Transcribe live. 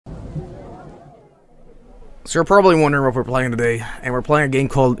So you're probably wondering what we're playing today, and we're playing a game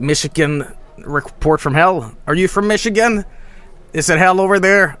called Michigan Report from Hell. Are you from Michigan? Is it hell over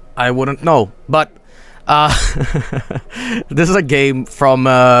there? I wouldn't know, but this is a game from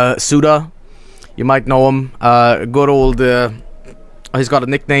Suda. You might know him. Good old. He's got a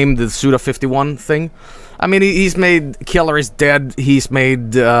nickname, the Suda 51 thing. I mean, he's made Killer is Dead. He's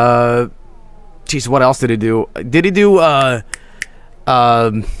made. Jeez, what else did he do? Did he do?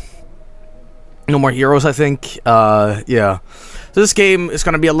 No More Heroes, I think. Yeah. So this game is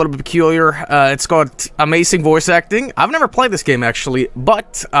going to be a little bit peculiar. It's got amazing voice acting. I've never played this game, actually,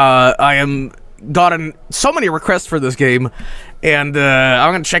 but I am gotten so many requests for this game, and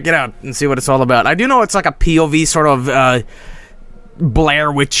I'm going to check it out and see what it's all about. I do know it's like a POV sort of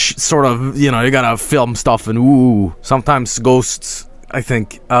Blair Witch sort of, you know, you gotta film stuff and ooh, sometimes ghosts, I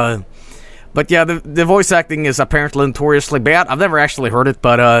think. But yeah, the voice acting is apparently notoriously bad. I've never actually heard it,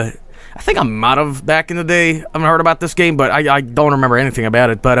 but I think I might have back in the day. I haven't heard about this game, but I don't remember anything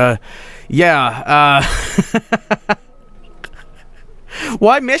about it. But yeah,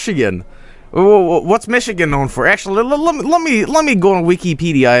 why Michigan? What's Michigan known for? Actually, let me go on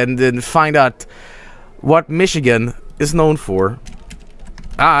Wikipedia and then find out what Michigan is known for.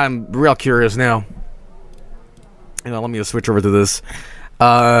 I'm real curious now. You know, let me just switch over to this.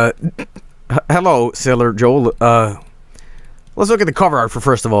 Hello, Sailor Joel. Let's look at the cover art for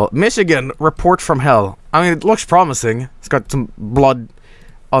first of all. Michigan Report from Hell. I mean, it looks promising. It's got some blood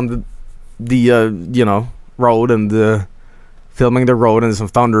on the you know, road and filming the road and some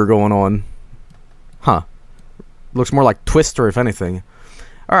thunder going on. Huh. Looks more like Twister, if anything.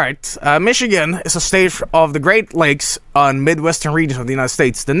 Alright, Michigan is a state of the Great Lakes on Midwestern region of the United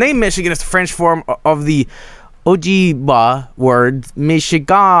States. The name Michigan is the French form of the Ojibwa word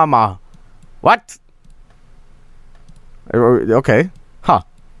Michigama. What? Okay. Huh.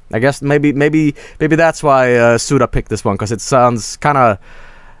 I guess maybe that's why Suda picked this one, because it sounds kind of...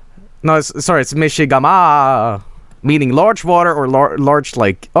 No, it's Michigama, meaning large water or large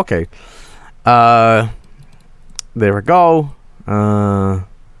lake. Okay. There we go.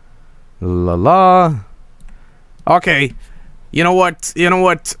 La la. Okay. You know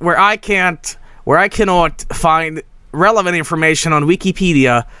what? Where I cannot find relevant information on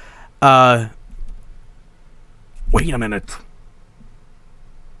Wikipedia. Wait a minute.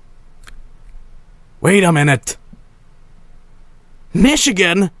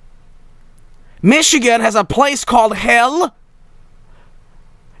 Michigan has a place called Hell?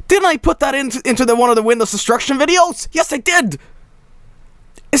 Didn't I put that into one of the Windows destruction videos? Yes, I did.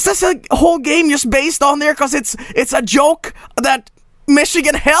 Is this a whole game just based on there because it's a joke that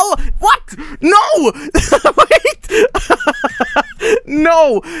Michigan Hell? What? No! Wait!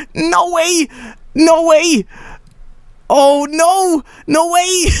 No! No way! No way! Oh no! No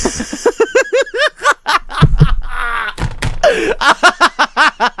way!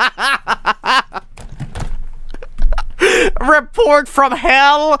 Report from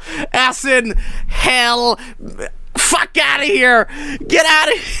Hell, as in hell. Fuck out of here! Get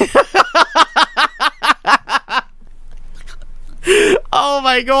out of here! Oh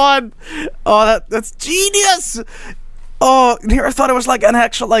my god! Oh, that's genius! Oh, here I thought it was like an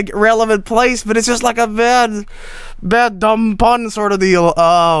actual like relevant place, but it's just like a bad dumb pun sort of deal.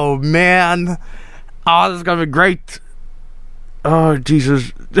 Oh man! Oh, this is gonna be great. Oh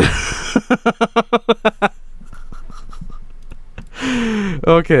Jesus!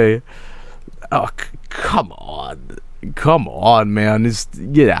 Okay. Oh, come on, man!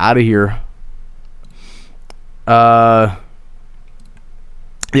 Just get out of here.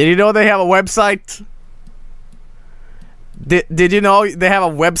 Did you know they have a website? Did you know they have a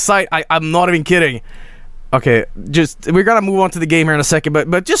website? I'm not even kidding. Okay, we're gonna move on to the game here in a second,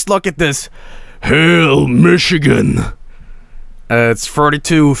 but just look at this. Hell, Michigan. It's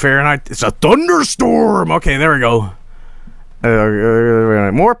 32 Fahrenheit. It's a thunderstorm. Okay, there we go.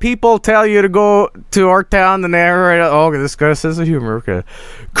 More people tell you to go to our town than ever. Oh, this guy says a humor. Okay,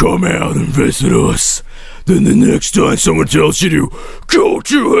 come out and visit us. Then the next time someone tells you to go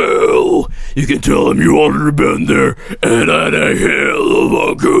to hell, you can tell them you already been there and had a hell of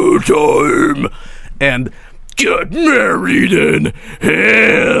a good time. And get married in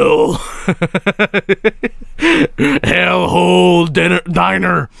hell. Hellhole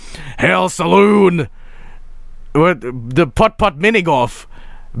diner. Hell saloon. What, the putt-putt mini-golf.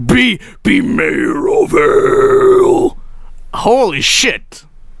 Be mayor of hell. Holy shit.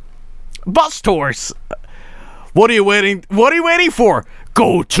 Bus tours. What are you waiting for?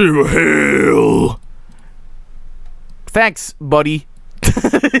 Go to hell. Thanks, buddy.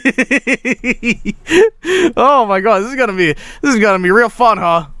 Oh my god, this is gonna be real fun,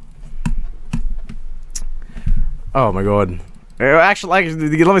 huh? Oh my god.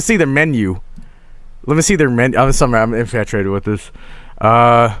 Actually, let me see their menu. Let me see their menu. I'm infatuated with this.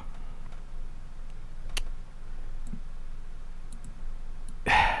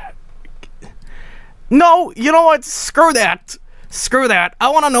 No, you know what? Screw that. Screw that. I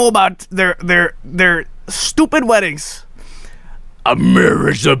want to know about their stupid weddings. A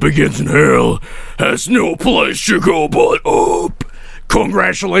marriage that begins in hell has no place to go but up.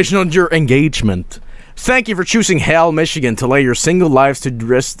 Congratulations on your engagement. Thank you for choosing Hell, Michigan to lay your single lives to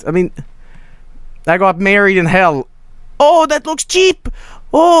rest. I mean, I got married in hell. Oh, that looks cheap.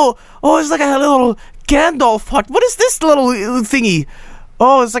 Oh, it's like a little Gandalf hut. What is this little thingy?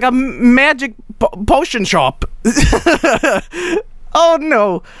 Oh, it's like a magic potion shop. Oh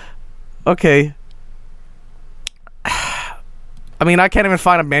no. Okay. I mean, I can't even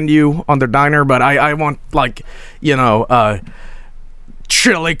find a menu on their diner, but I want, like, you know,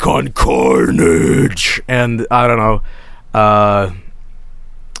 chili con carnage, and I don't know,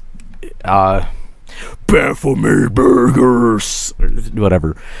 Baphomet burgers,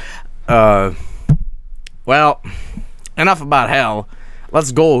 whatever. Well, enough about hell.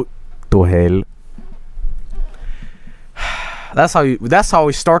 Let's go to hell. That's how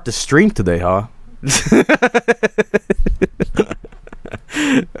we start the stream today, huh?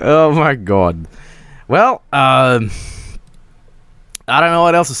 Oh my god. Well, I don't know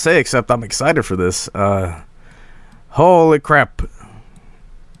what else to say except I'm excited for this. Holy crap.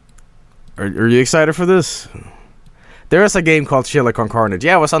 Are you excited for this? There is a game called Chili con Carnage.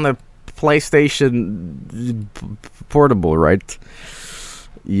 Yeah, it was on the PlayStation Portable, right?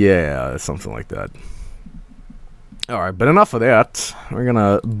 Yeah, something like that. Alright, but enough of that. We're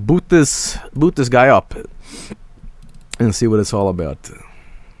gonna boot this guy up and see what it's all about.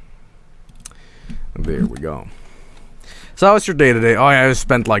 There we go. So how was your day today? Oh yeah, I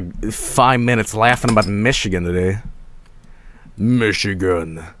spent like 5 minutes laughing about Michigan today.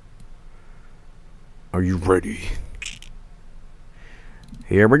 Michigan. Are you ready?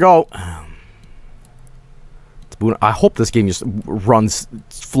 Here we go. I hope this game just runs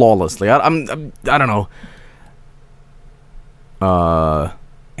flawlessly. I don't know.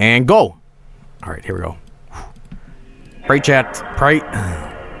 And go. All right, here we go. Pray, chat. Pray.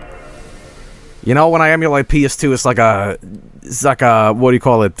 You know, when I emulate PS2, it's like a what do you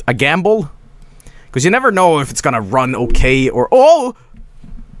call it? A gamble, because you never know if it's gonna run okay or oh.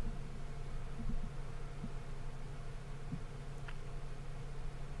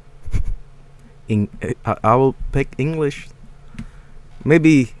 I will pick English.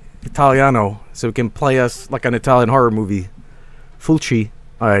 Maybe Italiano, so we can play us like an Italian horror movie. Fulci.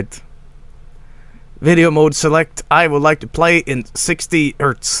 Alright. Video mode select. I would like to play in 60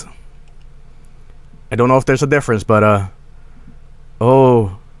 Hertz. I don't know if there's a difference, but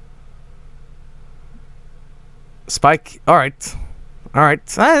oh. Spike. Alright. Alright.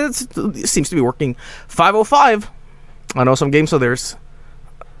 It seems to be working. 505. I know some games of theirs.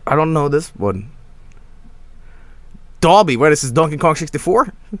 I don't know this one. Dobby. Wait, this is Donkey Kong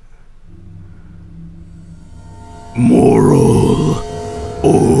 64? Moral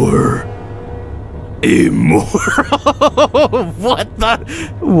or immoral? What the?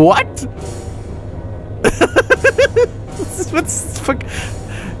 What? What's fuck?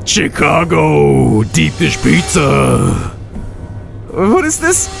 Chicago deep dish pizza. What is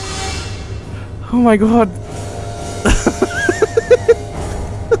this? Oh my god.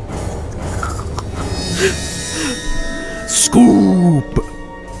 Scoop.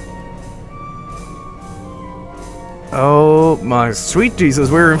 Oh my sweet Jesus,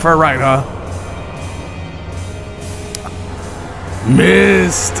 we're in for a ride, huh?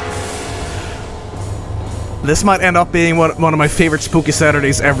 Missed. This might end up being one of my favorite spooky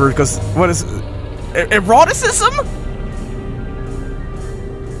Saturdays ever, because what is eroticism?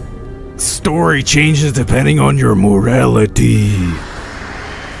 Story changes depending on your morality.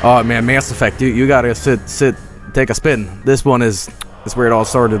 Oh man, Mass Effect, you gotta sit, take a spin. This one is where it all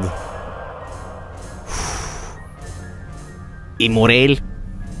started. Immoral.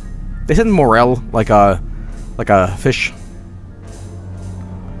 They said morel like a fish.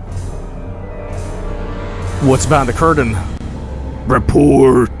 What's behind the curtain?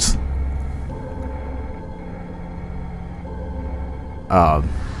 Report.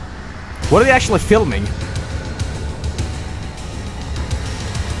 What are they actually filming?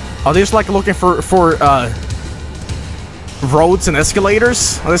 Are they just like looking for roads and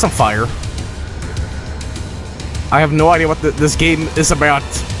escalators? Are they on fire? I have no idea what this game is about.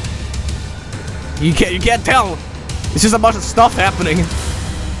 You can't tell. It's just a bunch of stuff happening.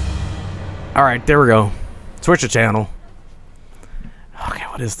 All right, there we go. Switch the channel. Okay,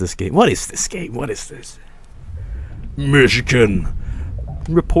 what is this game? What is this game? What is this? Michigan.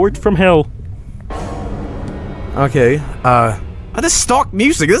 Report from hell. Okay, this stock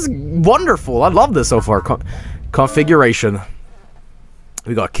music, this is wonderful. I love this so far. Configuration.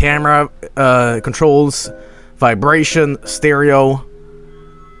 We got camera, controls, vibration, stereo.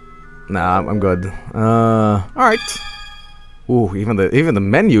 Nah, I'm good. Alright. Ooh, even the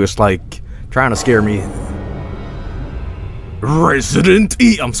menu is like trying to scare me. Resident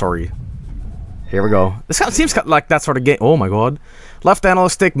E. I'm sorry. Here we go. This kind of seems like that sort of game. Oh my god. Left analog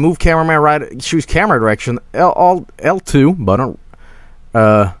stick, move cameraman, right, choose camera direction. L2 button.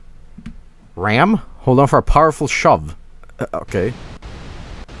 Ram. Hold on for a powerful shove. Okay.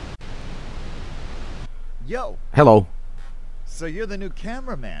 Yo. Hello. So you're the new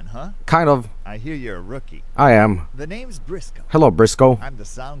cameraman, huh? Kind of. I hear you're a rookie. I am. The name's Briscoe. Hello, Briscoe. I'm the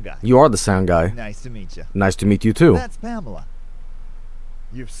sound guy. You are the sound guy. Nice to meet you. Nice to meet you too. That's Pamela.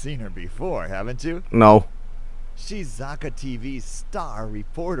 You've seen her before, haven't you? No. She's Zaka TV's star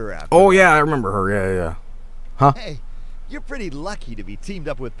reporter after Oh all. yeah, I remember her. Yeah. Huh? Hey, you're pretty lucky to be teamed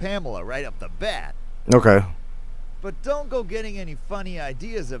up with Pamela right off the bat. Okay. But don't go getting any funny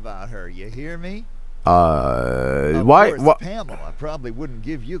ideas about her, you hear me? Why? Course, What? Pamela probably wouldn't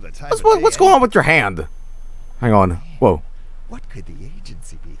give you the time What's going on with your hand? Hang on. Whoa. What could the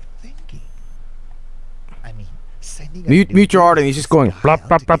agency be thinking? I mean, sending Mute your art, and he's just going blop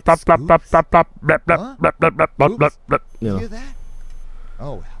blop blop blop blop blop blop blop blop blop blop blop blop blop blop blop. You hear that?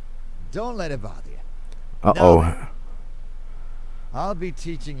 Oh well, don't let it bother you. Uh-oh. I'll be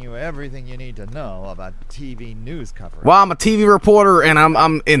teaching you everything you need to know about TV news coverage. Well, I'm a TV reporter, and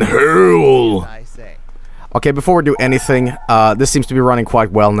I'm in hell. I say. Okay, before we do anything, this seems to be running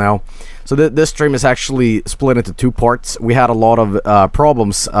quite well now. So this stream is actually split into two parts. We had a lot of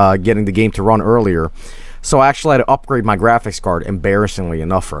problems getting the game to run earlier. So I actually had to upgrade my graphics card, embarrassingly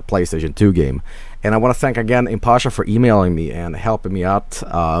enough, for a PlayStation 2 game. And I want to thank again Impasha for emailing me and helping me out.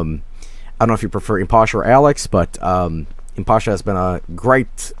 I don't know if you prefer Impasha or Alex, but Impasha has been a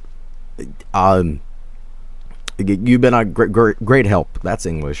great... you've been a great help. That's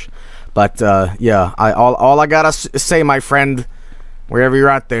English. But yeah, all I gotta say, my friend, wherever you're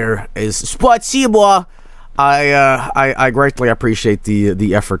out there, is Spasibo. I greatly appreciate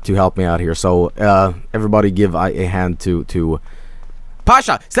the effort to help me out here. So everybody give a hand to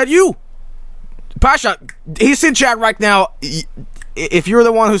Pasha. Is that you? Pasha, he's in chat right now. If you're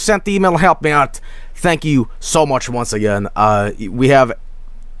the one who sent the email to help me out, thank you so much once again. I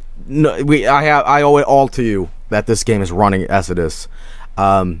owe it all to you that this game is running as it is.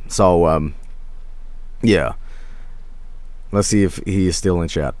 Yeah. Let's see if he is still in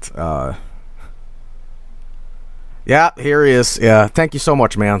chat. Yeah, here he is. Yeah, thank you so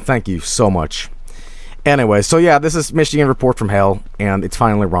much, man. Thank you so much. Anyway, so yeah, this is Michigan Report from Hell, and it's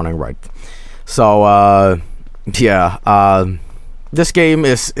finally running right. So, yeah, this game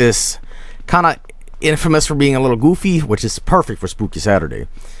is kind of infamous for being a little goofy, which is perfect for Spooky Saturday.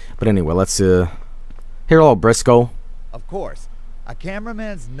 But anyway, let's, here, hello, Briscoe. Of course. A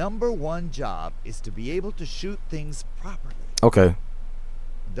cameraman's #1 job is to be able to shoot things properly. Okay.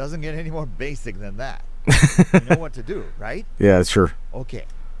 Doesn't get any more basic than that. You know what to do, right? Yeah, sure. Okay.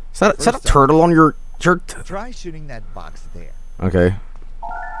 Is that a turtle on your shirt? Try shooting that box there. Okay.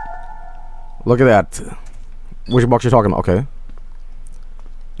 Look at that. Which box you talking about? Okay.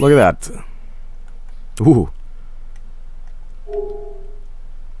 Look at that. Ooh.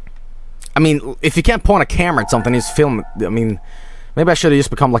 I mean, if you can't point a camera at something, he's filming. I mean, maybe I should have just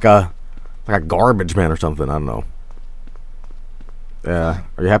become like a garbage man or something. I don't know. Are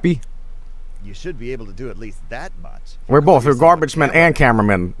you happy? You should be able to do at least that much. We're garbage men and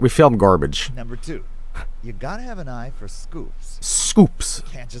cameramen. We film garbage. #2. You gotta have an eye for scoops. Scoops.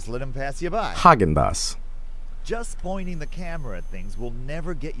 Can't just let them pass you by. Häagen-Dazs. Just pointing the camera at things will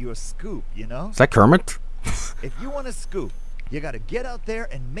never get you a scoop, you know? Is that Kermit? If you want a scoop, you gotta get out there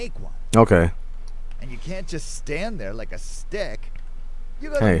and make one. Okay. And you can't just stand there like a stick. You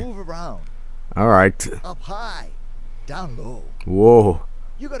gotta move around. Alright. Up high. Down low. Whoa.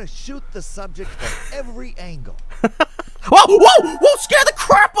 You gotta shoot the subject from every angle. Whoa! Scared the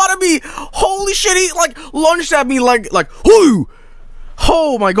crap out of me! Holy shit, he like lunged at me like whoo!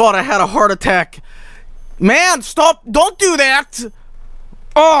 Oh my god, I had a heart attack. Man, stop! Don't do that!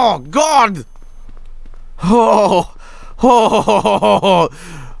 Oh god! Oh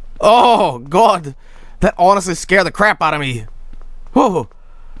god! That honestly scared the crap out of me. Oh.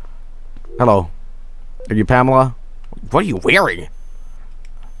 Hello. Are you Pamela? What are you wearing?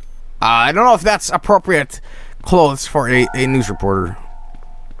 I don't know if that's appropriate clothes for a news reporter.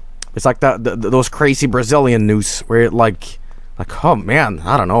 It's like those crazy Brazilian news where it like oh man,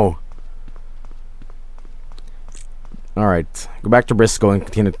 I don't know. Alright. Go back to Briscoe and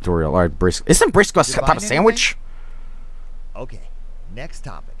continue the tutorial. Alright, Briscoe. Isn't Briscoe a type of sandwich? Okay, next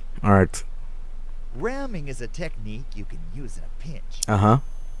topic. Alright. Ramming is a technique you can use in a pinch. Uh-huh.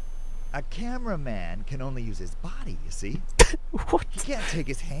 A cameraman can only use his body, you see? What? He can't take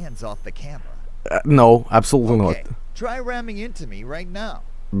his hands off the camera. No, absolutely Okay, not. try ramming into me right now.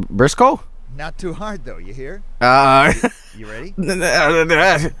 Briscoe? Not too hard, though, you hear? You ready?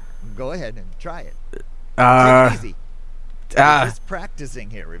 Go ahead and try it. Take it easy. We're just practicing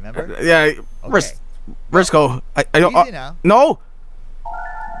here, remember? Yeah, Okay. Briscoe. I don't. Easy now. No.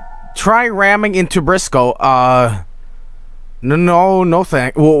 Try ramming into Briscoe. No,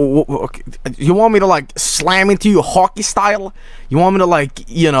 thank. Okay. You want me to like slam into you hockey style? You want me to like,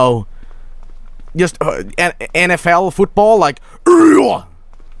 you know, just NFL football, like hut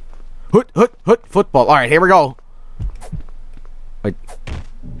football. All right, here we go. Wait.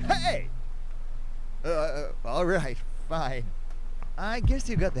 Hey. All right, fine. I guess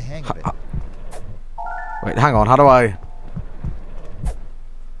you got the hang of it. Wait, hang on. How do I?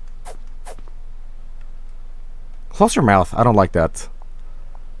 Close your mouth. I don't like that.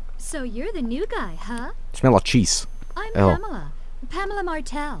 So you're the new guy, huh? Smell of cheese. I'm Ew. Pamela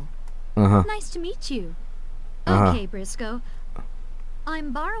Martell. Uh-huh. Nice to meet you. Uh-huh. Okay, Briscoe.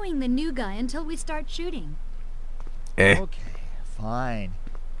 I'm borrowing the new guy until we start shooting. Okay, fine.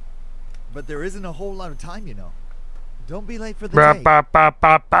 But there isn't a whole lot of time, you know. Don't be late for the date.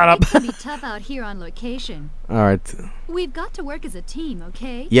 It can be tough out here on location. Alright. We've got to work as a team,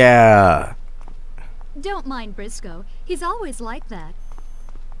 okay? Yeah. Don't mind Briscoe. He's always like that.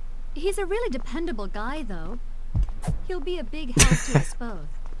 He's a really dependable guy, though. He'll be a big help to us both.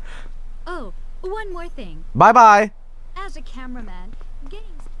 Oh, one more thing. Bye-bye. As a cameraman, getting...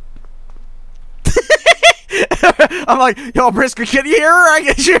 I'm like, yo, Briscoe, can you hear her?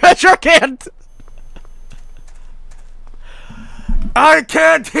 I sure can't. I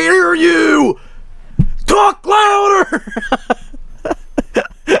can't hear you! Talk louder!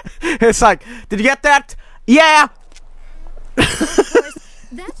 It's like, did you get that? Yeah! Of course,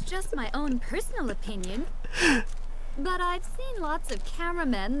 that's just my own personal opinion. But I've seen lots of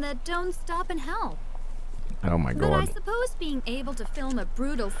cameramen that don't stop and help. Oh my But I god. suppose being able to film a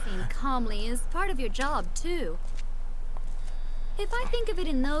brutal scene calmly is part of your job, too. If I think of it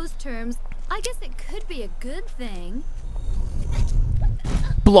in those terms, I guess it could be a good thing.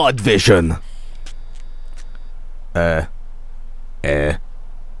 Blood vision. Hey,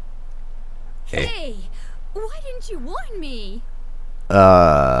 why didn't you warn me?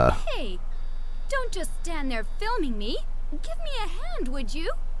 Hey, don't just stand there filming me. Give me a hand, would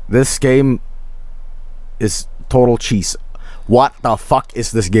you? This game is total cheese. What the fuck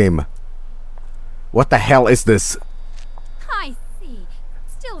is this game? What the hell is this? I see.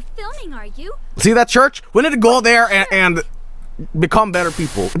 Still filming, are you? See that church? We need to go there and become better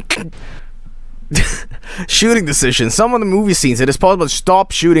people. Shooting decisions. Some of the movie scenes, it is possible to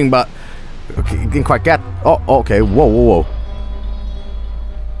stop shooting, but okay, you didn't quite get. Oh, okay. Whoa.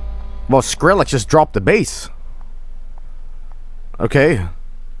 Well, Skrillex just dropped the bass. Okay.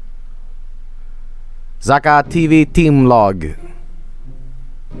 Zaka TV team log.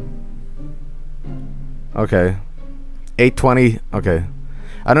 Okay. 8:20. Okay.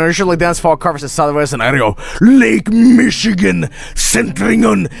 An unusually dense fog covers the southwestern area of Lake Michigan, centering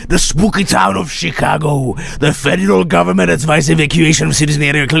on the spooky town of Chicago. The federal government advised evacuation of cities in the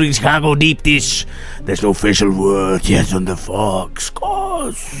area, including Chicago deep dish. There's no official word yet on the fog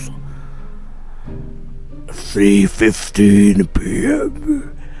scores. 3:15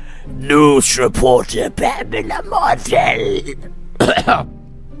 p.m. News reporter Pamela Martell.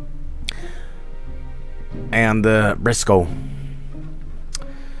 And Briscoe.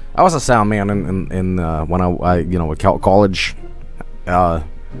 I was a sound man in when I you know, at college. I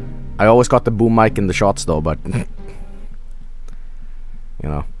always got the boom mic in the shots though, but you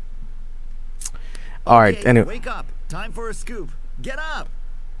know. All right. Okay, Anyway, wake up. Time for a scoop. Get up.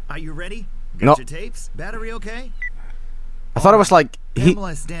 Are you ready? Got No. your tapes? Battery okay? I thought it was like he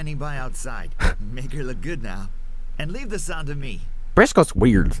Pamela's standing by outside. Make her look good now. And leave the sound to me. Briscoe's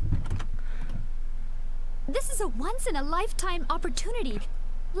weird. This is a once-in-a-lifetime opportunity.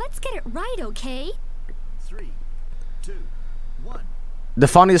 Let's get it right, okay? 3, 2, 1. The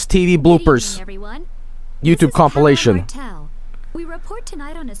funniest TV Good evening, bloopers everyone. YouTube This is compilation. Pamela Martell. We report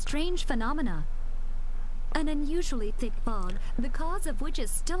tonight on a strange phenomena. An unusually thick fog, the cause of which is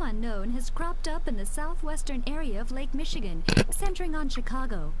still unknown, has cropped up in the southwestern area of Lake Michigan, centering on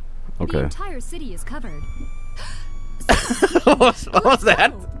Chicago. Okay. The entire city is covered. what was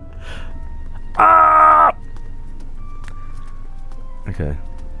that? Oh, Ah! Okay.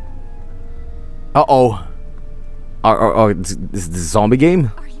 Uh-oh. Oh, this is the zombie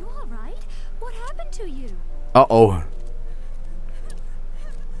game? Are you all right? What happened to you? Uh-oh.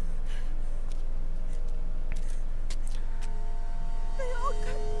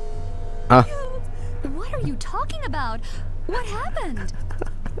 Huh? What are you talking about? What happened?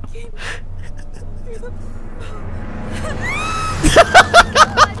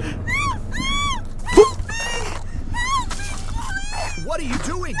 What are you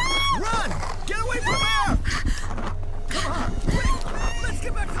doing? Run! Get away from there! Come on, quick! Let's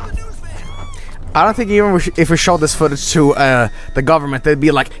get back to the news van! I don't think even if we showed this footage to the government, they'd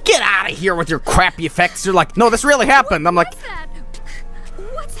be like, "Get out of here with your crappy effects." You're like, "No, this really happened." I'm like, What's that?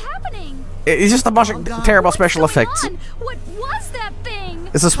 What's happening? "It's just a bunch of terrible special What's going effects." on? What was that thing?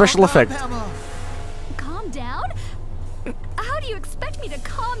 It's a special effect. Calm down? How do you expect me to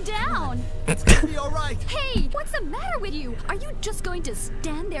calm down? It's gonna be alright. Hey, what's the matter with you? Are you just going to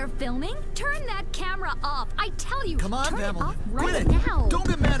stand there filming? Turn that camera off. I tell you, Come on, turn it Pamela. off Quit right it. now. Don't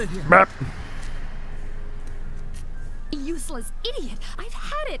get mad at him. Useless idiot. I've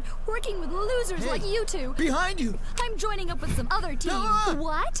had it working with losers like you two. Behind you. I'm joining up with some other team. Ah!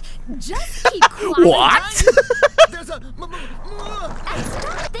 What? Just keep quiet. What? There's a... And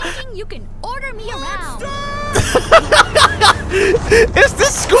stop thinking you can order me around. Is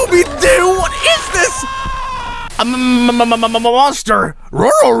this Scooby-Doo? What is this? A monster?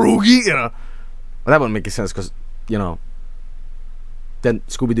 Rororugi? You know. Well, that wouldn't make sense because, you know, then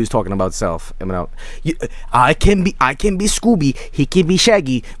Scooby-Doo's talking about self. I mean, I can be Scooby. He can be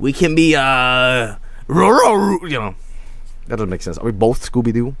Shaggy. We can be Rororu. You know, that doesn't make sense. Are we both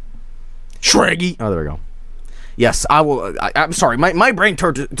Scooby-Doo? Shaggy. Oh, there we go. Yes, I will. I'm sorry. My brain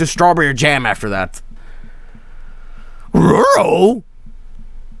turned to strawberry jam after that. Roro.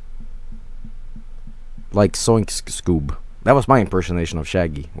 Like Soink Scoob. That was my impersonation of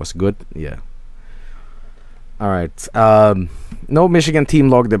Shaggy. Was it good? Yeah. Alright. No Michigan team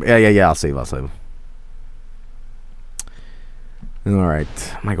logged. Yeah. I'll save.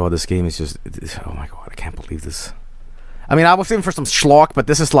 Alright. My god, this game is just... Oh my god, I can't believe this. I mean, I was in for some schlock, but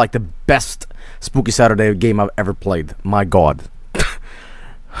this is like the best Spooky Saturday game I've ever played. My god.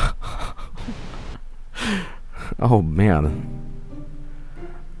 Oh man.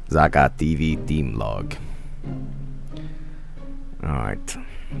 Zaka TV team log. Alright.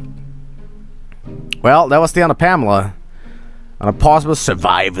 Well, that was the end of Pamela. On a possible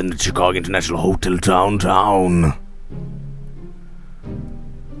survive in the Chicago International Hotel downtown.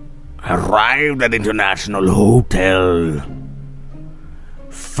 Arrived at International Hotel.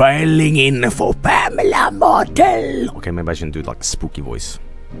 Filing in for Pamela Motel. Okay, maybe I shouldn't do like a spooky voice.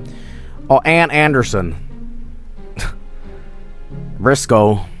 Oh, Ann Anderson.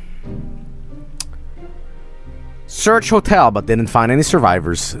 Briscoe. Search hotel, but didn't find any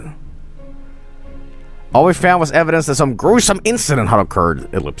survivors. All we found was evidence that some gruesome incident had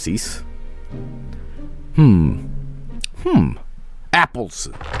occurred. Ellipses. Apples.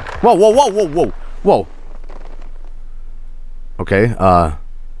 Whoa. Okay, let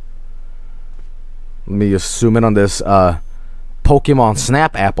me just zoom in on this, Pokemon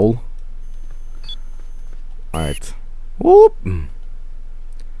Snap Apple. Alright. Whoop.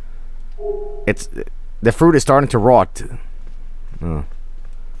 The fruit is starting to rot.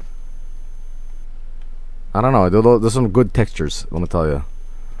 I don't know. There's some good textures. Let me tell you.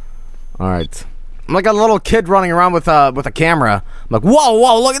 All right. I'm like a little kid running around with a camera. I'm like,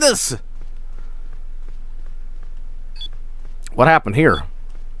 whoa, look at this. What happened here?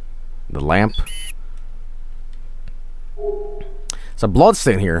 The lamp. It's a blood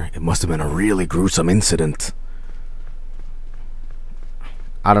stain here. It must have been a really gruesome incident.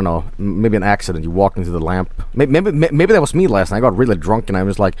 I don't know. Maybe an accident. You walked into the lamp. Maybe that was me last night. I got really drunk and I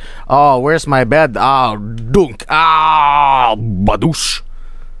was like, "Oh, where's my bed? Ah, dunk. Ah, badoosh."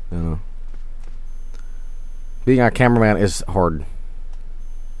 You know. Being a cameraman is hard.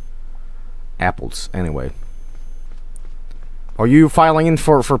 Apples. Anyway. Are you filing in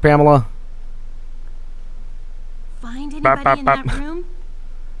for Pamela? Find anybody in that room?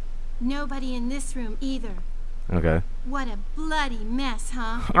 Nobody in this room either. Okay. What a bloody mess,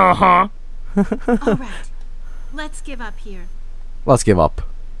 huh? Uh-huh. All right. Let's give up here. Let's give up.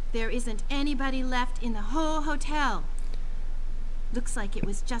 There isn't anybody left in the whole hotel. Looks like it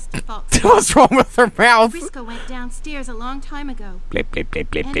was just a false. What's wrong with her mouth? Briscoe went downstairs a long time ago. Blip, blip,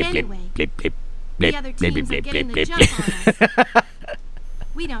 blip, blip, And blip, anyway, blip, blip, the other teams are getting the jump on us.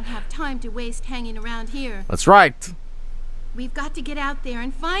 We don't have time to waste hanging around here. That's right. We've got to get out there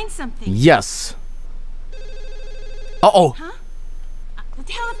and find something. Yes. Uh-oh. Huh? The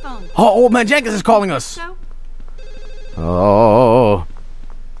telephone. Oh, old man Jenkins is calling us. So? Oh.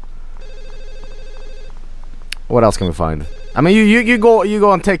 What else can we find? I mean, you go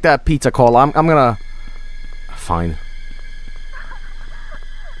and take that pizza call. I'm gonna... Fine.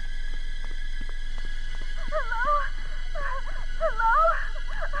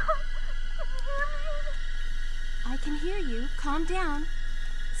 I can hear you. Calm down.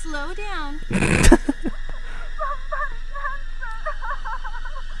 Slow down.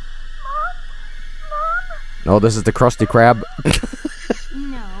 No, this is the Krusty Krab.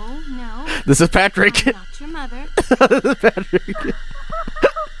 No. This is Patrick. I'm not your mother. This is Patrick.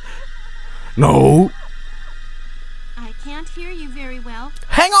 No. I can't hear you very well.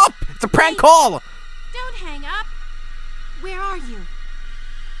 Hang up! It's a prank call! Don't hang up. Where are you?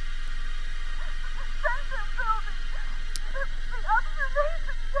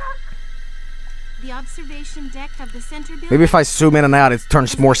 The observation deck of the center building. Maybe if I zoom in and out, it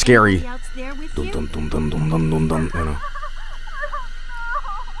turns more scary. There with you? You know.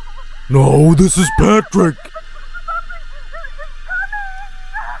 No, this is Patrick.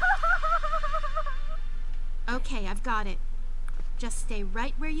 Okay, I've got it. Just stay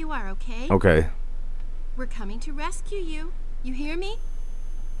right where you are, okay? Okay. We're coming to rescue you. You hear me?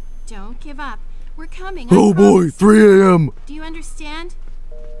 Don't give up. We're coming. Oh boy, 3 a.m. Do you understand?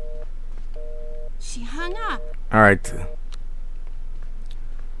 She hung up. Alright.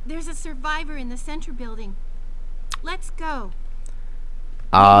 There's a survivor in the center building. Let's go.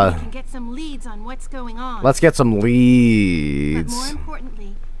 We can get some leads on what's going on. Let's get some leads. But more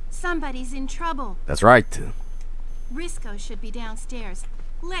importantly, somebody's in trouble. That's right. Risco should be downstairs.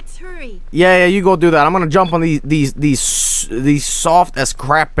 Let's hurry. Yeah, you go do that. I'm gonna jump on these soft as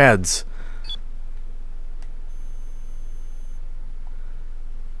crap beds.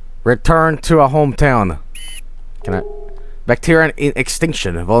 Return to a hometown. Can I? Bacteria in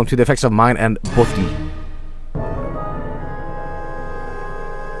extinction. Volume 2, the effects of mind and body.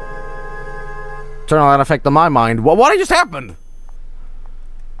 Turn on that effect on my mind. What just happened?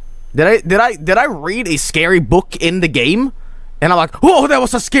 Did I read a scary book in the game? And I'm like, oh, that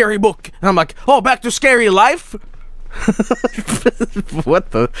was a scary book. And I'm like, oh, back to scary life?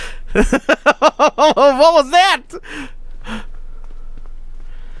 What the? What was that?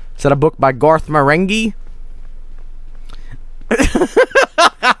 Is that a book by Garth Marenghi?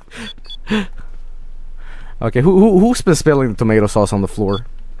 Okay, who's been spilling the tomato sauce on the floor?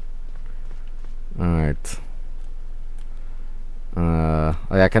 Alright.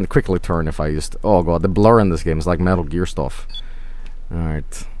 I can quickly turn if I just... Oh god, the blur in this game is like Metal Gear stuff.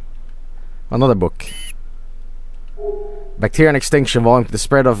 Alright. Another book. Bacteria and extinction, volume to the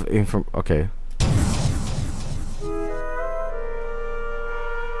spread of... Okay.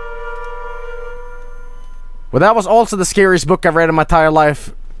 Well, that was also the scariest book I've read in my entire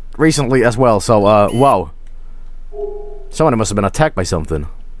life recently as well, so, wow. Somebody must have been attacked by something.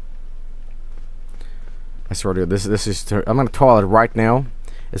 I swear to you, this is... I'm gonna call it right now.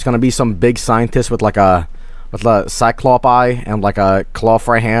 It's gonna be some big scientist with like a... with a cyclop eye and like a claw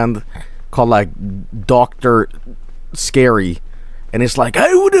for a hand called like Dr. Scary. And it's like,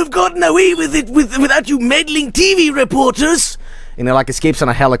 I would have gotten away with it without you meddling TV reporters! And it like escapes on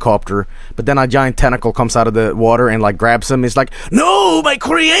a helicopter, but then a giant tentacle comes out of the water and like grabs him. It's like, no, my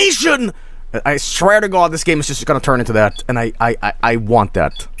creation! I swear to God, this game is just gonna turn into that, and I want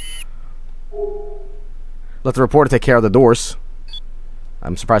that. Let the reporter take care of the doors.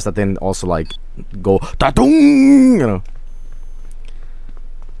 I'm surprised that didn't also like go ta-dung, you know.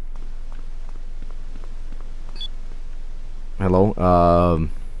 Hello,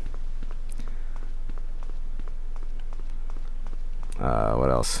 what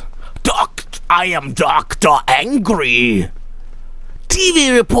else? I am Dr. Angry.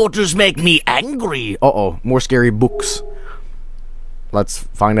 TV reporters make me angry. Uh-oh, more scary books. Let's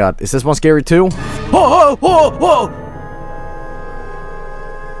find out. Is this one scary too? Oh, oh, oh, oh!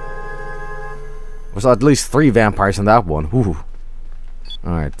 There's at least 3 vampires in that one. Ooh.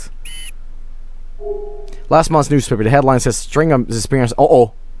 Alright. Last month's newspaper, the headline says string of disappearance.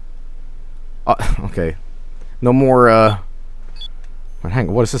 Uh-oh. Okay. No more, hang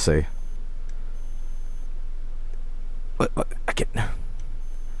on, what does this say? What? I can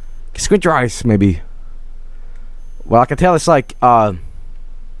squint your eyes, maybe. Well, I can tell it's like, a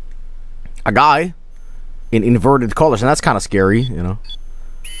guy in inverted colors, and that's kind of scary, you know.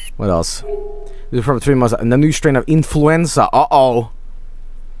 What else? This is from 3 months, and the new strain of influenza. Uh-oh.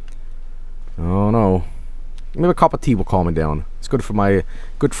 Oh, no. Maybe a cup of tea will calm me down. It's good for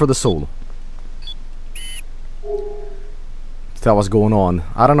the soul. Tell what's going on.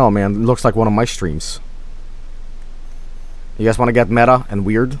 I don't know, man. It looks like one of my streams. You guys want to get meta and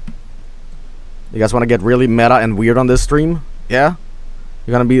weird? You guys want to get really meta and weird on this stream? Yeah?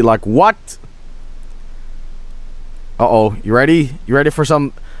 You're gonna be like, what? Uh-oh, you ready? You ready for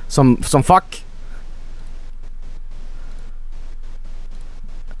some fuck?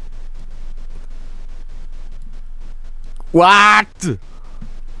 What?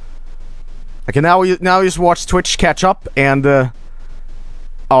 Okay, now you just watch Twitch catch up and oh,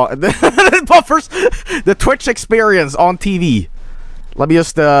 buffers the Twitch experience on TV. Let me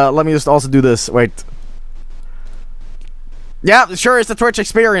just also do this. Wait. Yeah, sure is the Twitch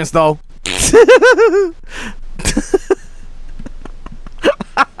experience though.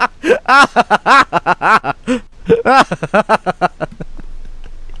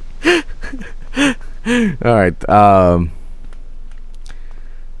 Alright,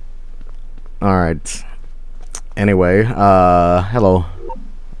 alright. Anyway, hello.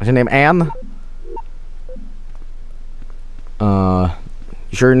 What's your name, Anne? You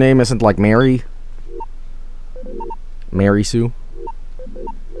sure your name isn't like Mary? Mary Sue?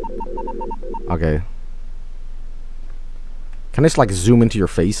 Okay. Can I just like zoom into your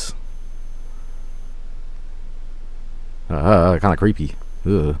face? Kind of creepy.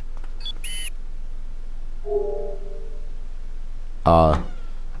 Ugh.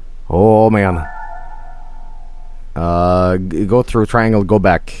 Oh man. Go through triangle, go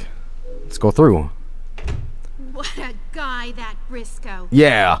back. Let's go through. What a guy, that Briscoe.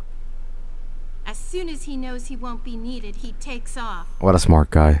 Yeah. As soon as he knows he won't be needed, he takes off. What a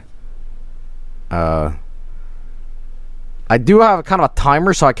smart guy. I do have kind of a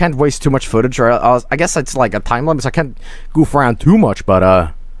timer, so I can't waste too much footage. Or I guess it's like a time limit, so I can't goof around too much.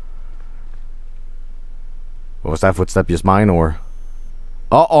 But what was that footstep? Just mine, or?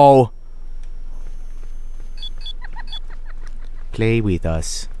 Uh-oh. Play with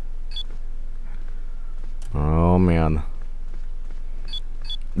us. Oh man.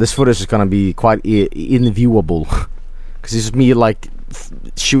 This footage is gonna be quite inviewable. Because it's just me like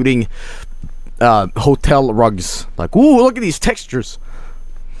shooting hotel rugs. Like, ooh, look at these textures.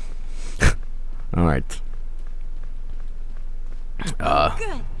 Alright.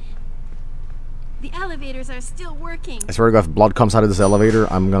 Good. The elevators are still working. I swear to God, if blood comes out of this elevator,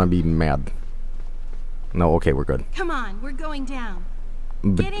 I'm gonna be mad. No, okay, we're good. Come on, we're going down.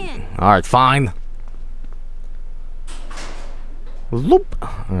 Get in. Alright, fine. Loop.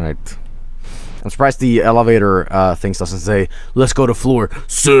 Alright. I'm surprised the elevator things doesn't say, let's go to floor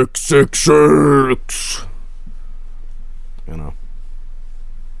 666. You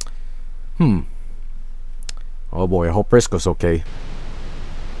know. Oh boy, I hope Briscoe's okay.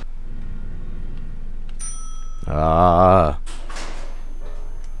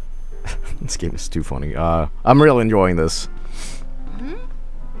 This game is too funny. I'm really enjoying this.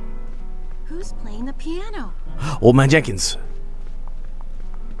 Who's playing the piano? Old Man Jenkins.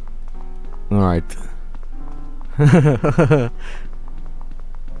 Alright.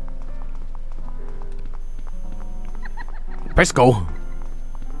 Briscoe.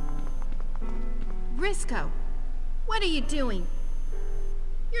 Briscoe, what are you doing?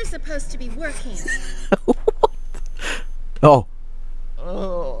 You're supposed to be working. Oh.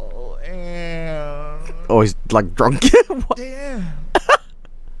 Oh, and... Oh, he's like drunk. What? Damn.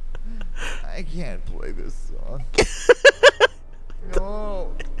 I can't play this song.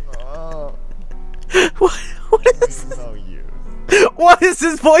 No. No. What is this? There's no use. What is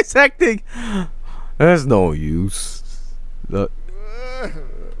this voice acting? There's no use. Blip,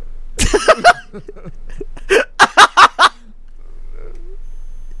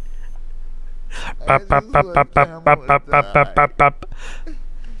 blip, blip, blip,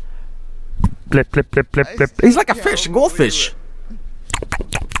 blip. He's like a fish, a goldfish.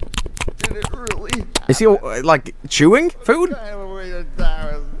 Did it really? Is he like chewing food? What kind of a way to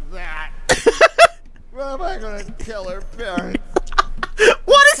die was that? When am I gonna tell her parents?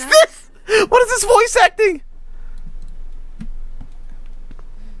 What is this? What is this voice acting?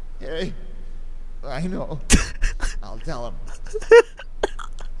 Hey, I know. I'll tell him.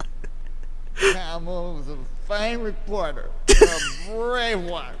 Camel was a fine reporter, a brave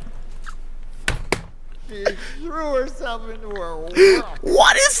one. She threw herself into her work.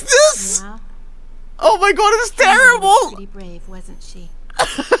 What is this? Well, Oh my God, it's Camilla was terrible. pretty brave, wasn't she?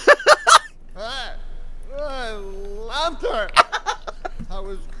 I loved her. I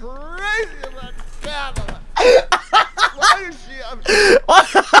was crazy about Camilla. Why is she up here?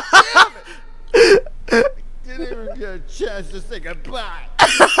 Damn it! I didn't even get a chance to say goodbye.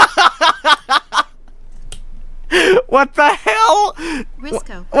 What the hell?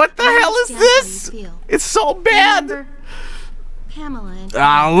 Briscoe, What the I hell is understand how this? you feel. It's so bad. Remember, Pamela and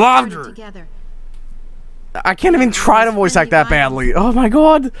I Tom loved started her. together. I can't even try to voice act that badly. Oh my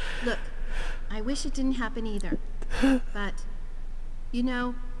God. Look, I wish it didn't happen either. But, you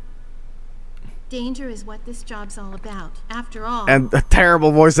know, Danger is what this job's all about. After all, And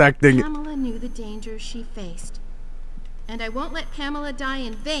terrible voice acting. Pamela knew the dangers she faced. And I won't let Pamela die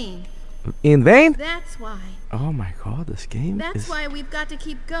in vain. In vain? That's why. Oh my god, this game That's is... why we've got to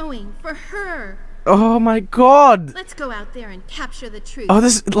keep going. For her. Oh my god! Let's go out there and capture the truth. Oh,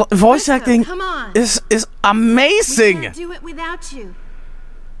 this voice Let's go, acting come on. is We amazing! can't do it without you.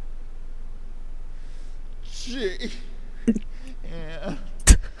 Gee. Yeah.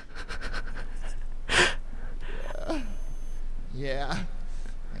 Yeah.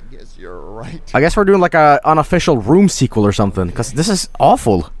 I guess you're right. I guess we're doing like a unofficial room sequel or something, because this is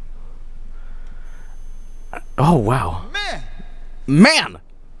awful. Oh, wow. Man! Man!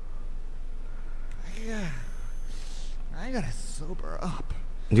 Yeah. I gotta sober up.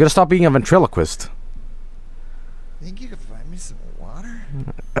 You gotta stop being a ventriloquist. Think you could find me some water?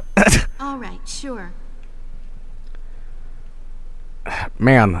 All right, sure.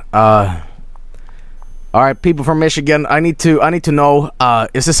 Man, alright, people from Michigan, I need to know,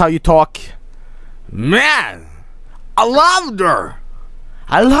 is this how you talk? Man! I loved her!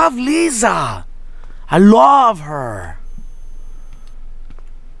 I love Lisa! I love her!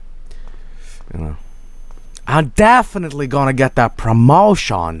 You know, I'm definitely gonna get that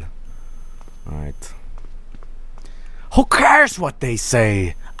promotion. Alright. Who cares what they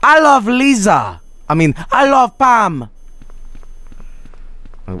say? I love Lisa! I mean, I love Pam!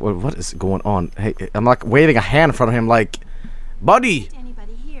 What is going on? Hey, I'm like waving a hand in front of him like, buddy!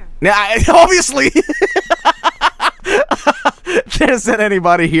 Anybody here? Yeah, obviously! There isn't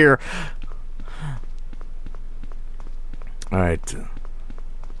anybody here. Alright.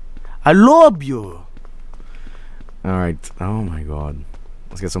 I love you! Alright. Oh my god.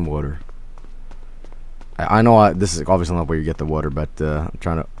 Let's get some water. I know this is obviously not where you get the water, but I'm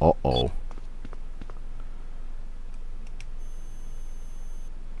trying to... Uh-oh.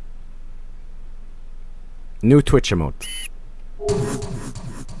 New Twitch emote.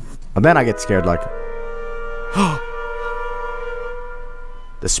 And then I get scared like...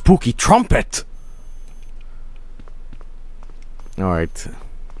 The spooky trumpet! Alright.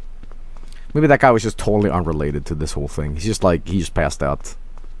 Maybe that guy was just totally unrelated to this whole thing. He's just like, he just passed out.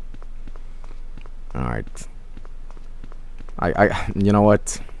 Alright. You know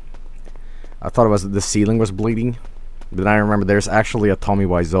what? I thought it was the ceiling was bleeding. But then I remember there's actually a Tommy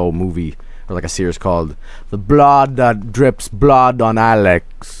Wiseau movie, or like a series called The Blood That Drips Blood on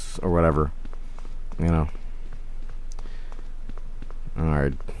Alex, or whatever. You know.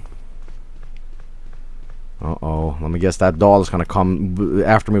 Alright. Uh-oh. Let me guess that doll is gonna come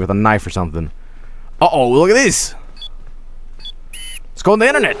after me with a knife or something. Uh-oh, look at this! Let's go on the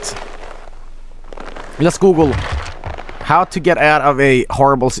internet! Let's Google how to get out of a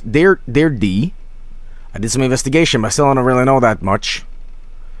horrible... Dear D. I did some investigation, but I still don't really know that much.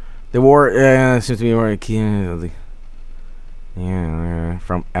 The war seems to be very key. Yeah,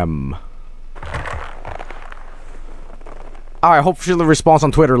 from M. Alright, hopefully the response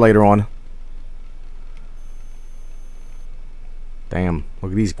on Twitter later on. Damn,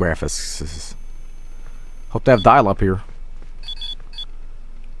 look at these graphics. Hope they have dial-up here.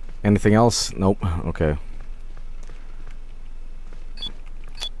 Anything else? Nope. Okay.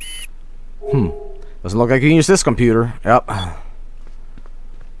 Doesn't look like you can use this computer. Yep.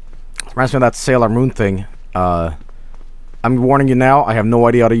 Reminds me of that Sailor Moon thing. I'm warning you now, I have no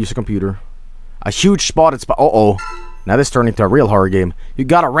idea how to use a computer. A huge spotted spot. Uh-oh. Now this turned into a real horror game. You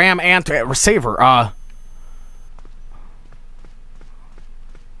got a RAM and a receiver.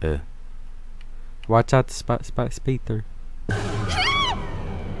 Watch out, Speeder.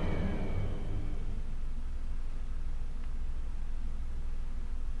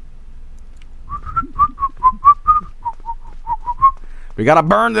 We gotta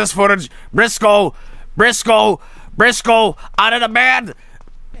burn this footage. Briscoe, out of the bed.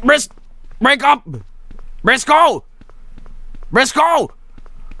 Break up. Briscoe.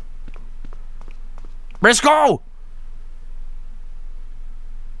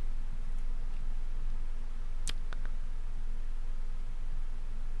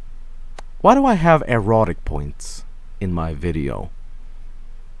 Why do I have erotic points in my video?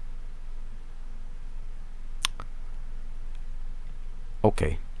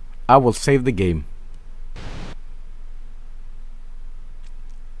 Okay, I will save the game.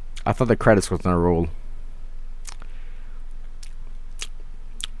 I thought the credits was gonna roll.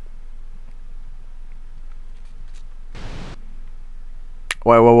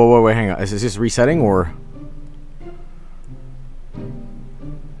 Wait, hang on. Is this resetting or?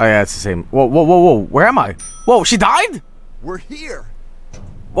 Oh yeah, it's the same. Whoa, where am I? Whoa, she died? We're here.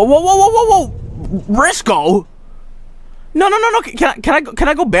 Whoa, Briscoe? No. Can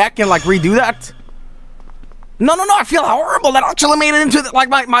I go back and like redo that? No, no, no, I feel horrible. That actually made it into, like,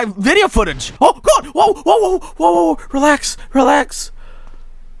 my video footage. Oh, God. Whoa, whoa, whoa, whoa, whoa. Relax, relax.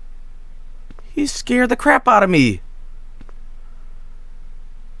 He scared the crap out of me.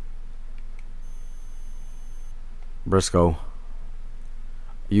 Briscoe.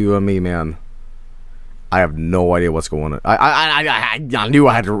 You and me, man. I have no idea what's going on. I knew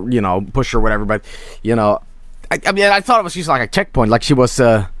I had to, you know, push her or whatever, but, you know, I mean, I thought it was just like a checkpoint, like she was,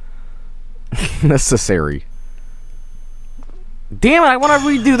 necessary. Damn it, I want to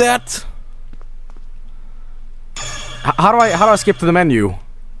redo that. How do I skip to the menu?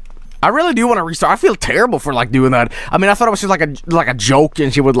 I really do want to restart. I feel terrible for, like, doing that. I mean, I thought it was just like a joke,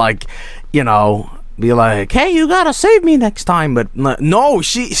 and she would, like, you know, be like, hey, you gotta save me next time, but no,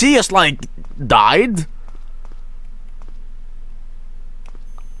 she just, like, died.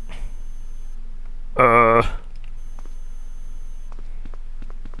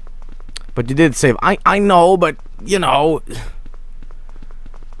 But you did save. I know, but, you know,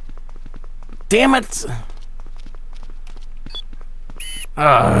 damn it.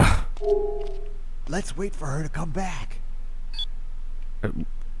 Let's wait for her to come back.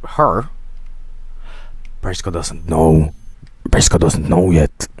 Her? Briscoe doesn't know. Briscoe doesn't know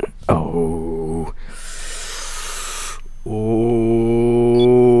yet. Oh.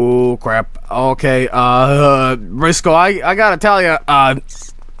 Oh, crap. Okay, Briscoe, I gotta tell you,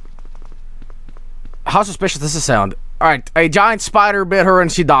 how suspicious does this sound? Alright, a giant spider bit her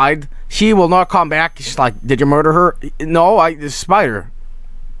and she died. She will not come back. She's like, did you murder her? No, it's spider.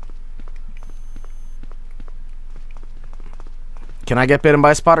 Can I get bitten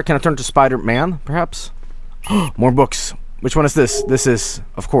by a spider? Can I turn to Spider-Man, perhaps? More books. Which one is this? This is,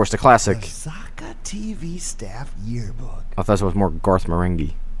 of course, the classic. The Saka TV staff yearbook. I thought it was more Garth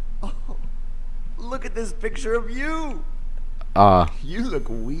Marenghi. Oh, look at this picture of you. You look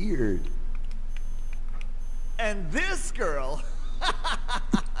weird. And this girl.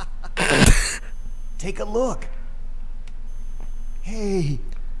 Take a look. Hey,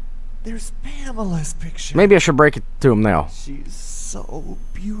 there's Pamela's picture. Maybe I should break it to him now. She's so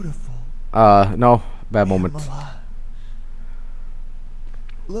beautiful. No. Bad moment. Pamela.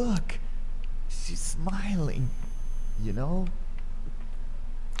 Look, she's smiling. You know?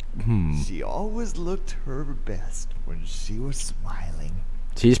 She always looked her best when she was smiling.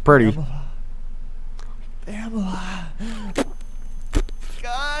 She's pretty. Pamela.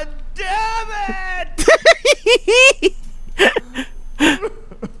 God damn it!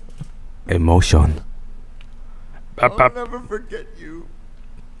 Emotion. I'll never forget you,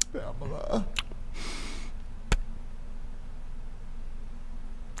 Pamela.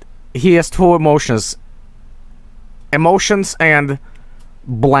 He has two emotions. Emotions and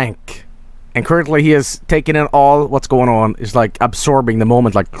blank. And currently he is taking in all what's going on. Is like absorbing the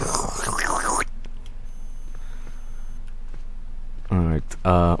moment, like. Alright,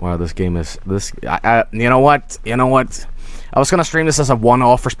 wow, this game is, you know what, I was gonna stream this as a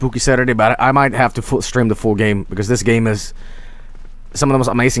one-off for Spooky Saturday, but I might have to stream the full game, because this game is some of the most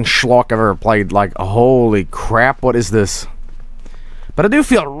amazing schlock I've ever played, like, holy crap, what is this? But I do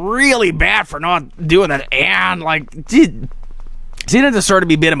feel really bad for not doing that, and, like, she didn't deserve to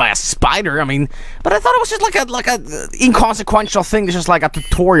be bitten by a spider, I mean, but I thought it was just like a inconsequential thing, just like a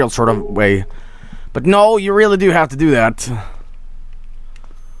tutorial sort of way. But no, you really do have to do that.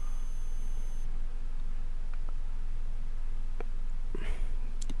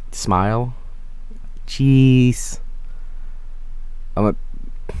 Smile. Jeez. I'm a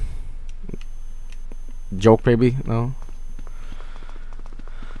joke, baby. No.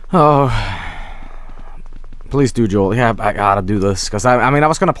 Oh. Please do, Joel. Yeah, I gotta do this because I mean, I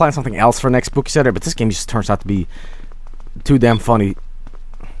was gonna plan something else for next book setter, but this game just turns out to be too damn funny.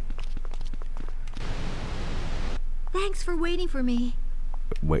 Thanks for waiting for me.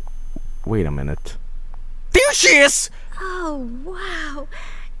 Wait a minute. There she is. Oh wow.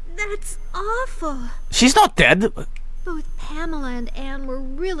 That's awful. She's not dead. Both Pamela and Anne were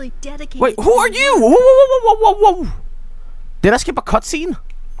really dedicated. Wait, who are you? Whoa, whoa, whoa, whoa, whoa. Did I skip a cutscene?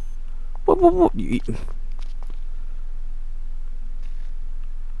 Whoa.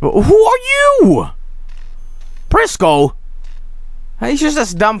 Who are you? Briscoe? He's just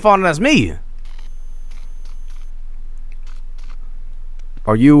as dumbfounded as me.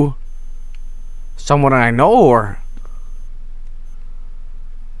 Are you someone I know, or?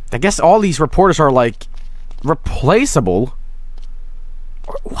 I guess all these reporters are, like, replaceable.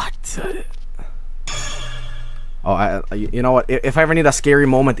 Or what? Oh, you know what? If I ever need a scary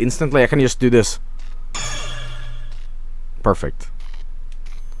moment instantly, I can just do this. Perfect.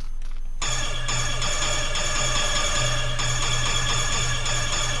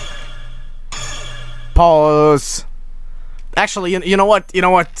 Pause. Actually, you know what? You know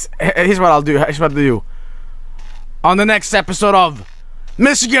what? Here's what I'll do. Here's what I'll do. On the next episode of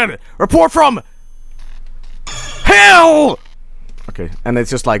Michigan, report from hell. Okay, and it's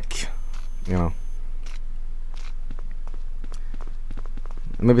just like, you know,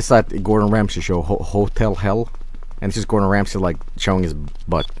 maybe it's that Gordon Ramsay show, Hotel Hell, and it's just Gordon Ramsay like showing his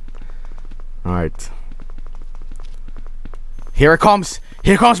butt. All right, here it comes.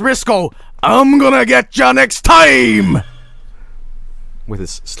 Here comes Briscoe. I'm gonna get ya next time. With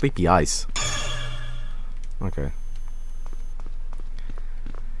his sleepy eyes. Okay.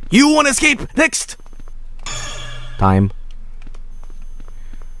 You want to escape next time.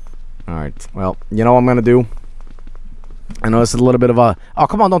 Alright, well, you know what I'm gonna do? I know it's a little bit of a... Oh,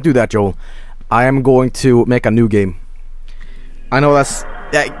 come on, don't do that, Joel. I am going to make a new game. I know that's...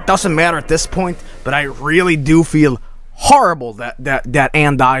 Yeah, it doesn't matter at this point, but I really do feel horrible that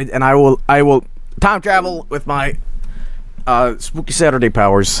Anne died, and I will time travel with my Spooky Saturday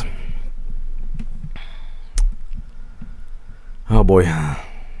powers. Oh boy.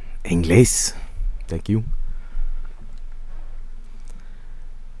 English. Thank you.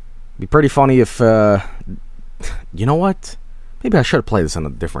 Be pretty funny if, you know what? Maybe I should play this in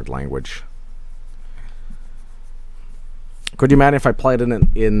a different language. Could you imagine if I played it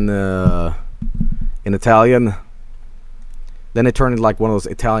in Italian? Then it turned into like one of those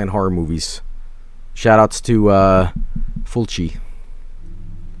Italian horror movies. Shoutouts to, Fulci.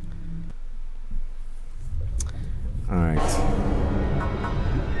 Alright.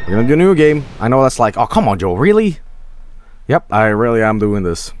 We're gonna do a new game. I know that's like, oh, come on, Joe, really? Yep, I really am doing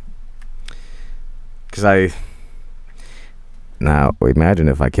this. Because Now, imagine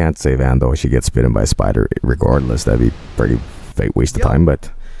if I can't save Anne, though, she gets bitten by a spider regardless. That'd be pretty fake waste of time,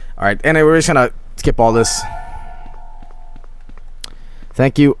 but... Alright, anyway, we're just gonna skip all this.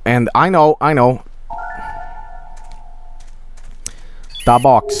 Thank you, and I know. Da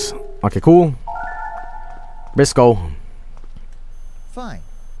box. Okay, cool. Briscoe. Fine.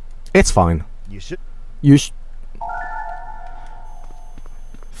 It's fine. You should.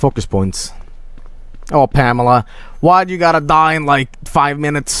 Focus points. Oh, Pamela. Why'd you gotta die in like 5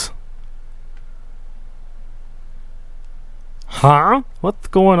 minutes? Huh? What's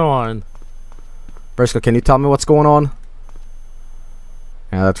going on? Briscoe, can you tell me what's going on?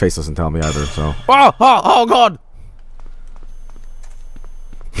 Yeah, that face doesn't tell me either, so... Oh God!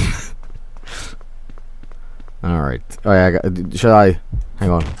 Alright. Oh yeah, should I... Hang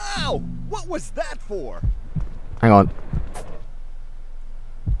on. Ow! What was that for? Hang on.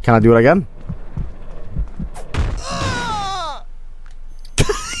 Can I do it again? Ah!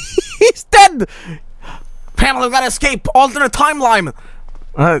 He's dead! Pamela, we gotta escape! Alternate timeline!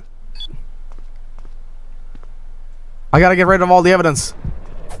 I gotta get rid of all the evidence.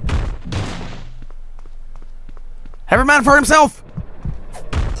 Every man for himself!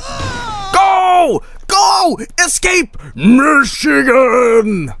 Go! Go! Escape!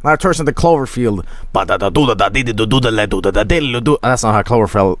 Michigan! Now it turns into Cloverfield. That's not how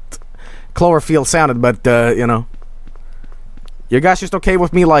Cloverfield sounded, but, you know. You guys just okay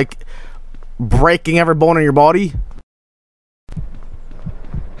with me, like, breaking every bone in your body?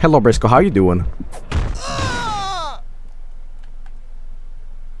 Hello, Briscoe. How you doing?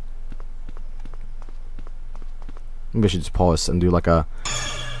 Maybe I should just pause and do like a...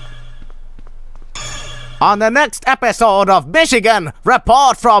 On the next episode of Michigan,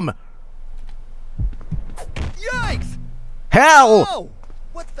 report from... Yikes! Hell! Oh!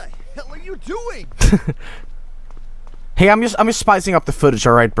 What the hell are you doing? Hey, I'm just spicing up the footage,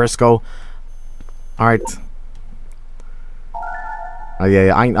 alright, Briscoe? Alright. Oh,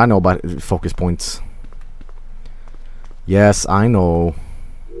 yeah, I know about focus points. Yes, I know.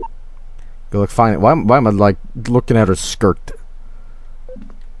 Go look fine. Why am I like looking at her skirt?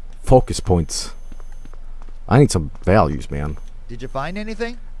 Focus points. I need some values, man. Did you find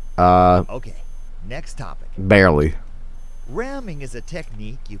anything? Okay. Next topic. Barely. Ramming is a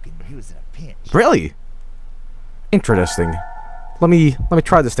technique you can use in a pinch. Really? Interesting. Let me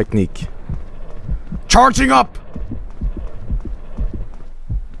try this technique. Charging up.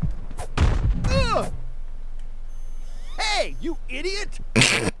 Hey, you idiot!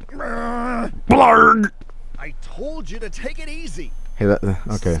 Blurred. I told you to take it easy. Hey, that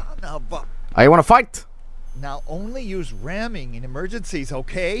okay. Son of a... I want to fight. Now only use ramming in emergencies,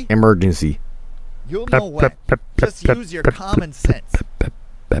 okay? Emergency. You'll know when. Just use your common sense.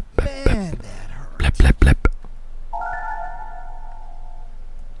 Man, that hurts.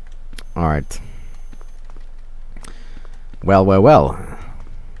 Alright. Well.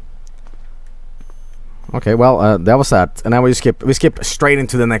 Okay, well, that was that. And then we skip straight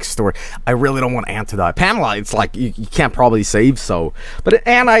into the next story. I really don't want Anne to die. Pamela, it's like, you can't probably save, so... But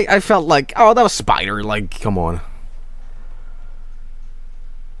Anne, I felt like, oh, that was Spider, like, come on.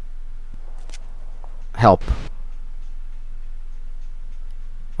 Help.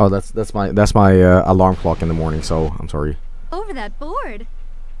 Oh, that's my alarm clock in the morning, so I'm sorry. Over that board.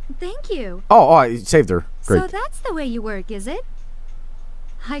 Thank you. Oh, I saved her. Great. So that's the way you work, is it?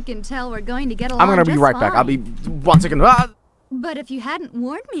 I can tell we're going to get along. I'm gonna be right back. I'll be 1 second. Ah! But if you hadn't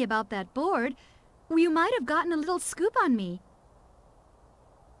warned me about that board, you might have gotten a little scoop on me.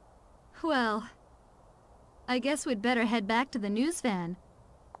 Well, I guess we'd better head back to the news van.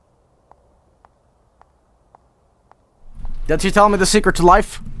 Did she tell me the secret to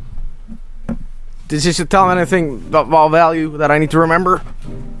life? Did she tell me anything of value that I need to remember?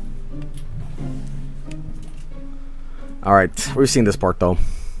 Alright, we've seen this part though.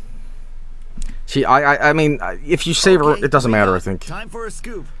 I mean, if you save her, it doesn't matter, I think. Time for a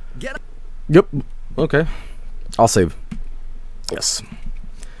scoop. Get up. Yep. Okay. I'll save. Yes.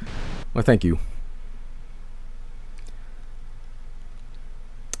 Well, thank you.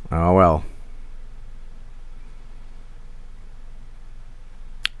 Oh, well.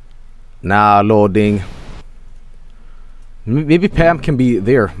 Now loading. Maybe Pam can be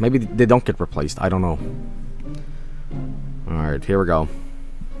there. Maybe they don't get replaced. I don't know. Alright, here we go.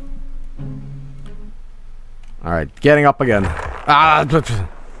 Alright, getting up again. Ah!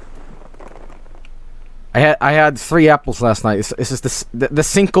 I had 3 apples last night. Is this the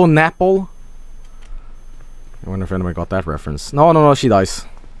Cinco Napple? I wonder if anyone got that reference. No, she dies.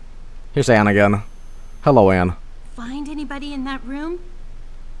 Here's Anne again. Hello, Anne. Find anybody in that room?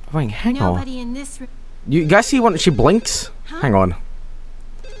 Wait, hang on. Nobody in this room. You guys see when she blinks? Huh? Hang on.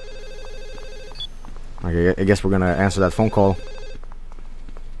 Okay, I guess we're gonna answer that phone call.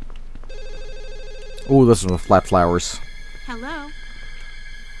 Ooh, those are the flat flowers. Hello?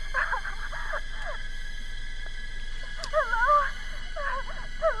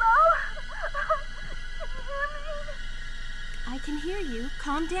 I can hear you.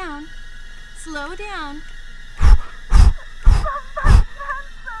 Calm down. Slow down.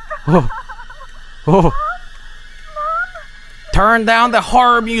 Oh. Oh. Turn down the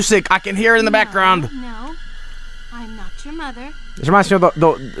horror music. I can hear it in the background. No, I'm not your mother. This reminds me of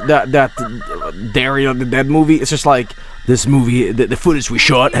that Diary of the Dead movie. It's just like, this movie, the footage we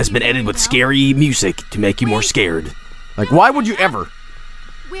shot has been edited with scary music to make you more scared. Like, why would you ever?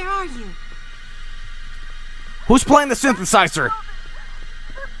 Where are you? Who's playing the synthesizer?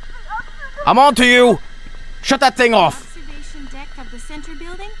 I'm on to you. Shut that thing off. Observation deck of the center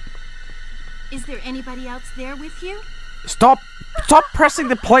building? Is there anybody else there with you? Stop pressing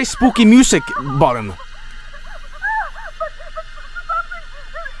the play spooky music button.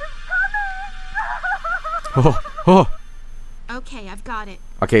 Oh. Okay, I've got it.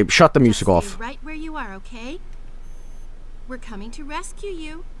 Okay, shut the music Just off. stay right where you are, okay? We're coming to rescue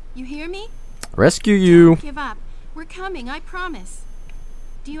you. You hear me? Rescue you. Don't give up. We're coming, I promise.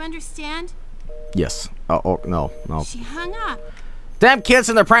 Do you understand? Yes. Oh, no. She hung up. Damn kids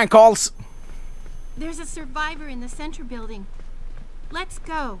and their prank calls. There's a survivor in the center building. Let's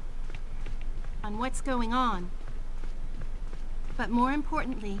go. On what's going on. But more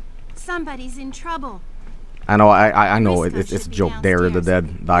importantly, somebody's in trouble. I know. I know. Briscoe It's a should be joke. Diary of the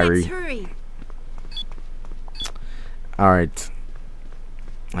downstairs. Dead diary. Let's hurry. All right.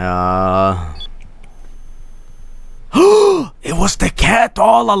 It was the cat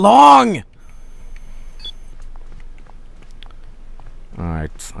all along. All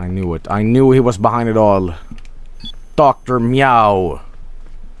right. I knew it. I knew he was behind it all. Dr. Meow.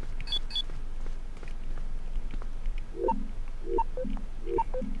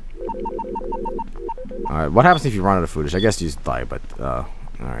 Alright, what happens if you run out of footage? I guess you just die, but,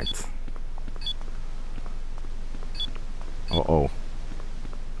 alright. Uh-oh.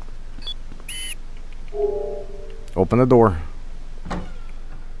 Open the door.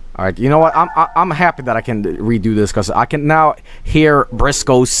 Alright, you know what? I'm happy that I can redo this, because I can now hear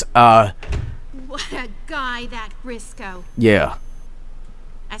Briscoe's, What a guy, that Briscoe. yeah.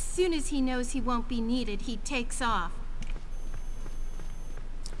 As soon as he knows he won't be needed, he takes off.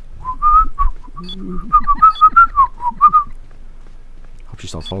 Hope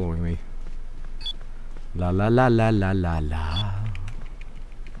she's not following me. La la la la la la la.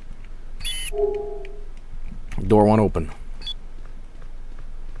 Door won't open.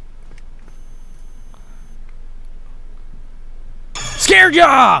 Scared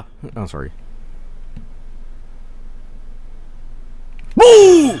ya! Oh, sorry. Boo!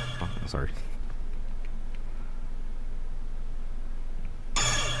 Oh, sorry.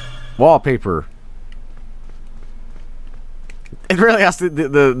 Wallpaper. It really has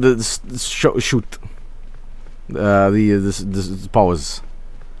the shoot. This pause.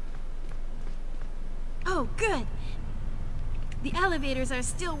 Oh, good. The elevators are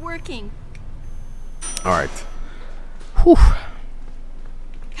still working. All right. Whew.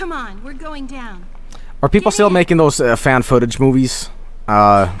 Come on, we're going down. Are people still making those fan footage movies?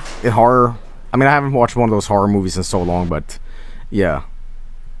 In horror? I mean, I haven't watched one of those horror movies in so long, but yeah.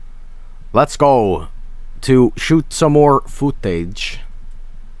 Let's go to shoot some more footage.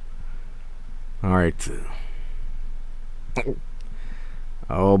 All right.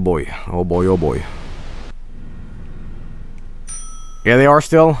 Oh boy. Oh boy. Oh boy. Yeah, they are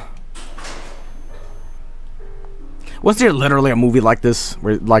still. Was there literally a movie like this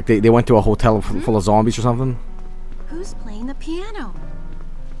where like they went to a hotel full of zombies or something? Who's playing the piano?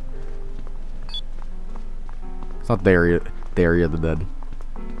 It's not Diary of the Dead.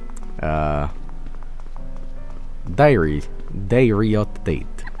 Diary of the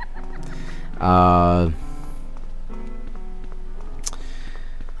Dead.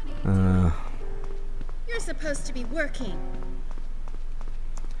 You're supposed to be working.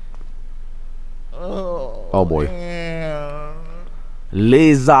 Oh boy. Man.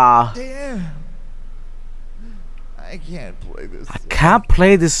 Lisa. Damn. I can't play this. I can't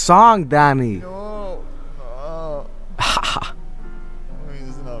play this song, Danny. No. No.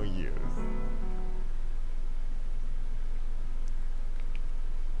 There's no use.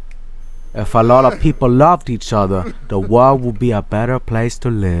 If a lot of people loved each other, the world would be a better place to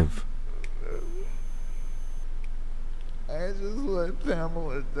live. I just let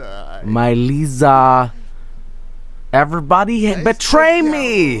Pamela die. My Lisa. Everybody I betray still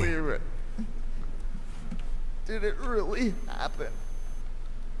me. can't believe it. Did it really happen?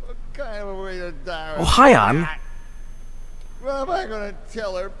 What kind of a way to die? Oh, hi, Ann. What am I gonna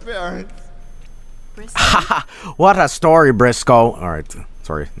tell her parents? Briscoe? What a story, Briscoe. Alright,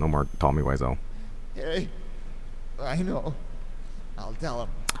 sorry, no more Tommy Wiseau. Hey, I know. I'll tell them.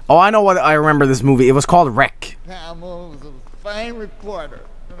 Oh, I know what I remember this movie. It was called Wreck. Pamela was a fine reporter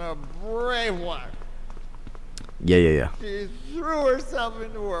and a brave one. Yeah. She threw herself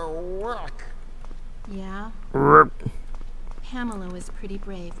into her work. Yeah, Pamela was pretty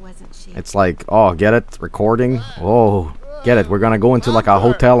brave, wasn't she? It's like, oh, get it? Recording? Oh, get it? We're gonna go into like a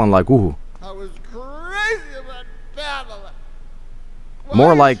hotel and like, ooh. I was crazy about Pamela. Why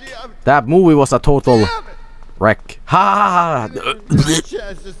More is like, she up- that movie was a total Damn it! wreck. Ha ha ha. No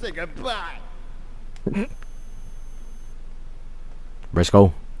chance to say goodbye.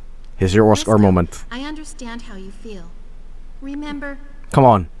 Briscoe, here's your Oscar Briscoe, moment. I understand how you feel. Remember, Come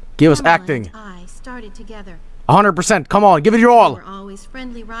on, give us Pamela acting. and I started together. 100%, come on, give it your We all. were always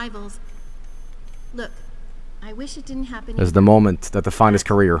friendly rivals. Look, I wish it didn't happen. This is the moment that defined his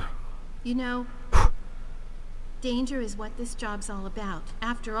career. You know, danger is what this job's all about.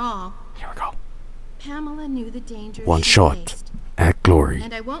 After all, Here we go. Pamela knew the dangers One she shot faced. at glory.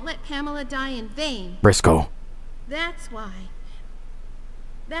 And I won't let Pamela die in vain. Briscoe, That's why.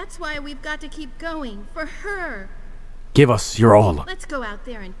 That's why we've got to keep going. For her. give us your all. Let's go out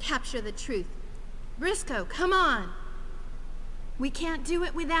there and capture the truth. Briscoe, come on. We can't do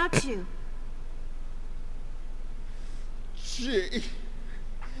it without you. Gee.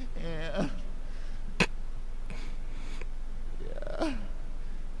 Yeah.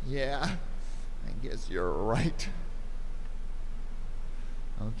 Yeah. I guess you're right.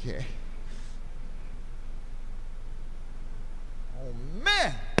 Okay. Oh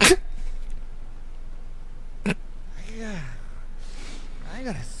man. I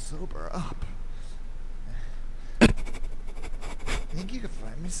gotta sober up. Think you could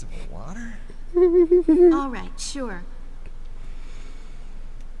find me some water? All right, sure.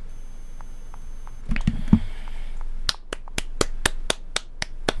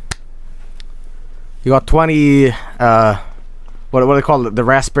 You got 20, what do they call it? The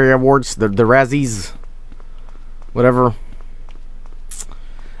Raspberry Awards? The Razzies? Whatever.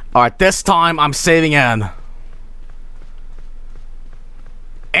 Alright, this time I'm saving Anne.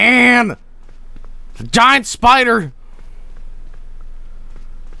 Anne! The giant spider!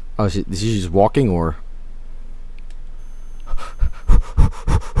 Oh, is she just walking, or?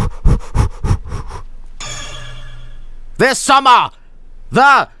 This summer,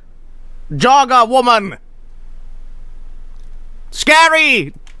 the Jogger woman.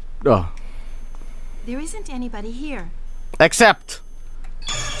 Scary. There isn't anybody here. Except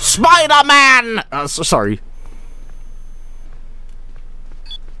Spider-Man. Sorry.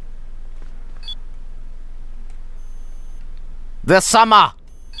 This summer.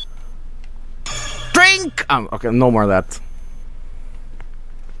 Drink. Okay, no more of that.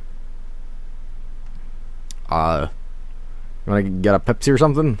 You wanna get a Pepsi or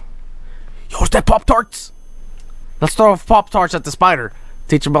something? Yo, is that Pop-Tarts? Let's throw Pop-Tarts at the spider.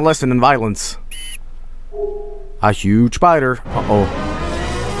 Teach him a lesson in violence. A huge spider. Uh-oh.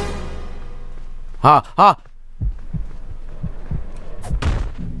 Ha!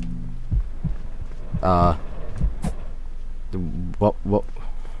 What?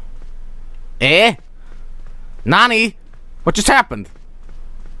 Eh? Nani? What just happened?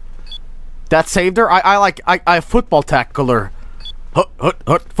 That saved her? I football tackle her.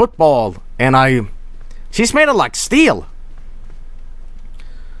 Football. And she's made of like steel.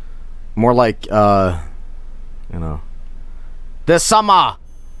 More like, you know. This summer.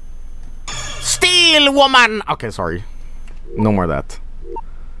 Steel woman! Okay, sorry. No more of that.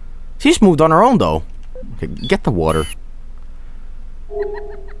 She's moved on her own, though. Okay, get the water.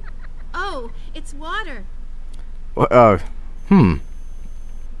 Oh, it's water.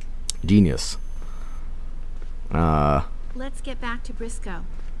 Genius. Let's get back to Briscoe.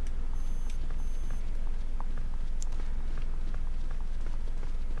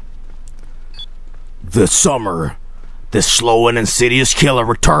 This summer, this slow and insidious killer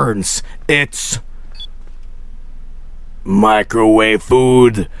returns. It's microwave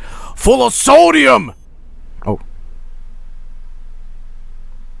food full of sodium. Oh,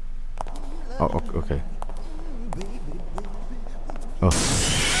 okay. Oh.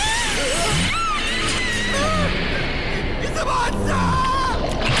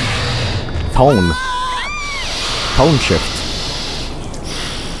 Tone shift.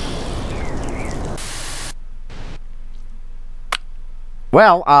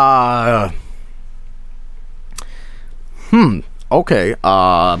 Well, okay,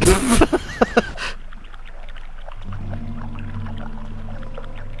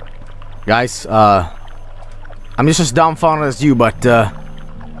 guys, I'm just as dumbfounded as you, but,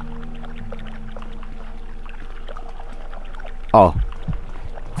 oh.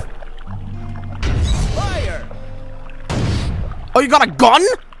 Fire! Oh, you got a gun?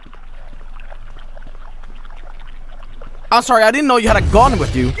 I'm sorry, I didn't know you had a gun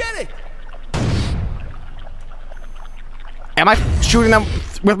with you. Get it! Am I shooting them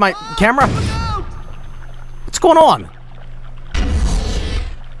with my camera? Look out! What's going on?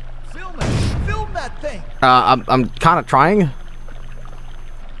 Film it! Film that thing! I'm kind of trying.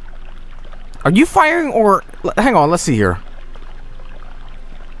 Are you firing or... Hang on, let's see here.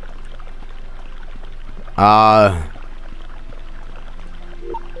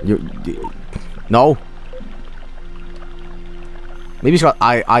 No. Maybe he's got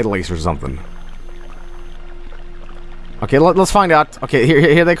eye laser or something. Okay, let's find out. Okay,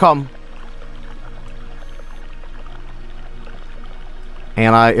 here they come.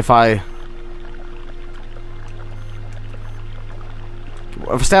 And if I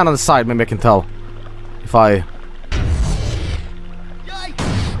stand on the side, maybe I can tell. If I...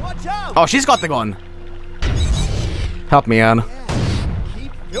 Yikes! Watch out! Oh, she's got the gun. Help me, Ann. Yeah,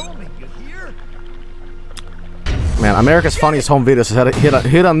 keep filming, you hear? Man, America's Funniest Home Videos has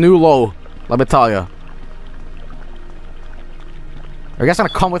hit a new low. Let me tell you. Are you guys gonna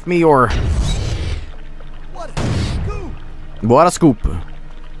come with me or... What a scoop! What a scoop.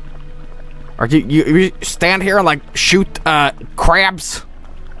 Or you stand here and like shoot crabs?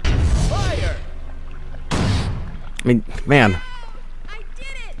 Fire! I mean, man. I did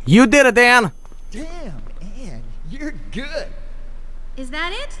it! You did it, Dan! Damn, Ann, you're good. Is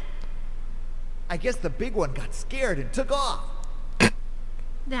that it? I guess the big one got scared and took off.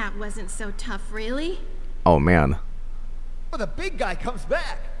 That wasn't so tough, really. Oh, man. Well, the big guy comes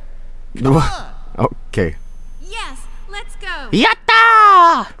back. Come on! Okay. Yes, let's go.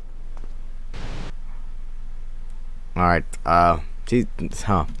 Yatta! Alright, geez,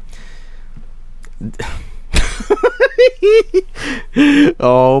 huh.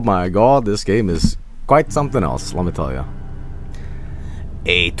 Oh my god, this game is quite something else, let me tell you.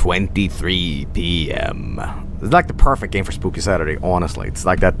 8:23 p.m. It's like the perfect game for Spooky Saturday, honestly. It's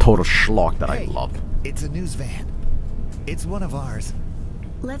like that total schlock that I love. It's a news van. It's one of ours.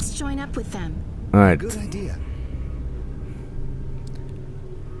 Let's join up with them. Alright. Good idea.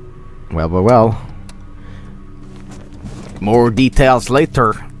 Well. More details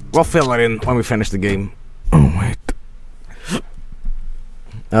later. We'll fill it in when we finish the game. Oh, wait.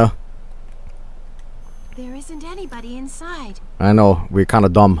 Oh. There isn't anybody inside. I know, we're kind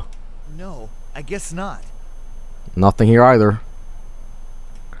of dumb. No, I guess not. Nothing here either.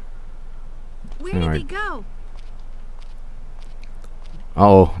 Where did they Alright. go?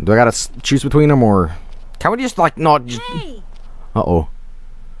 Uh-oh, do I gotta choose between them or... Can we just like not just... Hey! Uh-oh.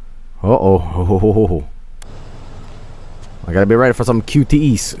 Uh-oh. I gotta be ready for some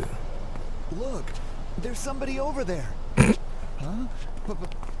QTEs. Look, there's somebody over there.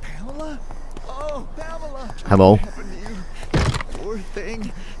 Pamela? Oh, Pamela. Hello. What happened to you? Poor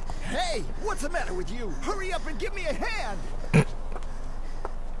thing. Hey, what's the matter with you? Hurry up and give me a hand.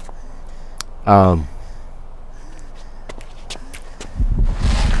 Are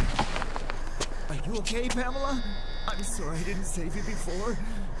you okay, Pamela? I'm sorry I didn't save you before,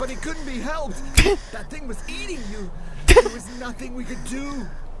 but it couldn't be helped. That thing was eating you. There was nothing we could do.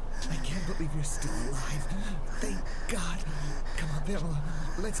 I can't believe you're still alive. Thank God. Come on, Pamela.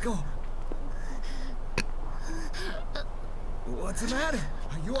 Let's go. What's the matter?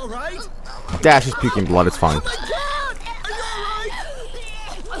 Are you all right? Dash is puking blood. It's fine. Oh my God!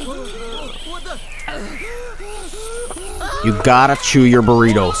 Are you all right? What the? You gotta chew your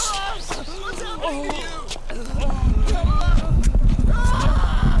burritos. What's happening to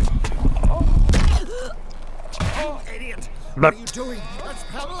you? Idiot! What are you doing? That's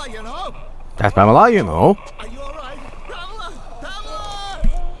Pamela, you know. That's Pamela, you know. Are you all right? Pamela! Pamela!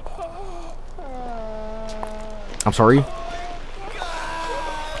 I'm sorry.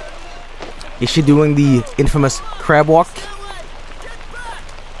 Is she doing the infamous crab walk?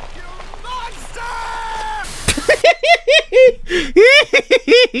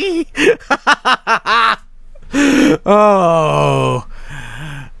 Oh.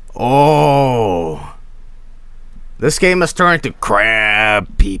 Oh. This game has turned to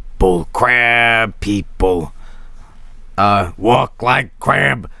crab people. Crab people. Walk like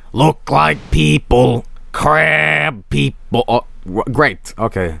crab. Look like people. Crab people. Oh, great.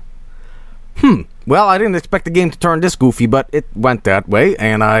 Okay. Well, I didn't expect the game to turn this goofy, but it went that way,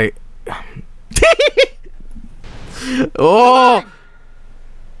 and I... Oh!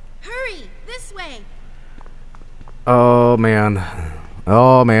 Hurry! This way! Oh, man.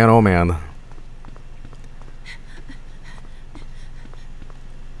 Oh, man, oh, man.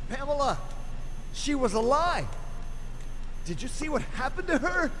 Pamela! She was alive! Did you see what happened to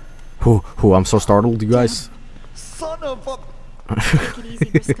her? Who, I'm so startled, you guys. Son of a... Take it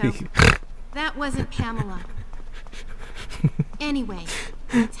easy, Briscoe. That wasn't Pamela. Anyway,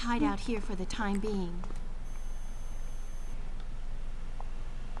 let's hide out here for the time being.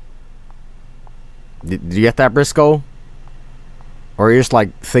 Did you get that, Briscoe? Or are you just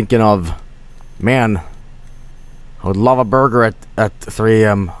like thinking of, man, I would love a burger at 3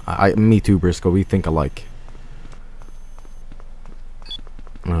 a.m. Me too, Briscoe. We think alike.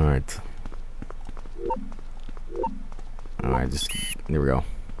 Alright. Alright, just... There we go.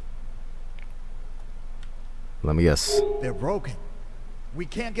 Let me guess. They're broken. We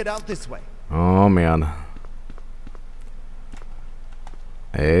can't get out this way. Oh, man.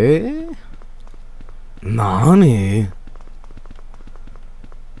 Eh? Nani?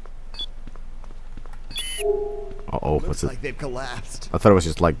 Uh-oh, what's Looks it? like they've collapsed. I thought it was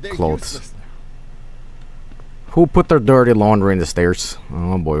just like They're clothes. useless now. Who put their dirty laundry in the stairs?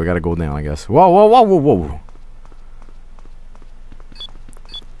 Oh boy, we gotta go down, I guess. Whoa, whoa, whoa, whoa, whoa.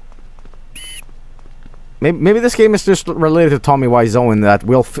 Maybe this game is just related to Tommy Wiseau in that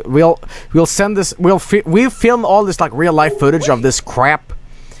we'll send this we film all this like real life footage of this crap.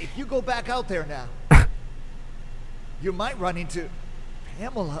 If you go back out there now, you might run into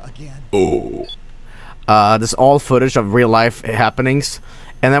Pamela again. Oh. This all footage of real life happenings,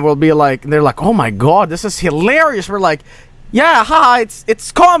 and then we'll be like, they're like, oh my god, this is hilarious. We're like, yeah, haha,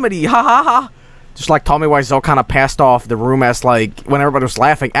 it's comedy, ha ha ha. Just like Tommy Wiseau kind of passed off the room as like when everybody was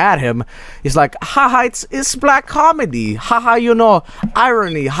laughing at him, he's like, haha, it's black comedy, haha, you know,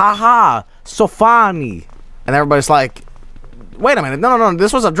 irony, haha, so funny, and everybody's like, wait a minute, no,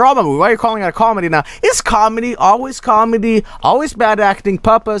 this was a drama movie. Why are you calling it a comedy now? It's comedy, always bad acting,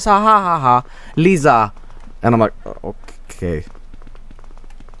 purpose, ha ha ha ha, Lisa. And I'm like, okay.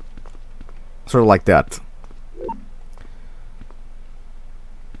 Sort of like that.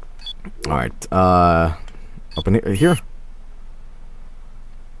 Alright, open here.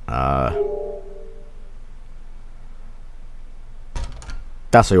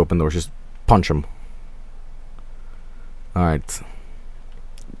 That's how you open doors, just punch them. Alright.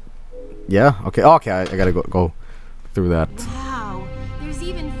 Yeah? Okay, okay, I gotta go through that. Wow, there's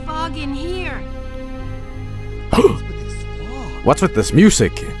even fog in here. What's with this fog? What's with this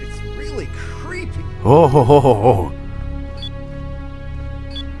music? It's really creepy. Oh, ho, ho, ho, ho.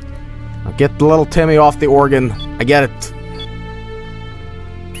 I'll get the little Timmy off the organ. I get it.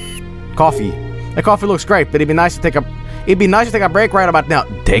 Coffee. That coffee looks great, but it'd be nice to take a break right about now.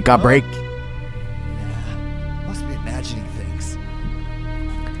 Take a break. Yeah, must be imagining things.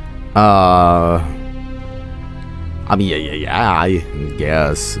 I mean, yeah, I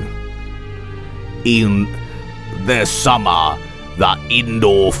guess. In the summer, the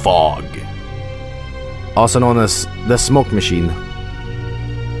indoor fog. Also known as the smoke machine.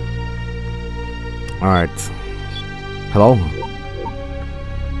 Alright. Hello?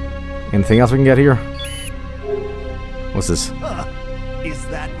 Anything else we can get here? What's this? Huh. Is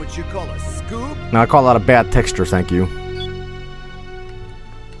that what you call a scoop? No, I call that a bad texture, thank you.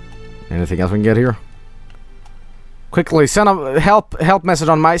 Anything else we can get here? Quickly, send a help message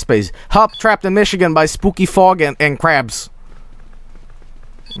on MySpace. Help trapped in Michigan by spooky fog and crabs.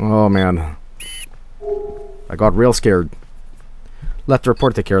 Oh, man. I got real scared. Let the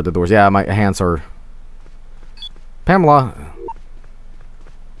report take care of the doors. Yeah, my hands are... Pamela.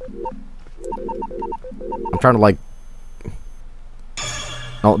 I'm trying to, like...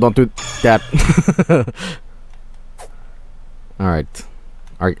 No, don't do that. Alright.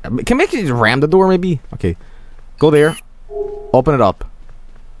 Alright. Can we just ram the door, maybe? Okay. Go there. Open it up.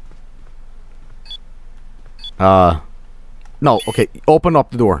 No, okay. Open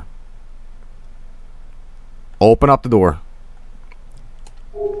up the door. Open up the door.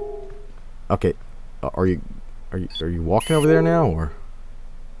 Okay. Are you walking over there now, or?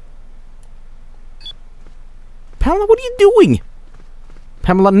 Pamela, what are you doing?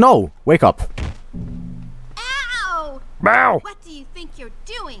 Pamela, no! Wake up. Ow! Ow! What do you think you're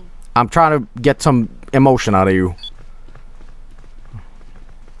doing? I'm trying to get some emotion out of you.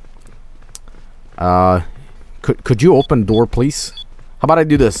 Could you open the door, please? How about I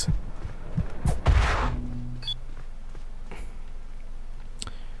do this?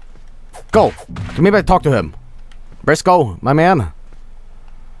 Go! Maybe I talk to him. Briscoe, my man.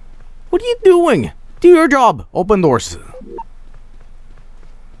 What are you doing? Do your job. Open doors.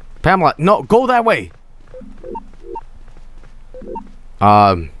 Pamela, no, go that way.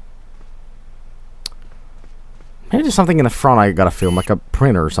 Maybe there's something in the front I gotta film, like a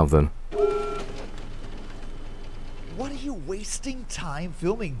printer or something. What are you wasting time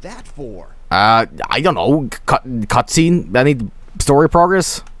filming that for? I don't know. Cutscene? I need story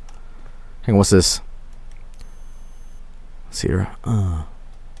progress? Hang on, what's this? Let's see here.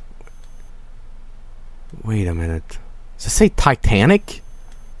 Wait a minute. Does it say Titanic?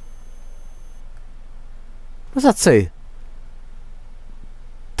 What does that say?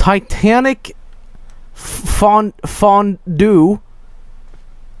 Titanic fondue.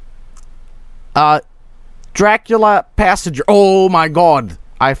 Dracula passenger. Oh my god.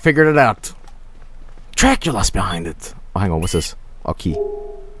 I figured it out. Dracula's behind it. Oh, hang on. What's this? Oh, key.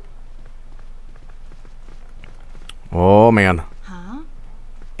 Oh, man. Huh?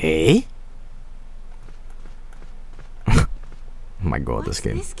 Eh? Oh my god, this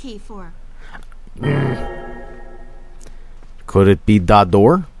game. What's this key for? Could it be that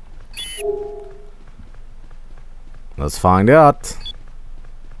door? Let's find out.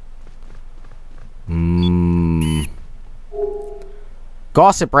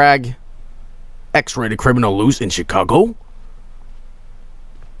 Gossip rag. X-rated criminal loose in Chicago?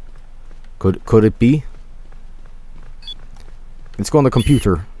 Could it be? Let's go on the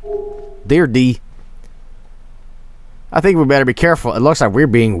computer. Dear D. I think we better be careful. It looks like we're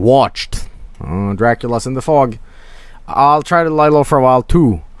being watched. Dracula's in the fog. I'll try to lie low for a while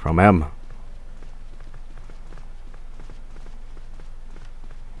too. From M.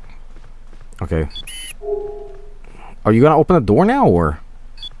 Okay. Are you gonna open the door now, or?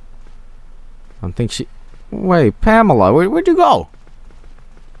 I don't think she... Wait, Pamela, where'd you go?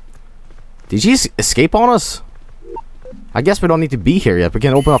 Did she escape on us? I guess we don't need to be here yet. We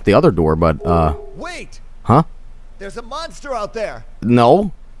can open up the other door, but, Wait! Huh? There's a monster out there!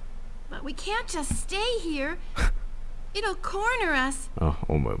 No? But we can't just stay here. It'll corner us. Oh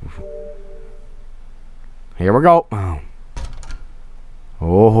my... Here we go.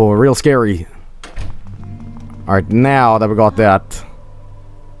 Oh, real scary. Alright, now that we got that.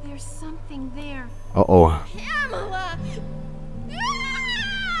 There's something there. Uh-oh. Pamela!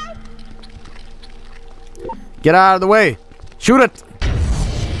 Ah! Get out of the way! Shoot it!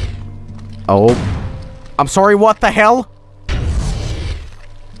 Oh. I'm sorry, what the hell?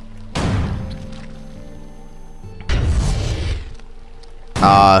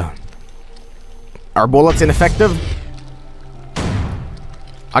 Are bullets ineffective?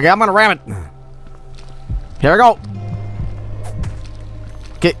 Okay, I'm gonna ram it. Here we go.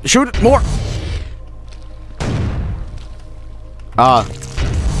 Okay, shoot it more. No!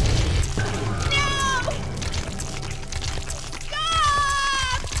 Stop!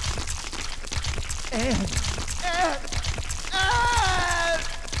 Anne!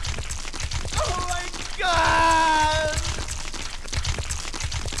 Oh my god!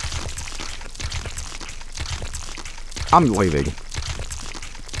 I'm leaving.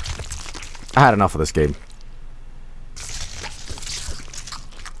 I had enough of this game.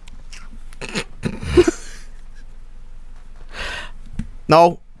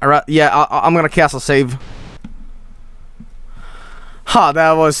 No. Yeah, I'm gonna cast a save. Huh,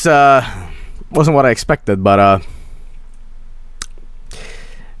 that was, wasn't what I expected, but,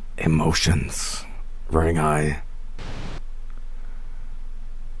 emotions running high.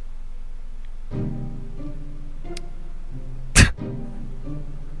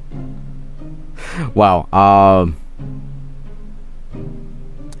 Wow,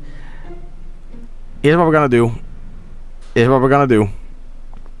 here's what we're gonna do.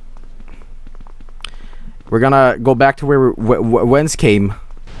 We're gonna go back to where whence came.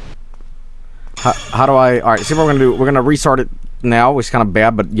 How do I... Alright, see what we're gonna do. We're gonna restart it now, which is kind of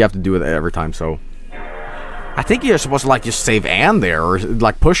bad, but you have to do it every time, so... I think you're supposed to, like, just save and there, or,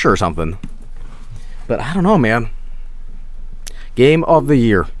 like, push or something. But I don't know, man. Game of the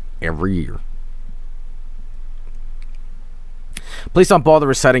year. Every year. Please don't bother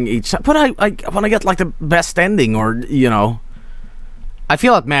resetting each... But I want to get, like, the best ending, or, you know... I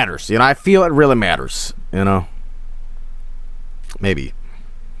feel it matters, you know? I feel it really matters, you know? Maybe.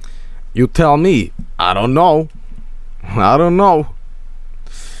 You tell me. I don't know. I don't know.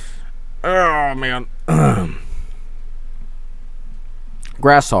 Oh, man.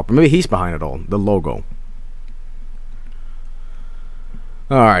 Grasshopper. Maybe he's behind it all. The logo.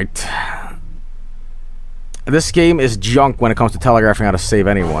 Alright. This game is junk when it comes to telegraphing how to save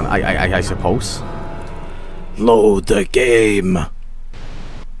anyone, I suppose. Load the game.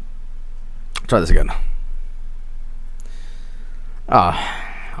 Try this again.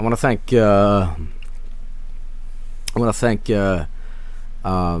 I want to thank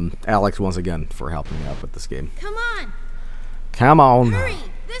Alex once again for helping me out with this game. Come on. Come on. Hurry,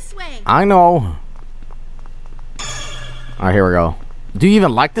 this way. I know. Alright, here we go. Do you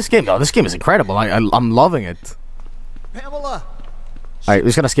even like this game? Oh, this game is incredible. I'm loving it. Pamela. Alright, we're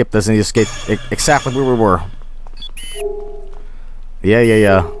just gonna skip this and just skip exactly where we were.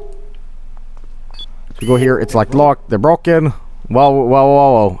 Yeah. So we go here, it's like locked, they're broken.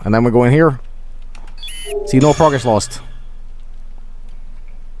 Whoa. And then we go in here. See, no progress lost.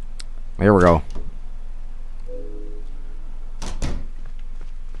 Here we go.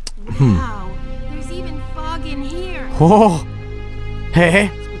 Wow, there's even fog in here. Oh!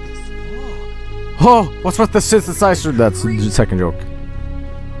 Hey! Oh! What's with the synthesizer? That's the second joke.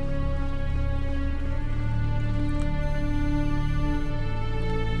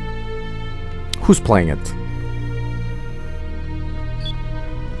 Who's playing it?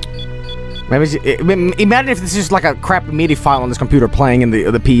 Maybe imagine if this is like a crappy MIDI file on this computer playing in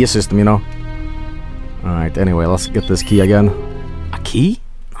the PE system, you know? Alright, anyway, let's get this key again. A key?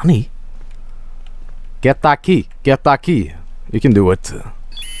 Honey? Get that key. Get that key. You can do it.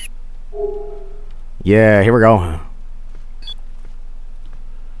 Yeah, here we go.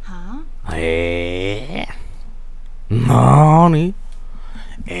 Huh? Honey.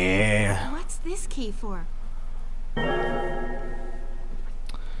 What's this key for?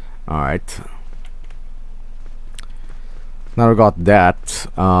 Alright. Now we got that.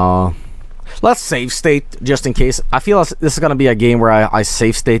 Let's save state just in case. I feel this is gonna be a game where I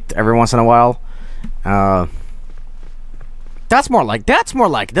save state every once in a while. That's more like. That's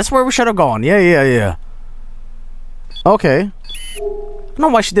where we should have gone. Yeah. Okay. I don't know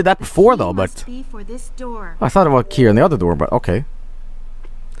why she did that before though, but Must be for this door. I thought about key in the other door, but okay.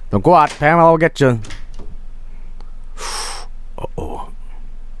 Don't go out, Pamela. I'll get you. Uh-oh.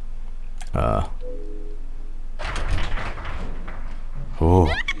 Oh.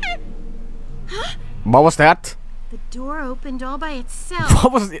 What was that? The door opened all by itself.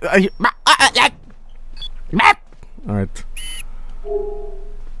 What was it? Alright.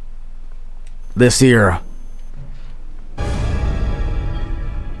 This here.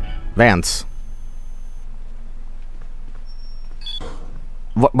 Vance.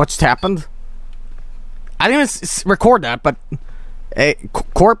 What's happened? I didn't even record that, but... Hey,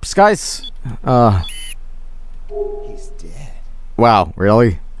 corpse, guys. He's dead. Wow,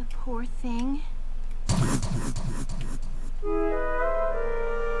 really? The poor thing.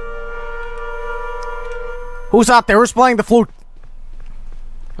 Who's out there? Who's playing the flute?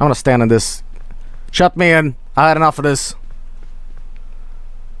 I'm gonna stand in this. Shut me in. I had enough of this.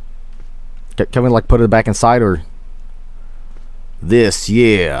 Can we, like, put it back inside, or... This,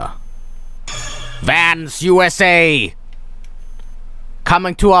 yeah. Vans, USA!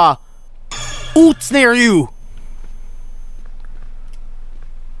 Coming to a... Oots near you!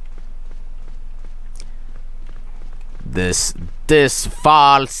 This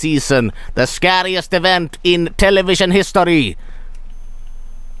fall season, the scariest event in television history.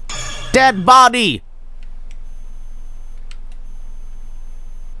 Dead body.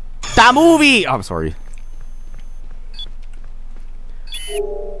 The movie. Oh, I'm sorry.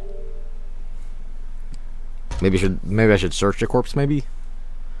 Maybe I should search the corpse. Maybe.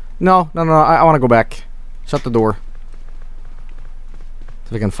 No. I want to go back. Shut the door. See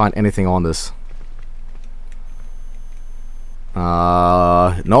if I can find anything on this.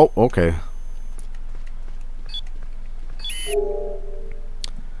 Nope. Okay.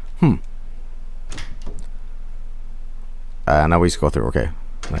 Now we just go through. Okay.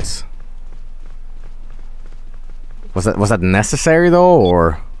 Nice. Was that necessary though,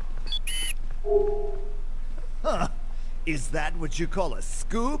 or? Huh. Is that what you call a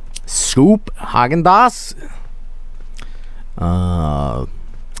scoop? Scoop? Häagen-Dazs?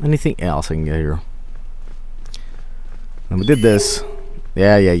 Anything else I can get here? And we did this.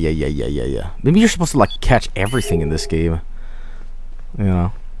 Yeah. Maybe you're supposed to like catch everything in this game. You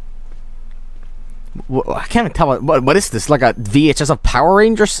know. Well, I can't even tell what is this? Like a VHS of Power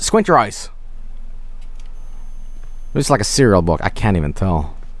Rangers? Squint your eyes. It's like a serial book. I can't even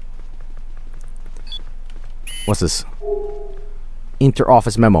tell. What's this?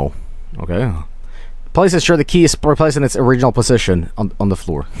 Inter-office memo. Okay. Please ensure the key is replaced in its original position on the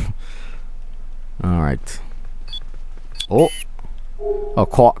floor. Alright. Oh,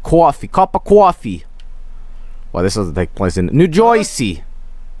 coffee. Cup of coffee. Well, this doesn't take place in New Jersey.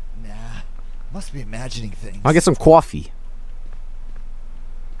 Nah, must be imagining things. I'll get some coffee.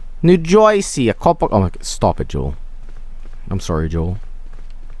 New Jersey. A cup of... Oh my God. Stop it, Joel. I'm sorry, Joel.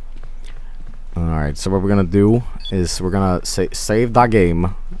 Alright, so what we're gonna do is we're gonna save that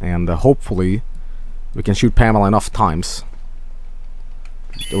game, and hopefully we can shoot Pamela enough times.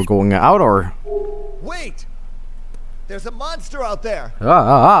 We're going out, or? Wait! There's a monster out there!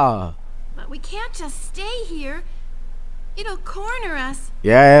 But we can't just stay here. It'll corner us.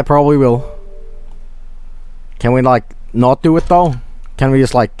 Yeah, probably will. Can we, like, not do it, though? Can we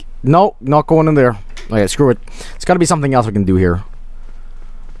just, like... No, not going in there. Okay, screw it. It's gotta be something else we can do here.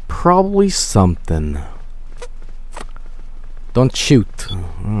 Probably something. Don't shoot.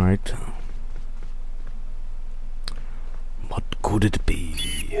 Alright. What could it be?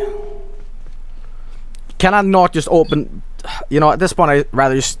 Can I not just open... You know, at this point I'd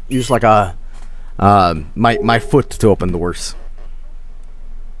rather just use like a... my foot to open doors.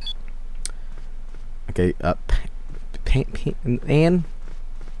 Okay,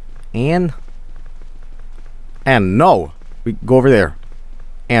 and no! We go over there.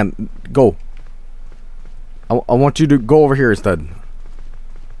 And go. I want you to go over here instead.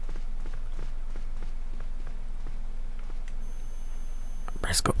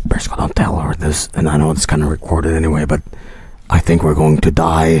 Briscoe, don't tell her this. And I know it's kind of recorded anyway, but I think we're going to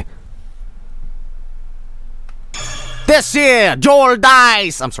die. This year, Joel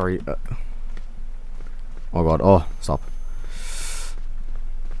dies! I'm sorry. Oh God. Oh, stop.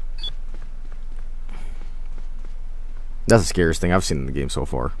 That's the scariest thing I've seen in the game so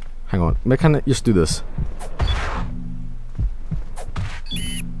far. Hang on. Maybe can I just do this?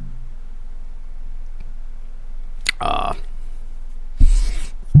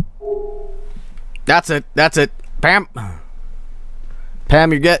 That's it. That's it. Pam.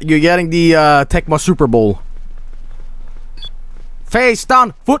 Pam, you're getting the Tecmo Super Bowl. Face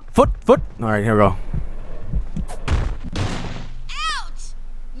down. Foot. Alright, here we go. Ouch!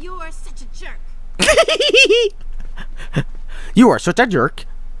 You're such a jerk. You are such a jerk.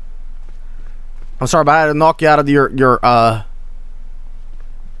 I'm sorry, but I had to knock you out of your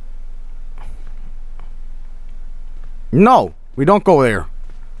No, we don't go there.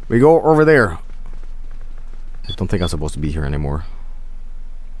 We go over there. I don't think I'm supposed to be here anymore.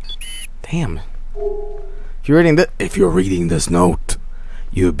 Damn. If you're reading this note,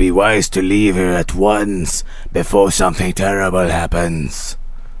 you'd be wise to leave here at once before something terrible happens.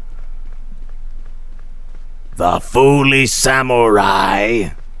 The foolish samurai.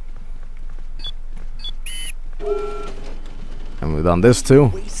 And we've done this too.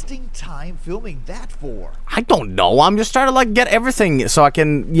 Wasting time filming that for? I don't know. I'm just trying to like get everything so I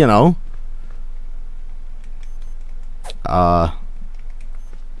can, you know.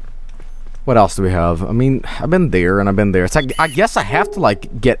 What else do we have? I mean, I've been there and I've been there. It's like I guess I have to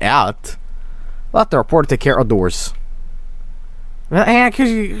like get out. I'll have to report to take care of doors. Hey,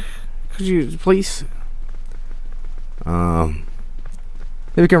 could you please? Maybe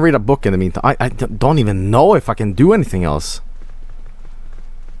we can read a book in the meantime. I don't even know if I can do anything else.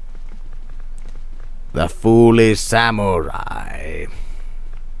 The foolish samurai.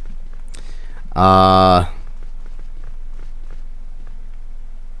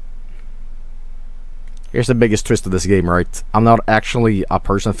 Here's the biggest twist of this game, right? I'm not actually a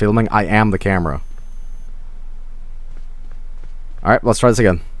person filming. I am the camera. Alright, let's try this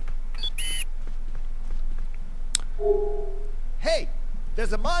again. Hey,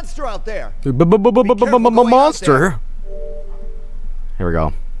 There's a monster out there. Monster. Here we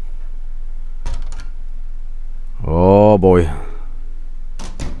go. Oh boy.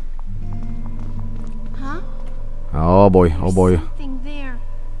 Huh? Oh boy. Oh boy. Something there.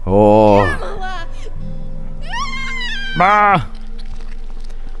 Oh. Pamela! Bah.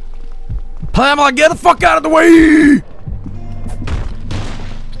 Pamela, get the fuck out of the way!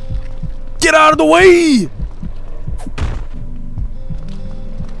 Get out of the way!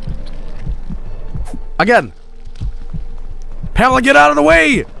 Again. Pamela, get out of the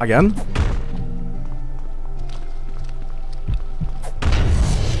way! Again.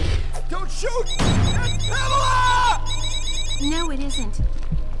 Don't shoot! It's Pamela! No, it isn't.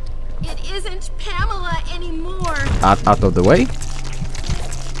 It isn't Pamela anymore. Out of the way.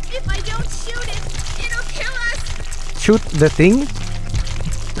 If I don't shoot it, it'll kill us. Shoot the thing.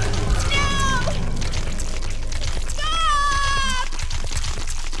 No! Stop!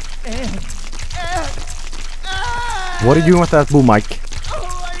 What are you doing with that boom mic? Oh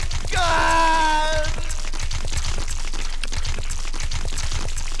my god!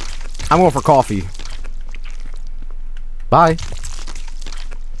 I'm going for coffee. Bye.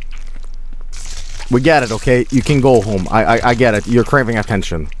 We get it, okay? You can go home. I get it. You're craving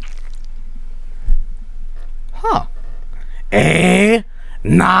attention. Huh.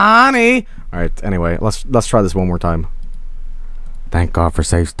 Nani? Alright, anyway, let's try this one more time. Thank God for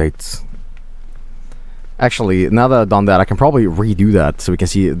save states. Actually, now that I've done that, I can probably redo that so we can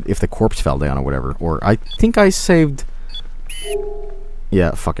see if the corpse fell down or whatever. Or I think I saved...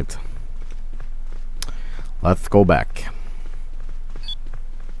 Yeah, fuck it. Let's go back.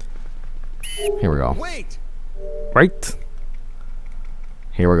 Here we go. Wait! Right.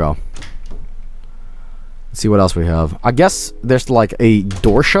 Here we go. Let's see what else we have. I guess there's like a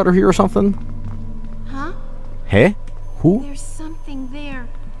door shutter here or something. Huh? Hey? Who? There's something there.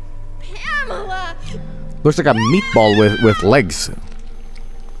 Pamela! Looks like a meatball with legs.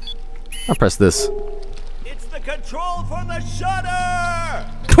 I'll press this. It's the control from the shutter!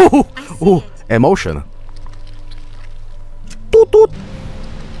 Ooh, emotion. Toot toot.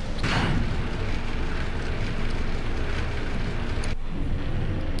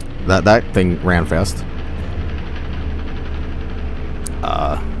 That thing ran fast.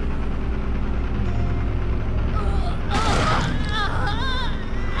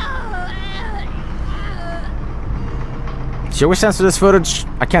 Should we censor this footage?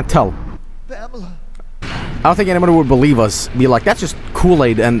 I can't tell. Pamela. I don't think anybody would believe us. Be like, that's just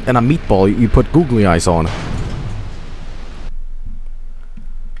Kool-Aid and a meatball you put googly eyes on.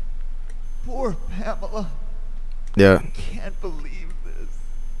 Poor Pamela. Yeah. Can't believe this.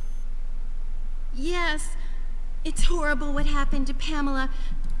 Yes, it's horrible what happened to Pamela.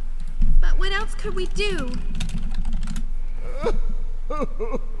 But what else could we do?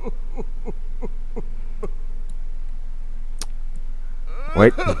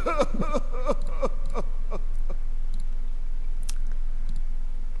 Wait.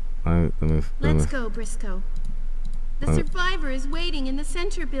 Let's go, Briscoe. The survivor is waiting in the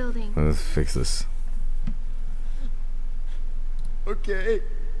center building. Let's fix this. Okay.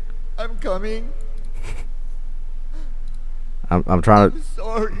 I'm coming. I'm trying to... I'm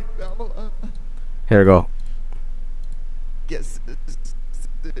sorry, Pamela. Here we go. Guess this is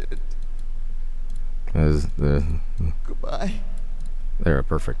it. There's the... Goodbye. There,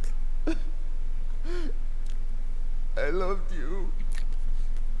 perfect. I loved you.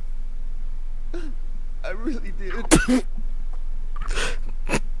 I really did.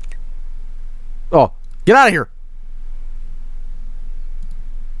 Oh, get out of here!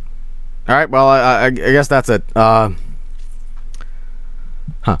 Alright, well, I guess that's it. Huh.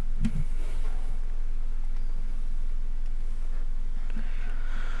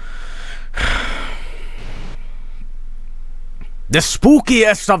 The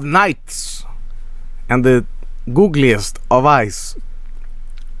spookiest of nights and the googliest of eyes.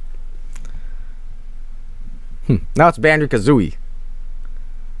 Now it's Banjo-Kazooie.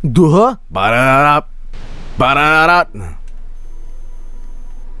 Duh. Ba-da-da-da. Ba-da-da-da.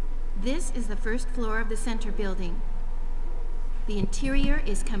 This is the first floor of the center building. The interior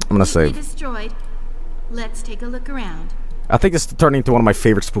is gonna completely save. destroyed. Let's take a look around. I think it's turning into one of my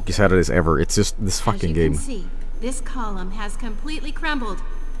favorite spooky Saturdays ever. It's just this fucking As you game. can see, this column has completely crumbled.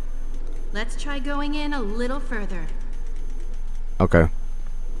 Let's try going in a little further. Okay.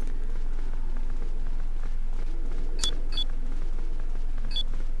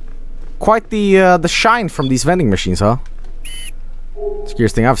 Quite the shine from these vending machines, huh?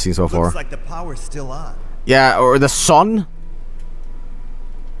 Scariest thing I've seen so far. Looks like the power's still on. Yeah, or the sun.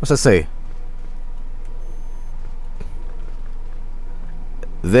 What's that say?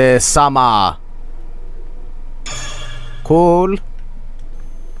 The summer. Cool.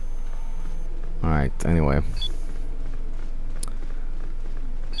 Alright, anyway.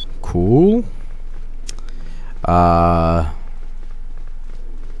 Cool.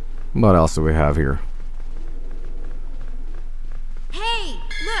 What else do we have here? Hey,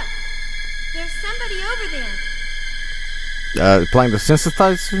 look! There's somebody over there. Playing the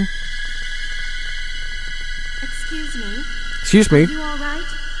synthesizer? Excuse me. Excuse me. You all right?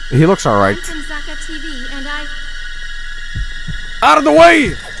 He looks alright. I'm from Zaka TV, and I... Out of the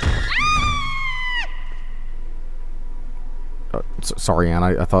way! Sorry, Anne.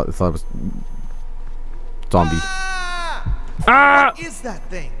 I thought it was zombie. What is that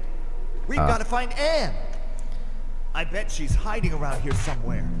thing? We've got to find Anne. I bet she's hiding around here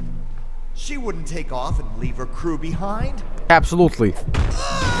somewhere. She wouldn't take off and leave her crew behind. Absolutely.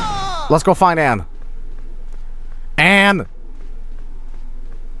 Let's go find Anne. Anne!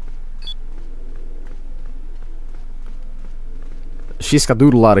 She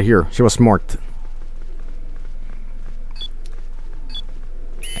skadoodle out of here. She was smart.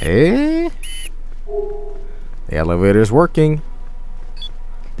 Eh? The elevator's working.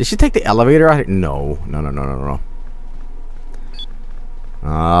 Did she take the elevator out here? No. No.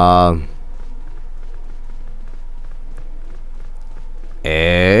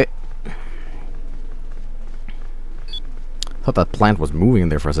 Thought that plant was moving in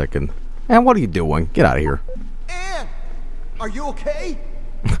there for a second. And what are you doing? Get out of here. Anne! Are you okay?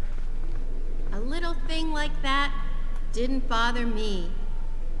 A little thing like that didn't bother me.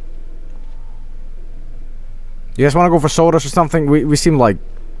 You guys want to go for sodas or something? We seem like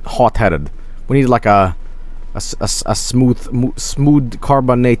hot-headed. We need like a smooth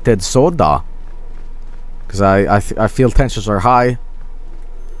carbonated soda. Because I feel tensions are high.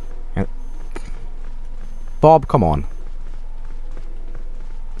 And Bob, come on.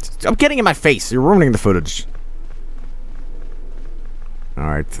 I'm getting in my face. You're ruining the footage.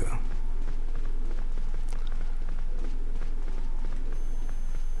 Alright.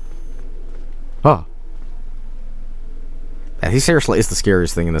 Huh. And he seriously is the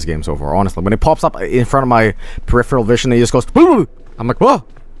scariest thing in this game so far, honestly. When it pops up in front of my peripheral vision, he just goes, woo! I'm like, whoa!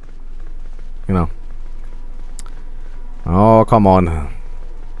 You know. Oh, come on.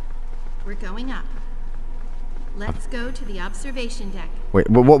 We're going up. Let's go to the observation deck. Wait,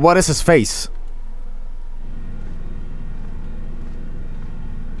 what is his face?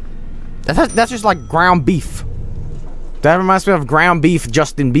 That's just like ground beef. That reminds me of ground beef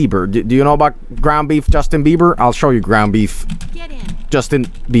Justin Bieber. Do you know about ground beef Justin Bieber? I'll show you ground beef Get in. Justin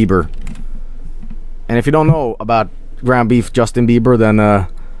Bieber. And if you don't know about ground beef Justin Bieber, then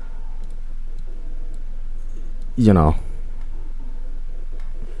you know.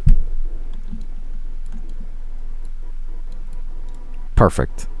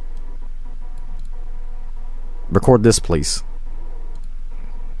 Perfect. Record this, please.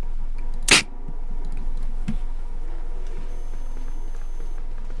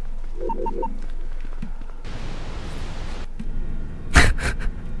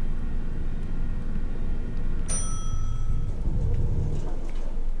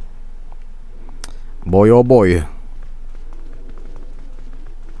 Boy, oh boy.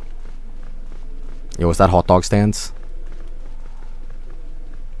 Yo, is that hot dog stands?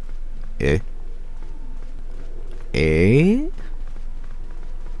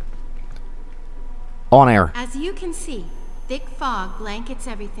 On air. As you can see, thick fog blankets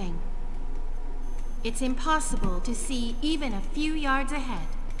everything. It's impossible to see even a few yards ahead.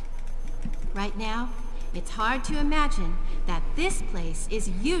 Right now, it's hard to imagine that this place is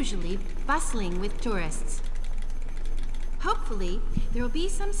usually bustling with tourists. Hopefully, there will be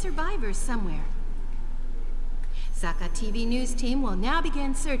some survivors somewhere. Zaka TV news team will now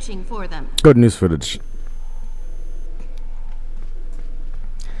begin searching for them. Good news footage.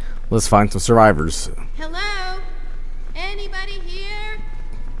 Let's find some survivors. Hello? Anybody here?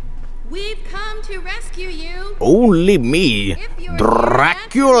 We've come to rescue you. Only me, If you're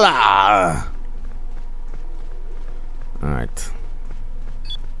Dracula. Alright.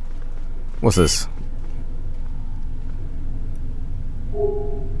 What's this?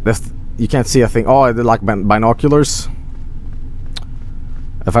 This, you can't see a thing. Oh, I did like binoculars.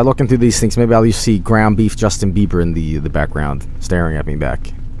 If I look into these things, maybe I'll just see ground beef Justin Bieber in the background, staring at me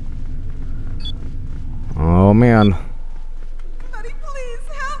back. Oh man. Somebody please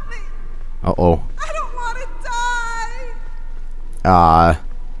help me. Uh-oh. I don't want to die.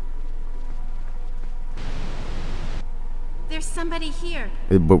 There's somebody here.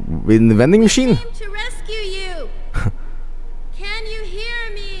 In the vending machine? Came to rescue you. Can you hear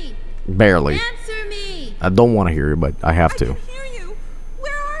me? Barely. Answer me. I don't want to hear you, but I have I to. can hear you.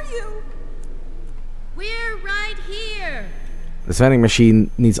 Where This vending machine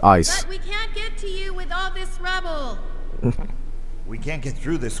needs ice. But we can't get to you with all this rubble. We can't get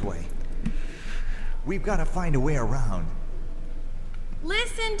through this way. We've got to find a way around.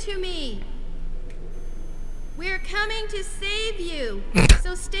 Listen to me. We're coming to save you.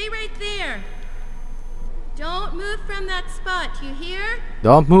 So stay right there. Don't move from that spot, you hear?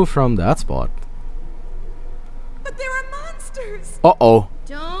 Don't move from that spot. But there are monsters. Uh-oh.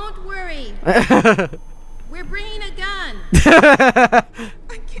 Don't worry. We're bringing a gun. I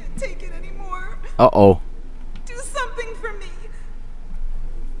can't take it anymore. Uh-oh. Do something for me.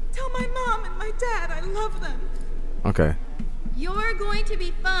 Tell my mom and my dad I love them. Okay. You're going to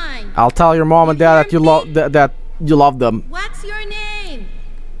be fine. I'll tell your mom and dad that you love that you love them. What's your name?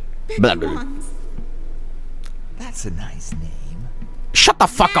 Blah, Becky blah. Wands. That's a nice name. Shut the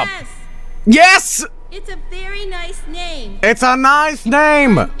fuck up. Yes. Yes! It's a very nice name. It's a nice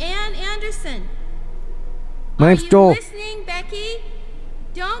name. Ann Anderson. My name's Are you Joel. listening, Becky?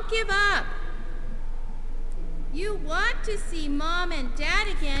 Don't give up. You want to see Mom and Dad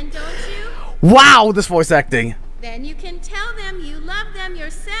again, don't you? Wow, this voice acting. Then you can tell them you love them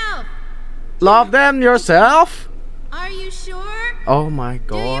yourself. Love them yourself? Are you sure? Oh my Do you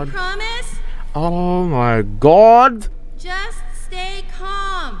god. promise? Oh my god. Just stay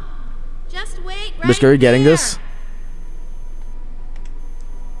calm. Just wait right Mister, are you getting there. this?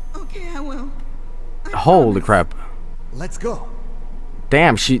 Okay, I will. I Holy promise. crap. Let's go.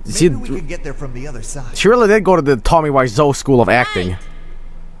 Damn, she Maybe we can get there from the other side. she really did go to the Tommy Wiseau School of Acting. Right.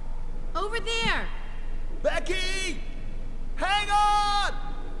 Over there. Becky! Hang on!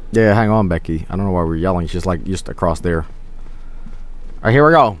 Yeah, hang on, Becky. I don't know why we're yelling. She's like just across there. Alright, here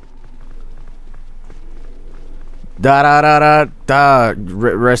we go. Da da da da da.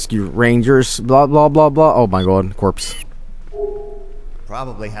 Rescue Rangers. Blah blah blah blah. Oh my god, corpse.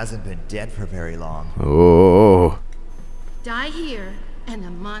 Probably hasn't been dead for very long. Oh. Die here, and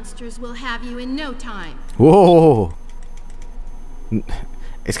the monsters will have you in no time. Whoa.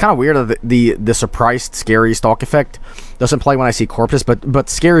 It's kind of weird that the surprised scary stalk effect doesn't play when I see corpses, but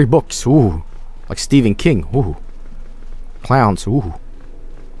scary books, ooh, like Stephen King, ooh, clowns, ooh.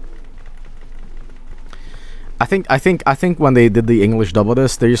 I think when they did the English dub of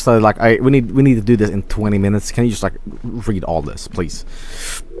this, they just started like, we need to do this in 20 minutes. Can you just like read all this, please?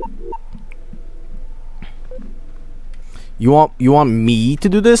 You want me to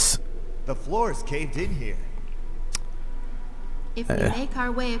do this? The floor's caved in here. If we make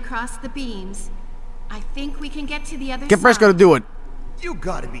our way across the beams, I think we can get to the other Get side. Fresco to do it. You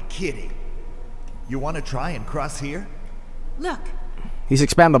gotta be kidding. You want to try and cross here? Look, He's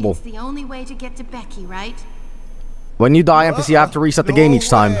expandable. it's the only way to get to Becky, right? When you die, NPC, you have to reset the game each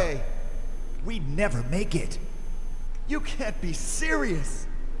time. way. We'd never make it. You can't be serious.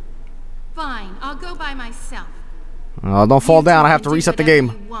 Fine, I'll go by myself. Don't fall You down. two I have can to do reset the whatever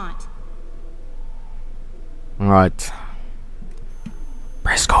game. you want. All right.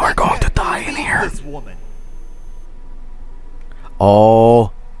 Briscoe, we're going to die in here. This woman.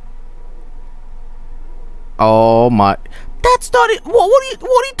 Oh. Oh my. That's not it. What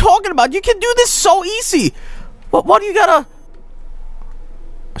are you talking about? You can do this so easy. What do you gotta?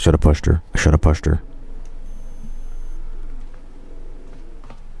 I should have pushed her.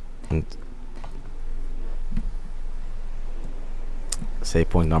 Save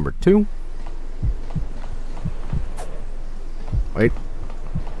point number 2. Wait.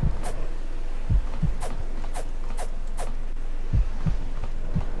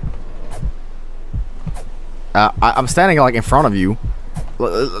 I'm standing like in front of you.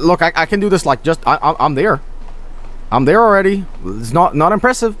 Look, I can do this like just I'm there. I'm there already. It's not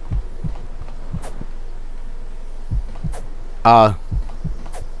impressive.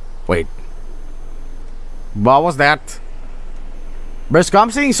 Wait. What was that? Briscoe,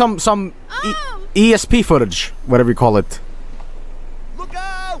 I'm seeing some ESP footage, whatever you call it. Look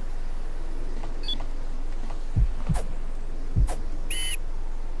out!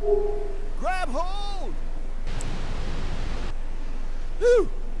 Grab hold! Whew,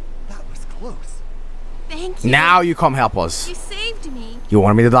 that was close. Thank you. Now you come help us. You saved me. You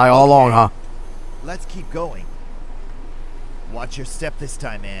wanted me to die all along, huh? Let's keep going. Watch your step this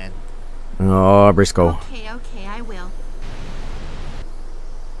time, man. Oh, Briscoe. Okay, I will.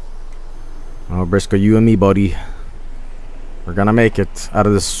 Oh, Briscoe, you and me, buddy. We're gonna make it out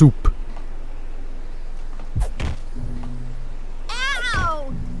of this soup.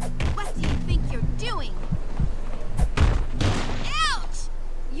 Ow! What do you think you're doing? Ouch!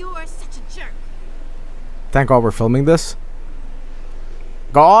 You're such a jerk. Thank God we're filming this.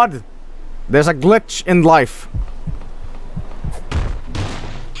 God! There's a glitch in life.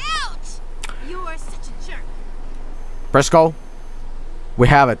 Ouch! You're such a jerk. Briscoe, We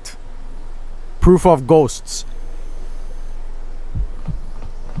have it. Proof of ghosts.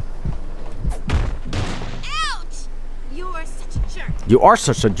 Ouch! You're such a jerk. You are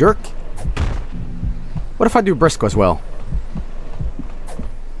such a jerk. What if I do Briscoe as well?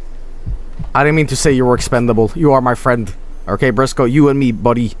 I didn't mean to say you were expendable. You are my friend. Okay, Briscoe, you and me,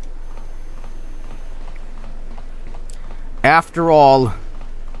 buddy. After all,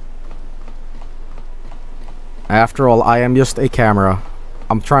 I am just a camera.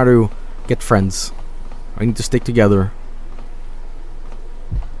 I'm trying to get friends. I need to stick together.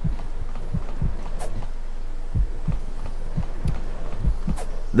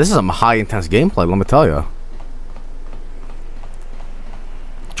 This is some high intense gameplay, let me tell you.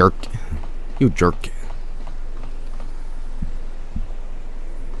 Jerk. You jerk.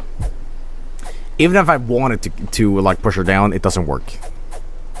 Even if I wanted to like push her down, it doesn't work.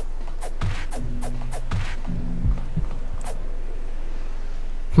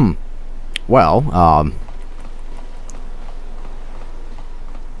 Well,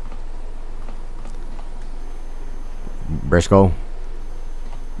 Briscoe.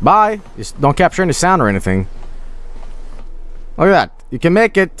 Bye. Just don't capture any sound or anything. Look at that. You can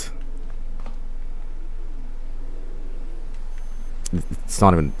make it. It's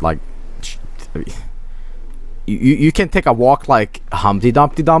not even like. You can take a walk like Humpty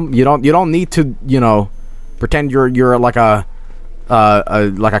Dumpty Dum. You don't need to, you know, pretend you're like a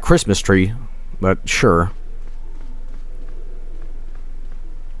Christmas tree. But sure.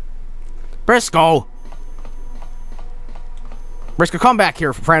 Briscoe. Briscoe, come back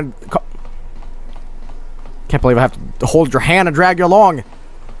here, friend. Can't believe I have to hold your hand and drag you along.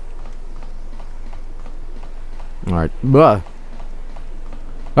 Alright.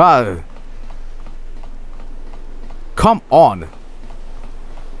 Come on.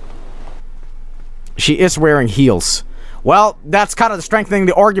 She is wearing heels. Well, that's kind of the strengthening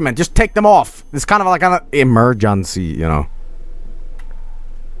the argument. Just take them off. It's kind of like an emergency, you know.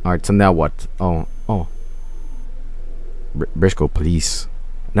 Alright, so now what? Oh. Briscoe, please.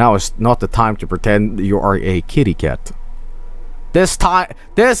 Now is not the time to pretend you are a kitty cat. This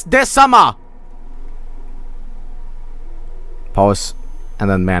summer! Pause. And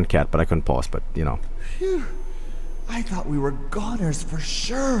then man cat, but I couldn't pause, but, you know. Phew. I thought we were goners for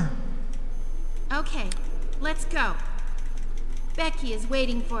sure. Okay, let's go. Becky is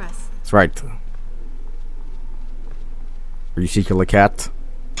waiting for us. That's right. Are you secretly cat?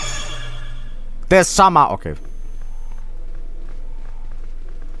 This summer! Okay.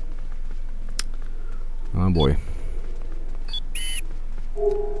 Oh boy.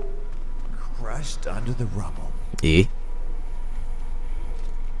 Crushed under the rubble. Eh?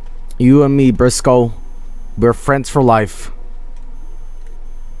 You and me, Briscoe, we're friends for life.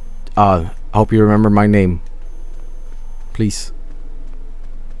 I hope you remember my name. Please.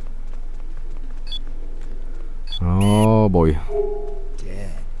 Oh boy.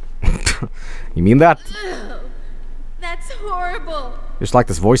 Dead. You mean that? Ugh, that's horrible. Just like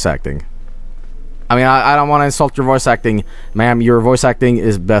this voice acting. I mean, I don't want to insult your voice acting, ma'am. Your voice acting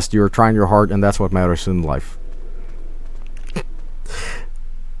is best. You're trying your heart, and that's what matters in life.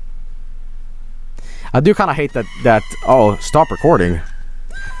 I do kind of hate that. Oh, stop recording.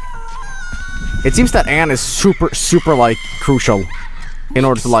 It seems that Anne is super like crucial in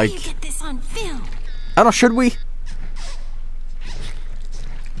order to like. Get this on film. I don't know. Should we?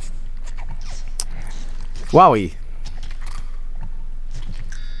 Wowie.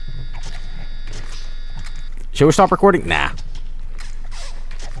 Should we stop recording? Nah.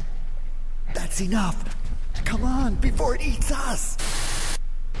 That's enough. Come on, before it eats us.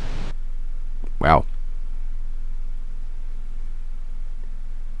 Wow.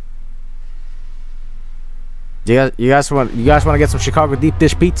 You guys want to get some Chicago deep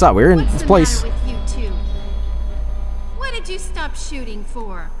dish pizza? We're in this place. What's the matter with you two? What did you stop shooting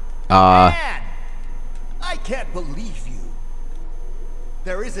for? Man, I can't believe you.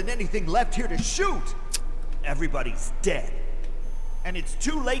 There isn't anything left here to shoot. Everybody's dead. And it's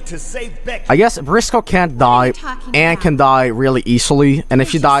too late to save Becky. I guess Briscoe can't die. Anne can die really easily. And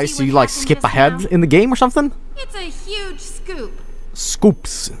if she dies, you like skip ahead in the game or something? It's a huge scoop.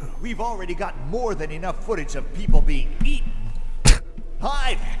 Scoops. We've already got more than enough footage of people being eaten.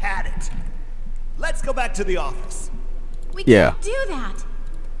 I've had it. Let's go back to the office. We Yeah. can't do that.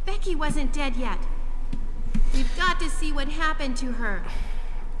 Becky wasn't dead yet. We've got to see what happened to her.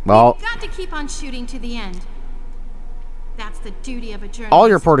 Well, We've got to keep on shooting to the end. That's the duty of a journalist. all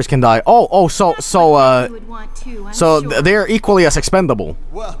your reporters can die. So You would want to, I'm sure. they're equally as expendable.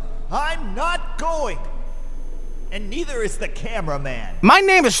 Well, I'm not going. And neither is the cameraman. My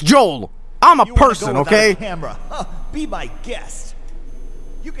name is Joel. I'm a You wanna person, go without okay? a camera? Huh, be my guest.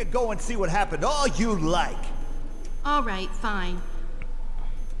 You can go and see what happened all you like. All right, fine.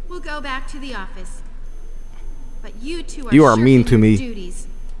 We'll go back to the office. But you two are You are mean shirking to your me. duties.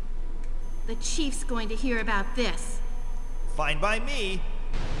 The chief's going to hear about this. Fine by me.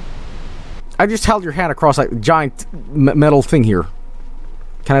 I just held your hand across a giant metal thing here.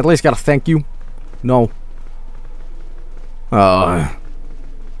 Can I at least get a thank you? No.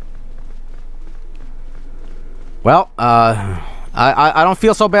 Well, I don't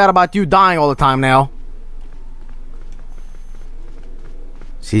feel so bad about you dying all the time now.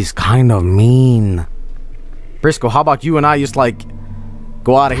 She's kind of mean. Briscoe, how about you and I just like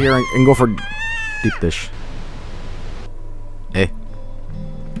go out of here and go for deep dish? Eh.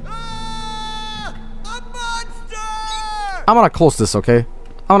 Ah! A monster! I'm gonna close this, okay?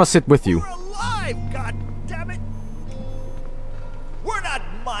 I'm gonna sit with you. We're alive, god damn it! We're not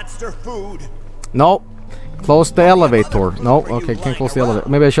monster food. Nope. Close the elevator. No, okay, can't close the elevator.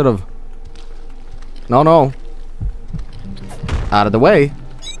 Maybe I should have. No. Out of the way.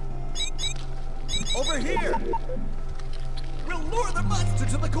 Over here. We'll lure the monster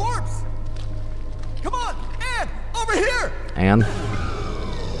to the corpse. Come on, Anne, over here. And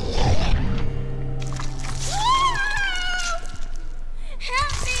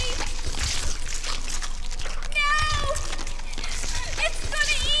Help me! No! It's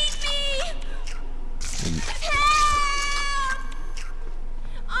gonna eat me! Help!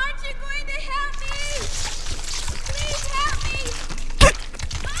 Aren't you going to help me? Please help me!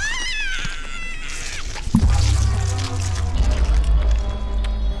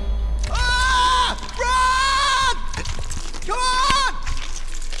 Ah! Run! Come on!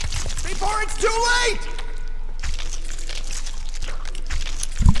 Before it's too late.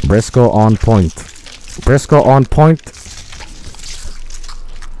 Briscoe on point. Briscoe on point.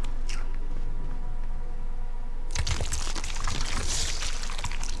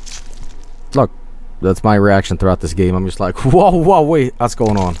 Look, that's my reaction throughout this game. I'm just like, whoa, wait, what's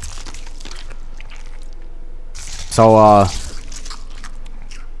going on? So,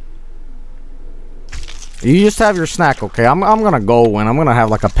 you just have your snack, okay? I'm gonna go and I'm gonna have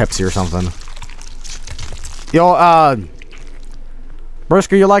like a Pepsi or something. Yo,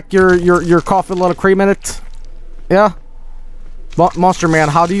 Briscoe, you like your coffee, a little cream in it? Yeah? Monster Man,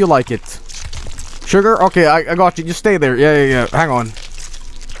 how do you like it? Sugar? Okay, I got you. Just stay there. Yeah. Hang on.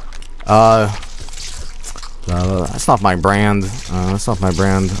 That's not my brand. That's not my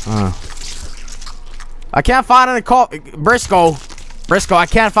brand. I can't find any coffee. Briscoe, I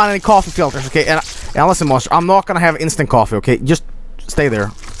can't find any coffee filters, okay? And listen, Monster, I'm not gonna have instant coffee, okay? Just stay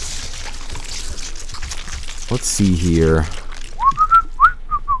there. Let's see here.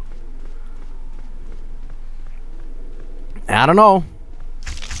 I don't know.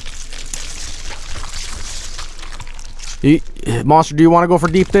 Monster, do you want to go for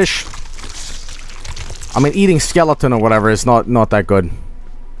deep dish? I mean, eating skeleton or whatever is not that good.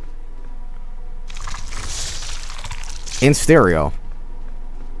 In stereo.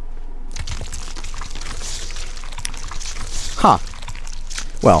 Huh.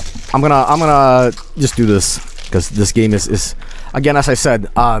 Well, I'm gonna just do this because this game is again, as I said,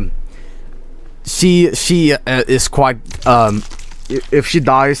 she is quite if she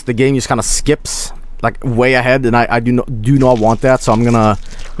dies, the game just kind of skips like way ahead, and I do not want that, so I'm gonna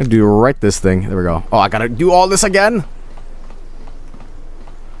do right this thing. There we go. Oh, I gotta do all this again.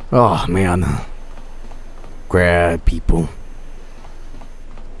 Oh man, grab people.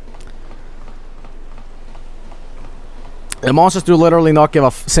 The monsters do literally not give a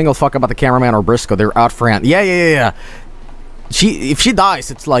single fuck about the cameraman or Briscoe. They're out for Ant. Yeah. If she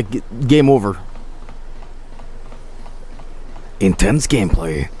dies, it's like game over. Intense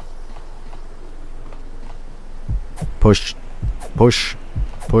gameplay. Push.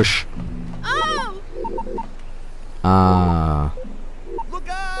 Oh! Look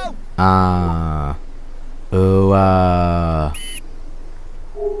out!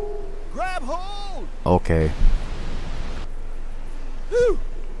 Grab hold! Okay. Whew,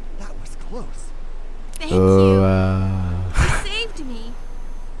 that was close. Thank you. You saved me.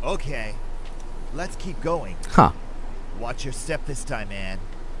 Okay, let's keep going. Huh. Watch your step this time, Anne.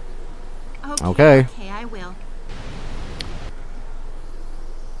 Okay. Okay, I will.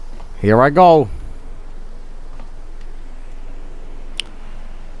 Here I go.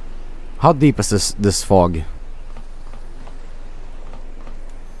 How deep is this fog?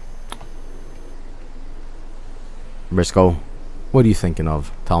 Briscoe, what are you thinking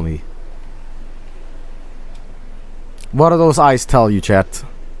of? Tell me. What do those eyes tell you, chat?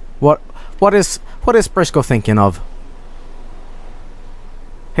 What is Briscoe thinking of?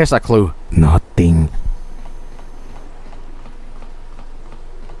 Here's a clue. Nothing.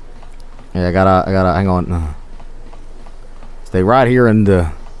 Yeah, I gotta, hang on. Stay right here and,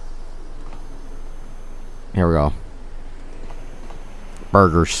 here we go.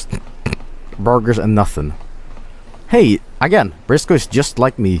 Burgers. Burgers and nothing. Hey, again, Briscoe is just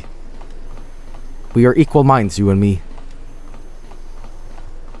like me. We are equal minds, you and me.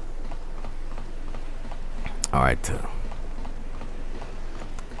 Alright.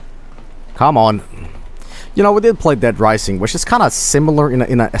 Come on. You know, we did play Dead Rising, which is kind of similar in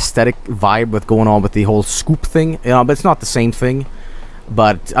an aesthetic vibe with going on with the whole scoop thing. You know, but it's not the same thing.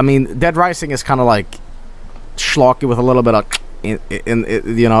 But, I mean, Dead Rising is kind of like schlocky with a little bit of,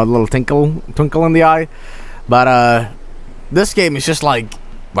 you know, a little twinkle in the eye. But, this game is just like,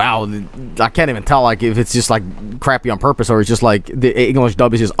 wow, I can't even tell, like, if it's just, like, crappy on purpose or it's just, like, the English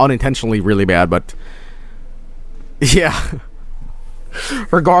dub is just unintentionally really bad, but, yeah.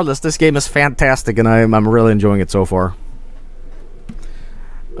 Regardless, this game is fantastic, and I'm really enjoying it so far.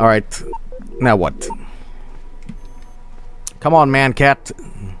 Alright, now what? Come on, man, cat.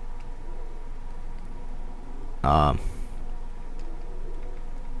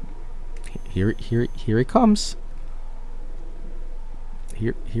 Here he comes.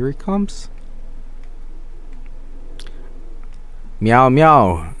 Here he comes. Meow,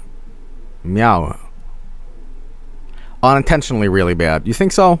 meow. Meow. Unintentionally really bad. You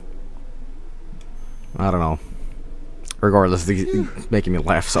think so? I don't know. Regardless, he's making me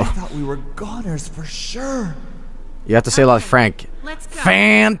laugh, so. I thought we were goners for sure. You have to say like Frank. Let's go.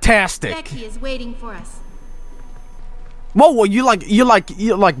 Fantastic. Becky is waiting for us. Whoa, you're like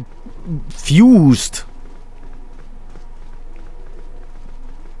fused.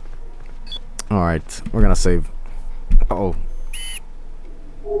 Alright, we're gonna save. Uh-oh.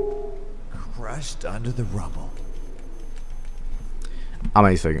 Crushed under the rubble.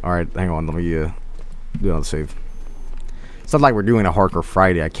 Amazing. Alright, hang on, let me do another save. It's not like we're doing a Hardcore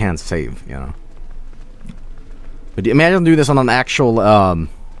Friday, I can't save, you know. But imagine doing this on an actual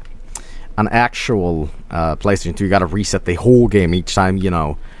PlayStation 2. You gotta reset the whole game each time, you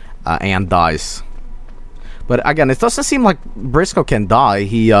know, Anne dies. But again, it doesn't seem like Briscoe can die.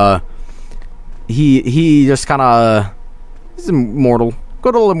 He just kinda, he's immortal.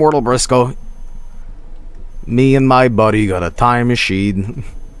 Good old immortal Briscoe. Me and my buddy got a time machine.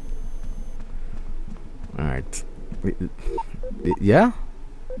 Alright. Yeah?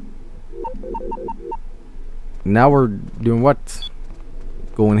 Now we're doing what?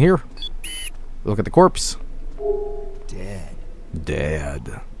 Going here. Look at the corpse. Dead.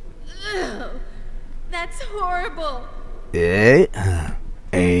 Dead. Ew, that's horrible. Eh?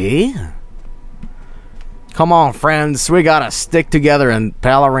 Come on, friends. We gotta stick together and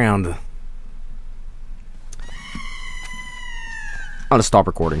pal around. I'm gonna stop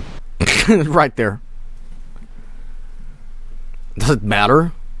recording. Right there. Does it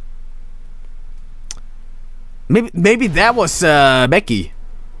matter? Maybe that was Becky.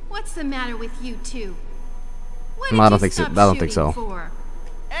 What's the matter with you two? What No, I don't did you think so. stop I don't think shooting so. for?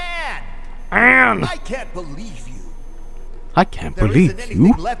 Anne! I can't believe you. I can't There believe isn't you.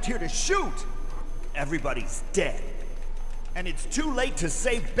 anything left here to shoot. Everybody's dead. And it's too late to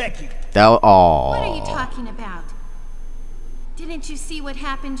save Becky. That, What are you oh. talking about? Didn't you see what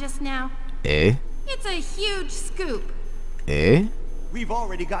happened just now? Eh? It's a huge scoop. Eh? We've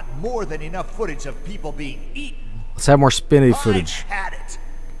already got more than enough footage of people being eaten. Let's have more spinny footage. I've had it.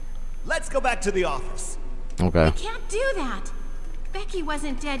 Let's go back to the office. Okay. We can't do that. Becky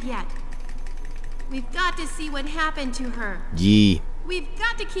wasn't dead yet. We've got to see what happened to her. Yee. We've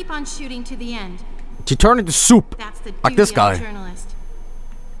got to keep on shooting to the end. She turned into soup. That's the Like duty this of guy. a journalist.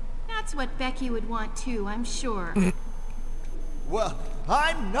 That's what Becky would want too, I'm sure. Well,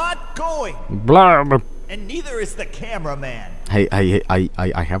 I'm not going. Blah, blah. And neither is the cameraman. Hey,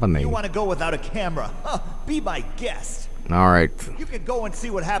 I have a You name. want to go without a camera? Huh, be my guest. Alright. You can go and see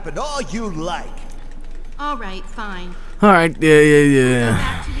what happened all you like. All right, fine. Alright, Go yeah.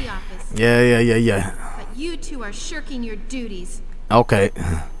 back to the office. Yeah. But you two are shirking your duties. Okay.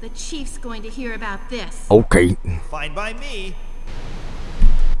 The chief's going to hear about this. Okay. Fine by me.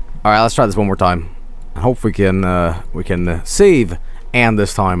 Alright, let's try this one more time. I hope we can save Anne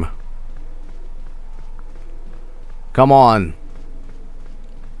this time. Come on.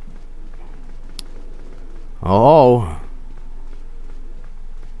 Oh.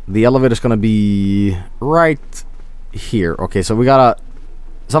 The elevator's gonna be right here. Okay, so we gotta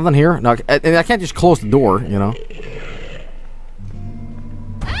something here. No, and I can't just close the door, you know.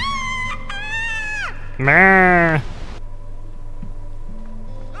 Meh.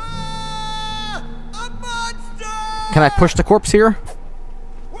 Ah, a monster! Can I push the corpse here?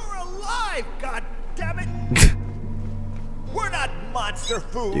 We're alive, god damn it! We're not monster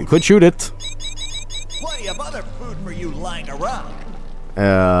food. You could shoot it. Plenty of other food for you lying around.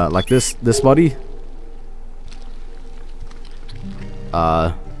 Like this buddy.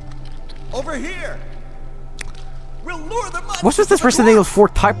 Over here. We'll lure the monster. What's with this Resident Evil 4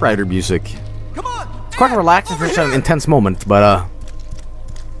 typewriter music? Come on. It's quite relaxing for such an intense moment, but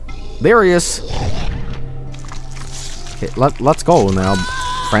there he is. Okay, let's go now,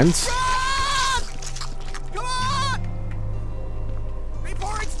 friends. Come on.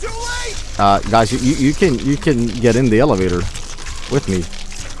 Before it's too late. Guys, you can get in the elevator with me.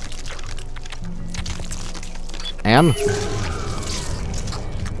 And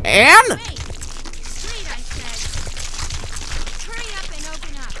Wait! Straight, I said. Hurry up and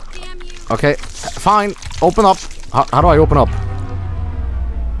open up, damn you! okay, fine. Open up. How do I open up?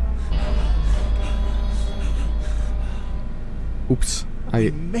 Oops.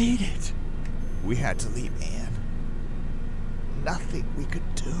 We made it. We had to leave Anne. Nothing we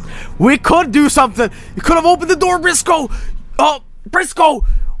could do. We could do something. You could have opened the door, Briscoe. Oh, Briscoe,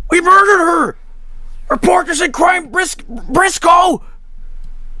 we murdered her. Report this in crime, Briscoe.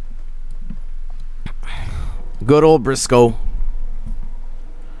 Good old Briscoe.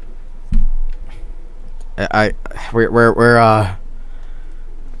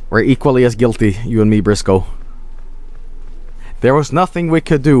 We're equally as guilty, you and me, Briscoe. There was nothing we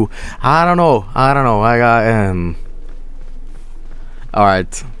could do. I don't know. I got all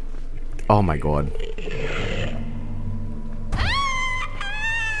right. Oh my god.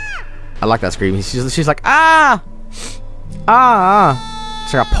 I like that scream. She's like ah.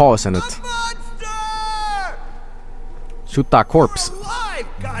 It's got pause in it. Monster! Shoot that corpse. We're alive,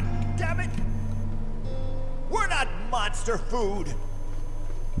 God damn it! We're not monster food.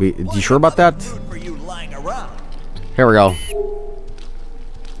 You sure about that? Food for you lying around. Here we go.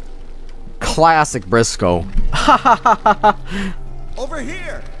 Classic Briscoe. Over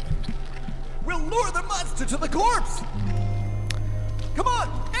here. We'll lure the monster to the corpse. Come on,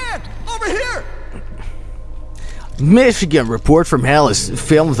 Ann, over here. Michigan report from hell is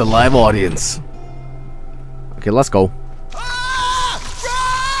filmed with a live audience. Okay, let's go. Ah!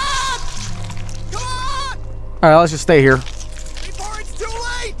 Run! Come on! All right, let's just stay here. Before it's too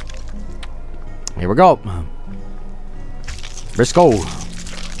late. Here we go. Briscoe.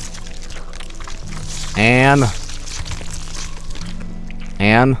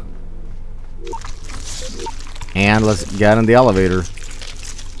 And let's get in the elevator.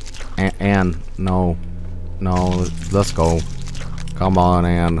 And no, let's go. Come on,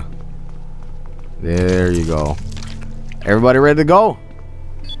 Ann. There you go. Everybody ready to go?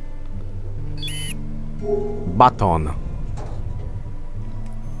 Baton.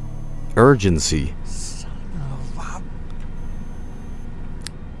 Urgency.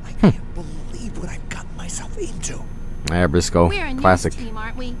 I can't believe what I've gotten myself into. Yeah, Briscoe. We're a Classic. news team,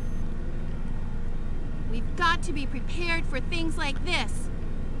 aren't we? We've got to be prepared for things like this.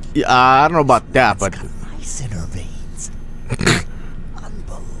 Yeah, I don't know about that, but It's got ice in her veins.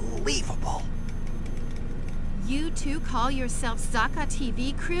 Unbelievable. You two call yourself Zaka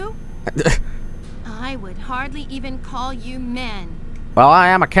TV crew? I would hardly even call you men. well, I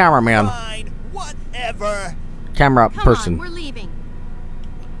am a cameraman. Fine, whatever. Camera Come person. on, we're leaving.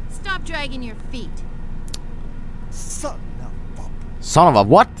 Stop dragging your feet. Son of a... Son of a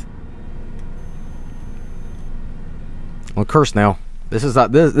what? Well, curse now. This is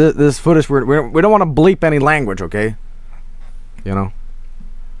this footage. We don't want to bleep any language, okay? You know.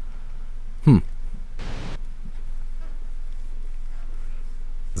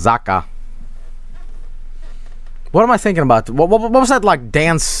 Zaka. What am I thinking about? What was that like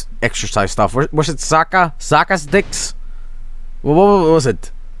dance exercise stuff? Was it Zaka? Zaka's dicks? What was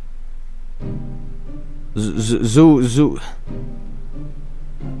it? Zoo.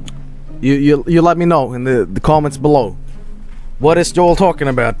 You let me know in the comments below. What is Joel talking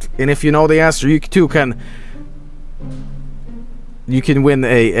about? And if you know the answer, you too can win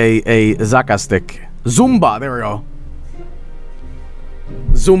a Zaka stick. Zumba, there we go.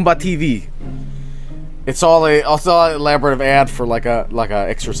 Zumba TV. It's all an elaborative ad for like a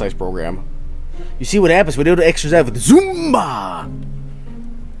exercise program. You see what happens when you do the exercise with Zumba.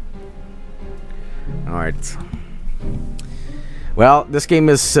 All right. Well, this game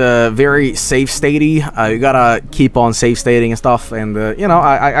is very save statey. You gotta keep on save stating and stuff, and you know,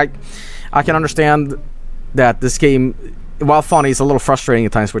 I can understand that this game, while funny, is a little frustrating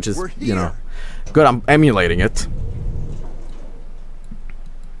at times, which is, you know, good. I'm emulating it.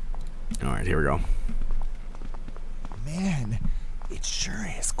 All right, here we go. Man, it sure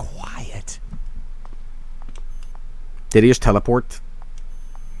is quiet. Did he just teleport?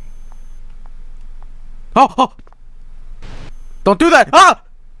 Oh! Don't do that! Ah!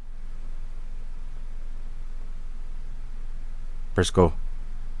 Briscoe,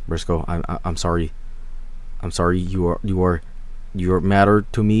 I'm sorry. I'm sorry. You matter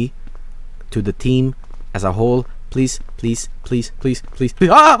to me, to the team as a whole. Please.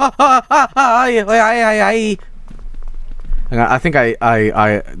 I think I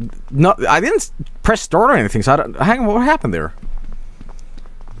didn't press start or anything. So hang on, what happened there?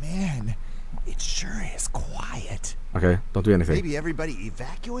 Man, it sure is quiet. Okay, don't do anything. Maybe everybody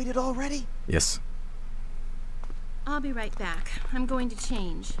evacuated already? Yes. I'll be right back. I'm going to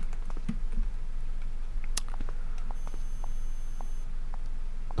change.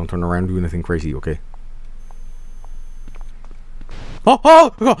 Don't turn around and do anything crazy, okay?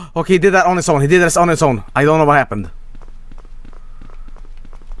 Oh! Okay, he did that on his own. I don't know what happened.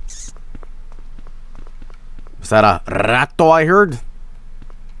 Was that a ratto I heard?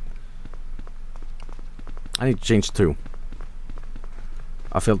 I need to change too.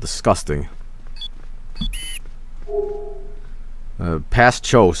 I feel disgusting. Past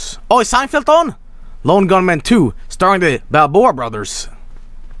shows. Oh, is Seinfeld on? Lone Gunman 2, starring the Balboa brothers.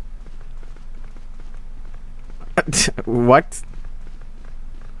 What?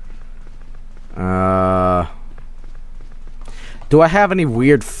 Do I have any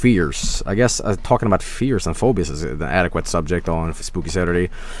weird fears? I guess talking about fears and phobias is an adequate subject on Spooky Saturday.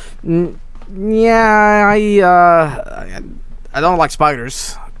 Yeah, I don't like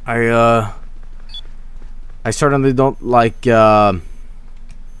spiders. I certainly don't like the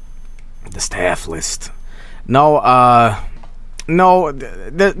staff list. No,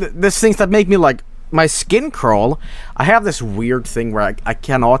 there's things that make me like my skin crawl. I have this weird thing where I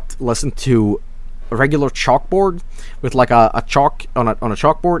cannot listen to a regular chalkboard with like a chalk on a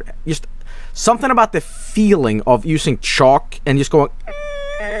chalkboard. Just something about the feeling of using chalk and just going.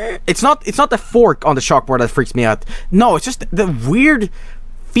 It's not the fork on the chalkboard that freaks me out. No, it's just the weird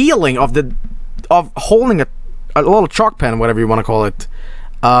feeling of holding a little chalk pen, whatever you want to call it.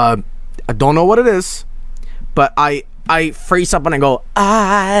 I don't know what it is, but I freeze up and I go,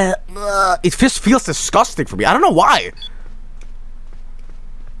 it just feels disgusting for me. I don't know why.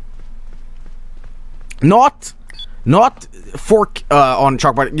 Not fork on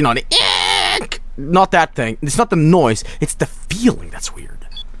chalkboard, you know, not that thing. It's not the noise, it's the feeling that's weird.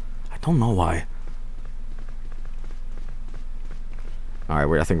 I don't know why. Alright,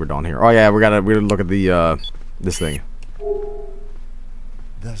 wait, I think we're done here. Oh yeah, we gotta look at the this thing.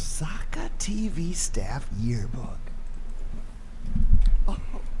 The Zaka TV staff yearbook. Oh,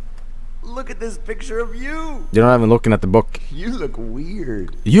 look at this picture of you. You're not even looking at the book. You look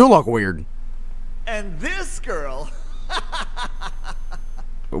weird. You look weird. And this girl.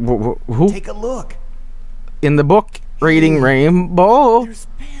 Who? Take a look. In the book, reading Rainbow. There's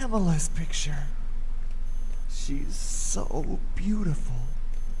Pamela's picture. She's so beautiful.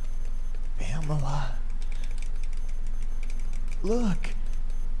 Pamela. Look.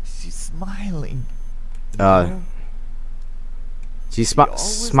 She's smiling. She's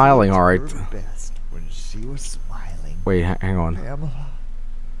smiling, all right. Best when she was smiling. Wait, hang on. Pamela.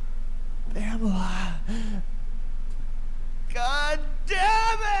 God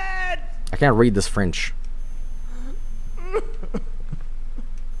damn it! I can't read this French.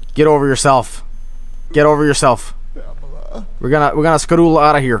 Get over yourself. Get over yourself. Pamela. We're gonna skedaddle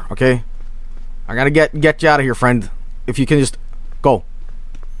out of here, okay? I gotta get you out of here, friend. If you can just go.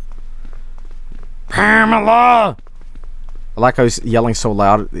 Pamela! I like how he's yelling so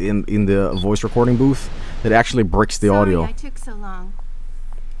loud in the voice recording booth that it actually breaks the audio. I took so long.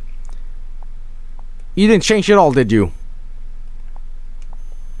 You didn't change it all, did you?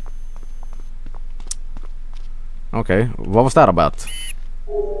 Okay, what was that about?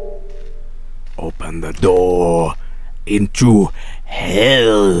 Open the door into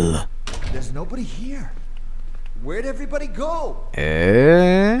hell. There's nobody here. Where'd everybody go?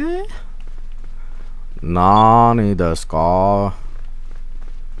 Nani desu ka?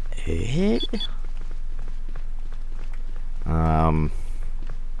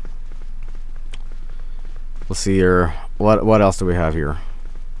 Let's see here. What else do we have here?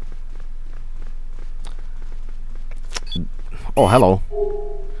 Oh, hello.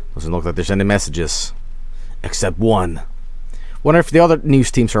 Doesn't look like there's any messages, except one. Wonder if the other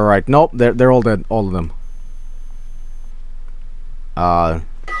news teams are alright. Nope, they're all dead, all of them.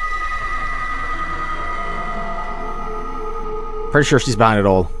 Pretty sure she's behind it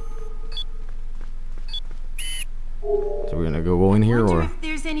all. So we're gonna go in here, Wonder or if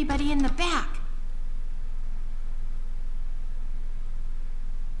there's anybody in the back.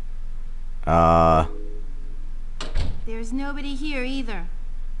 There's nobody here either.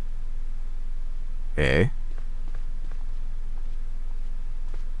 eh?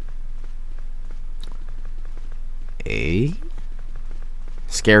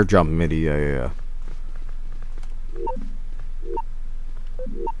 scare jump MIDI. Yeah.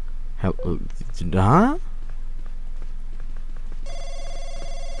 Huh?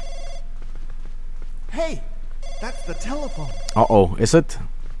 Hey, that's the telephone. Uh-oh, is it?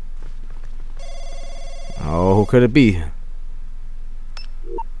 Oh, who could it be?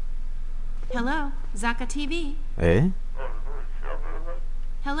 Hello, Zaka TV. Eh?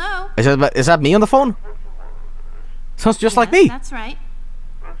 Hello. Is that me on the phone? Sounds just like Yes, me. That's right.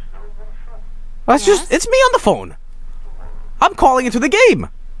 That's Yes. just, it's me on the phone. I'm calling into the game.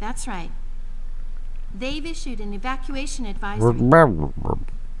 That's right. They've issued an evacuation advisory.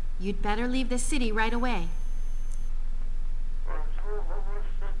 You'd better leave the city right away.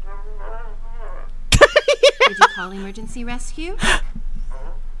 Did you call emergency rescue?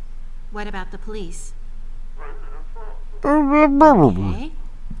 What about the police? Okay.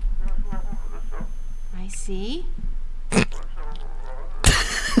 I see. All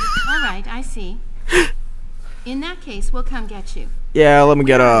right, I see. In that case, we'll come get you. Yeah, let me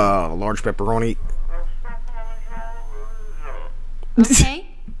get a large pepperoni. Okay?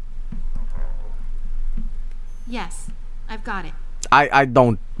 Yes, I've got it. I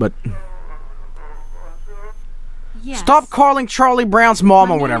don't, but... Yes. Stop calling Charlie Brown's mom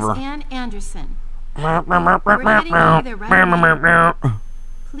My or name whatever. is Ann Anderson. We're heading over there right away.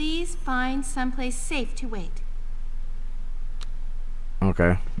 Please find someplace safe to wait.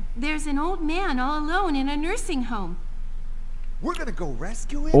 Okay. There's an old man all alone in a nursing home. We're gonna go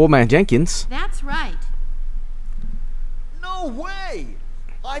rescue him? Old man Jenkins. That's right. No way!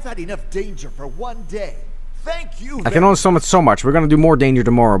 I've had enough danger for one day. Thank you. I can only summon so much. We're gonna do more danger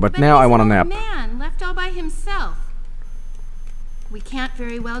tomorrow, but now I want a he's an nap. old man left all by himself. We can't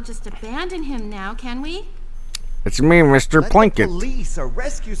very well just abandon him now, can we? It's me, Mr. Let the Plinkett. police or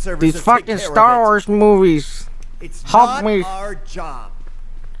rescue services These take fucking care of Star it. Wars movies. It's Help not me. our job.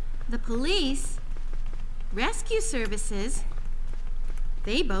 The police, rescue services,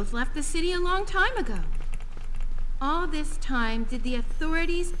 they both left the city a long time ago. All this time, did the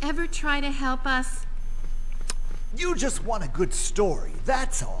authorities ever try to help us? You just want a good story,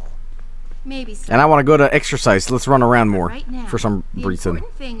 that's all. Maybe so. And I want to go to exercise. Let's run around But more right now, for some the reason.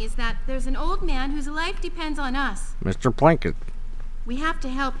 important thing is that there's an old man whose life depends on us. Mr. Plinkett. We have to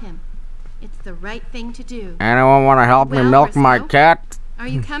help him. It's the right thing to do. Anyone want to help me Well, milk my Briscoe? cat? Are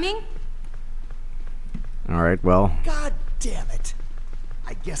you coming? Alright, well. God damn it.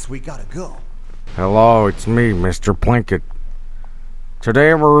 I guess we gotta go. Hello, it's me, Mr. Plinkett.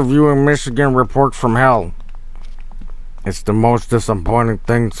 Today we're reviewing Michigan Report from Hell. It's the most disappointing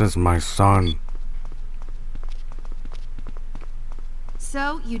thing since my son.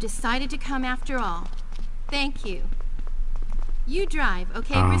 So, you decided to come after all. Thank you. You drive,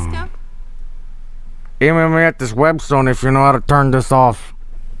 okay, Briscoe? Email me at this webzone if you know how to turn this off.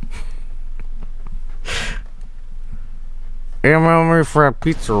 Email me for a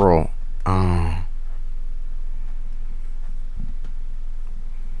pizza roll.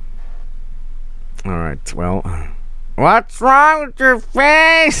 Alright, well. What's wrong with your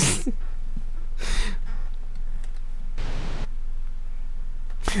face?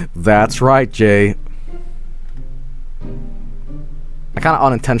 That's right, Jay. I kind of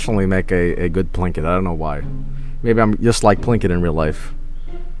unintentionally make a good Plinkett. I don't know why. Maybe I'm just like Plinkett in real life.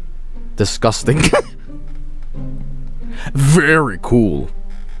 Disgusting. Very cool.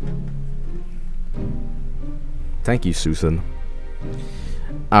 Thank you, Susan.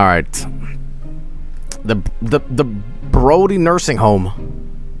 All right. The Brody Nursing Home.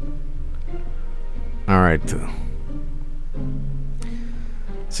 All right.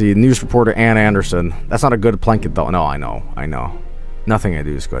 See, news reporter Ann Anderson. That's not a good Plinkett, though. No, I know. Nothing I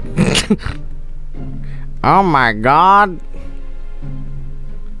do is good. Oh my God.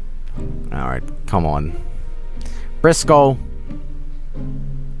 All right, come on, Briscoe.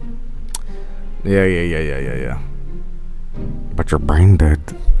 Yeah. But your brain dead.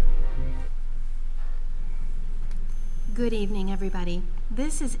 Good evening, everybody.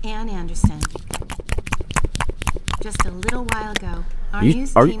 This is Ann Anderson. Just a little while ago, our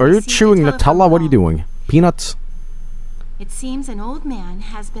news Are team you received a chewing telephone Nutella? What are you call. doing? Peanuts? It seems an old man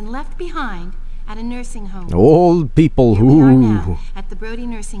has been left behind at a nursing home. Old people Here we are who. now at the Brody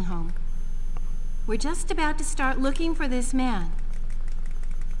Nursing Home. We're just about to start looking for this man.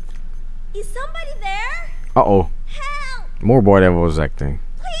 Is somebody there? Uh-oh. Help! More boy devils acting.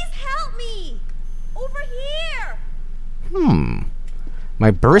 Please help me! Over here! My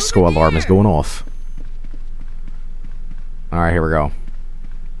Briscoe Over alarm is there. going off. Alright, here we go.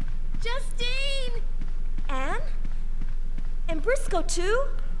 Justine! Anne? And Briscoe too?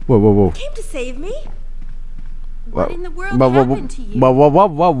 Whoa. Came to save me? What in the world What? happened to you? I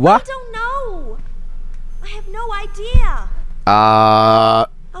What? don't know. I have no idea. I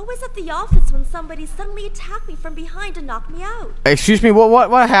was at the office when somebody suddenly attacked me from behind and knocked me out. Excuse me,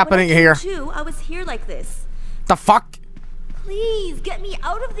 what happening When I here? came to, I was here like this. The fuck? Please, get me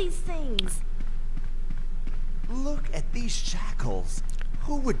out of these things. Look at these shackles.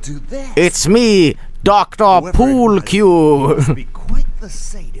 Who would do this? It's me, Dr. Whoever Pool it Q. must be quite the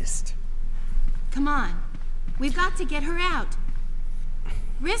sadist. Come on. We've got to get her out.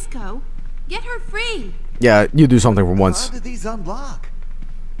 Risco, get her free. Yeah, you do something for once. How do these unlock?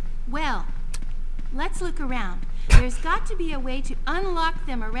 Well, let's look around. There's got to be a way to unlock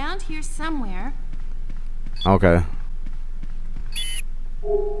them around here somewhere. Okay.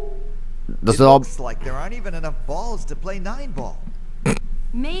 Does It it all... looks like there aren't even enough balls to play 9-ball.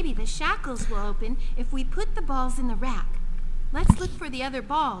 Maybe the shackles will open if we put the balls in the rack. Let's look for the other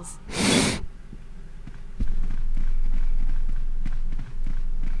balls.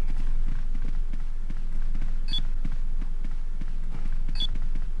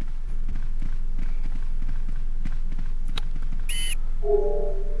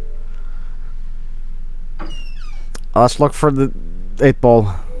 Let's look for the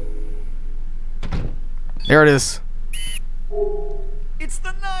 8-ball. There it is. It's the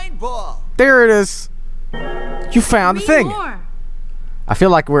 9-ball. There it is. You found the Three thing. more. I feel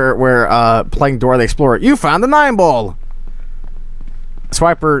like we're playing Dora the Explorer. You found the 9-ball.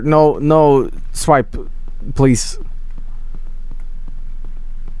 Swiper, no swipe, please.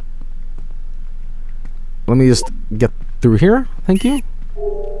 Let me just get through here. Thank you.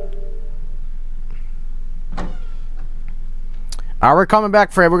 Alright, we're coming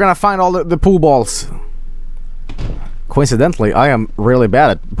back, Fred. We're gonna find all the pool balls. Coincidentally, I am really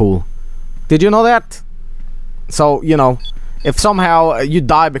bad at pool. Did you know that? So, you know, if somehow you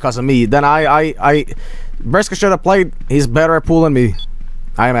die because of me, then Briska should have played. He's better at pool than me.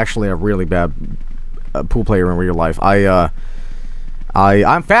 I am actually a really bad pool player in real life. I'm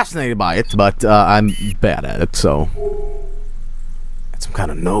fascinated by it, but I'm bad at it, so... Get some kind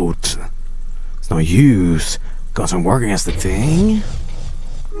of note. It's no use. Because I'm working as the thing.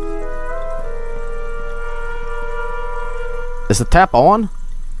 Is the tap on?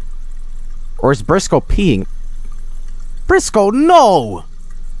 Or is Briscoe peeing? Briscoe, no!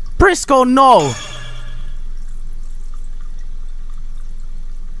 Briscoe, no!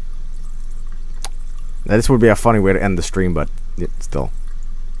 Now, this would be a funny way to end the stream, but still.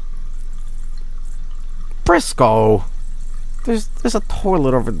 Briscoe! There's a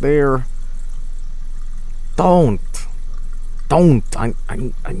toilet over there. Don't. I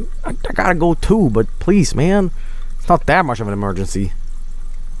gotta go too, but please, man. It's not that much of an emergency.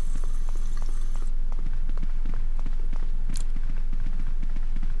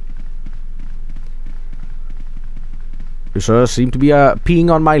 You sure seem to be peeing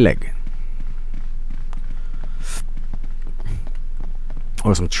on my leg.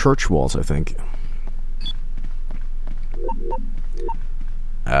 Oh, some church walls, I think.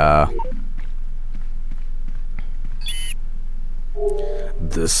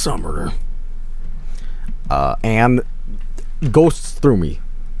 This summer. And ghosts through me.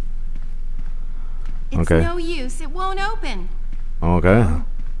 It's Okay. no use. It won't open. Okay.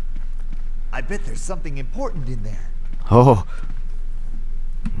 I bet there's something important in there. Oh.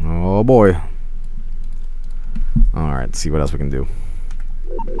 Oh boy. Alright, let's see what else we can do.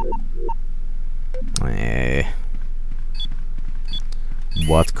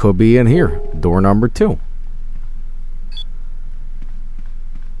 What could be in here? Door number 2.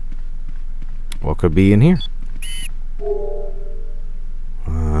 What could be in here?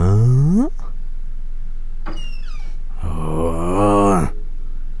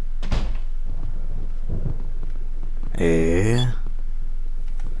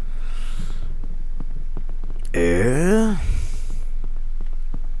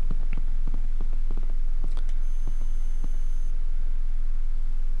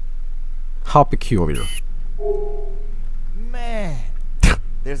 How peculiar. Man,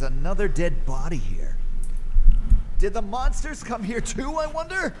 there's another dead body here. Did the monsters come here too, I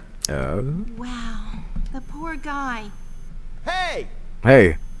wonder? Wow. The poor guy. Hey,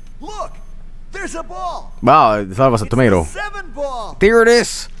 Hey. look! There's a ball! Wow, I thought it was a tomato. It's the 7-ball! There it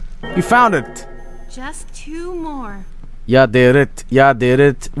is! You found it! Just 2 more. Yeah, did it. Yeah, did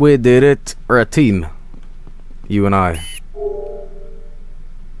it. We did it. We're a team. You and I.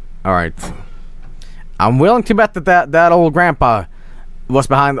 Alright. I'm willing to bet that old grandpa was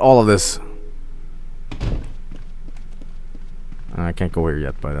behind all of this. I can't go here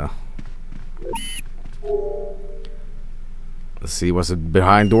yet, but let's see, what's it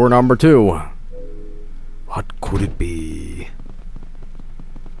behind door number 2? What could it be?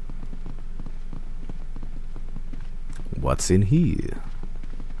 What's in here?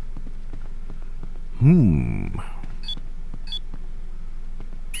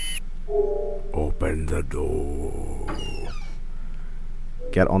 Open the door.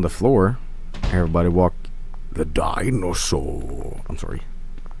 Get on the floor. Everybody walk. The dinosaur. I'm sorry.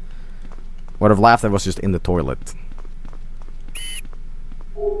 Would have laughed if I was just in the toilet.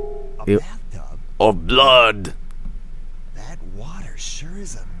 A bathtub? Of blood. That water sure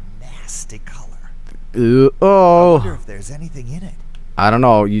is a nasty color. Oh. I wonder if there's anything in it. I don't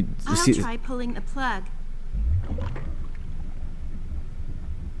know. You I'll see? try pulling the plug.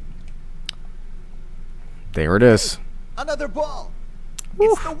 There it is. Another ball.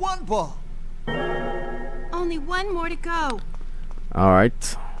 It's the one ball. Only one more to go. All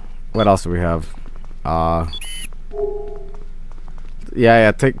right. What else do we have?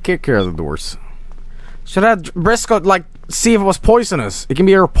 Yeah. Take care of the doors. Should have Briscoe like see if it was poisonous. It can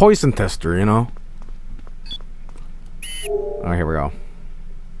be a poison tester, you know. Oh, here we go.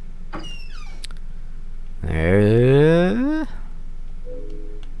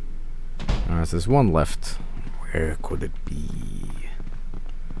 Alright, so there's one left. Where could it be?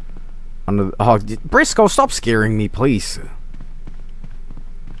 Under the, oh, Briscoe, stop scaring me, please.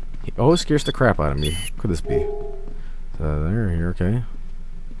 He always scares the crap out of me. What could this be? Here, okay.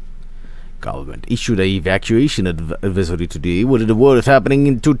 Government issued an evacuation advisory today. What in the world is happening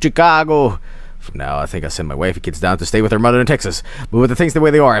into Chicago? For now, I think I send my wife and kids down to stay with their mother in Texas. But with the things the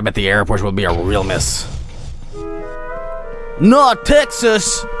way they are, I bet the airport will be a real mess. Not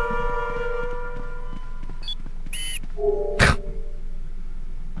Texas!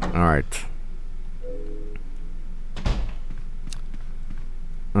 Alright.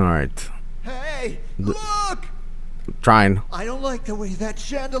 Alright. Hey, look! Trying. I don't like the way that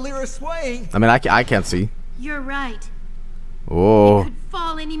chandelier is swaying. I mean, I can't see. You're right. Oh. It could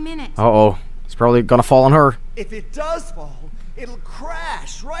fall any minute. Uh-oh. It's probably gonna fall on her. If it does fall, it'll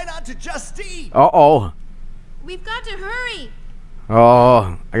crash right onto Justine. Uh-oh. We've got to hurry.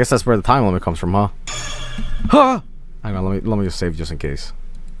 Oh, I guess that's where the time limit comes from, huh? Huh! Hang on, let me just save just in case.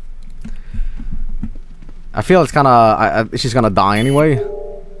 I feel it's kinda... she's gonna die anyway.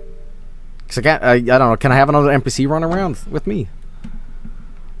 Cause I can't... I don't know, can I have another NPC run around with me?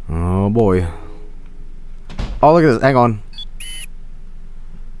 Oh boy. Oh, look at this, hang on.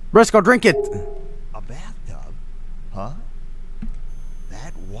 Briscoe, drink it! A bathtub? Huh?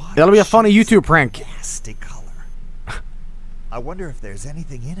 That water... That'll be a funny YouTube prank. Nasty color. I wonder if there's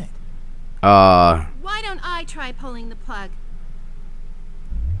anything in it. Why don't I try pulling the plug?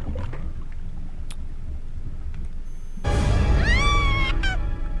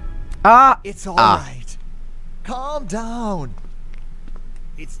 It's all right. Calm down.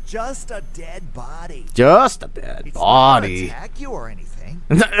 It's just a dead body. Just a dead body. It's not gonna attack you or anything.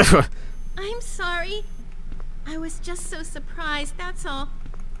 I'm sorry. I was just so surprised, that's all.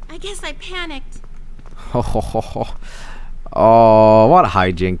 I guess I panicked. Oh, what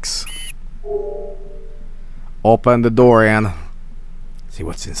hijinks. Open the door, Anne. See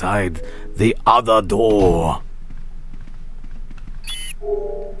what's inside the other door.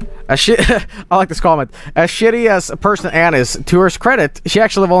 I like this comment. As shitty as a person Anne is, to her credit, she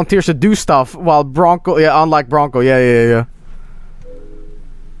actually volunteers to do stuff while Bronco, unlike Bronco, yeah.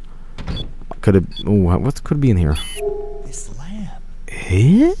 Could it, what could be in here? This lamp.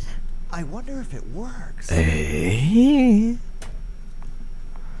 Eh? I wonder if it works. Eh?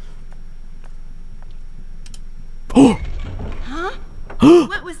 Oh! Huh?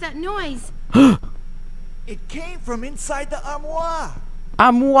 What was that noise? It came from inside the armoire.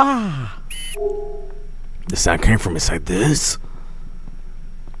 Armoire. The sound came from inside this.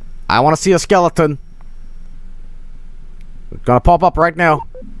 I want to see a skeleton. It's gonna pop up right now.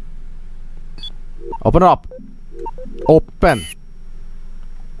 Open up. Open.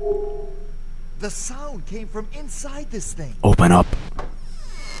 The sound came from inside this thing. Open up.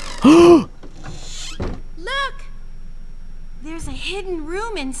 Look! There's a hidden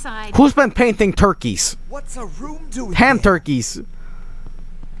room inside. Who's been painting turkeys? What's a room doing? Hand there? turkeys.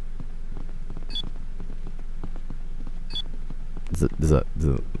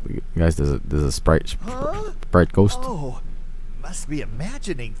 Guys, there's a sprite ghost. Oh, must be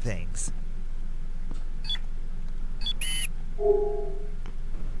imagining things.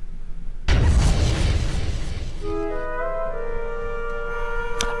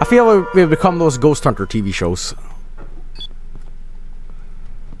 I feel we've become those ghost hunter TV shows.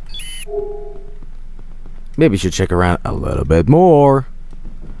 Maybe you should check around a little bit more.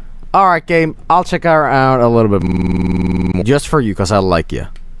 Alright, game. I'll check around a little bit more. Just for you, because I like you.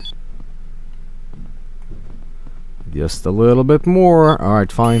 Just a little bit more.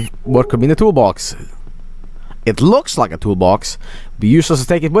 Alright, fine. What could be in the toolbox? It looks like a toolbox. Be useless to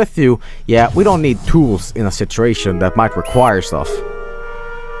take it with you. Yeah, we don't need tools in a situation that might require stuff.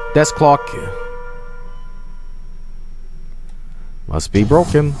 Desk clock. Must be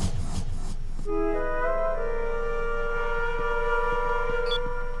broken.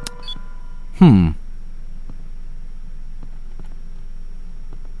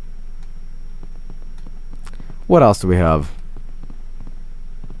 What else do we have?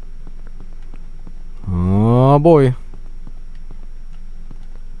 Oh boy.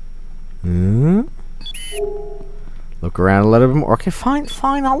 Look around a little bit more. Okay,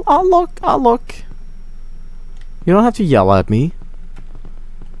 fine. I'll look. You don't have to yell at me.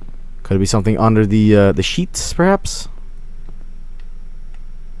 Could it be something under the sheets, perhaps?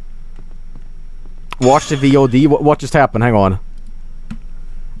 Watch the VOD. What just happened? Hang on.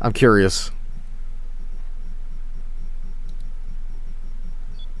 I'm curious.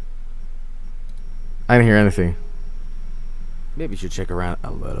 I didn't hear anything. Maybe you should check around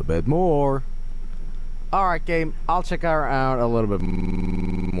a little bit more. Alright, game. I'll check around a little bit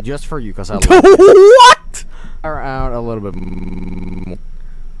more. Just for you, because I love What? Around a little bit more.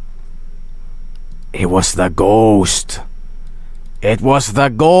 It was the ghost. It was the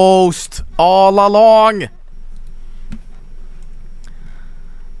ghost all along.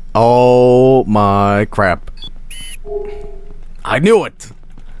 Oh my crap. I knew it.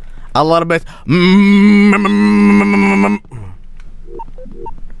 A little bit.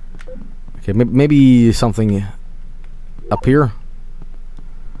 Okay, maybe something up here.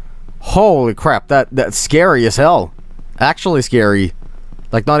 Holy crap, that's scary as hell. Actually scary.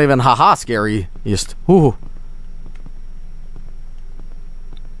 Like, not even haha scary. Just, whoo.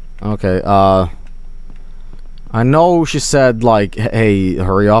 Okay, I know she said, like, hey,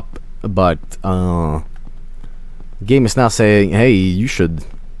 hurry up, but, game is now saying, hey, you should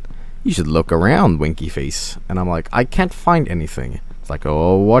look around, winky face. And I'm like, I can't find anything. It's like,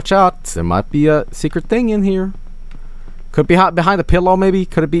 oh, watch out. There might be a secret thing in here. Could be behind the pillow, maybe.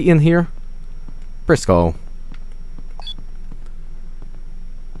 Could it be in here? Briscoe.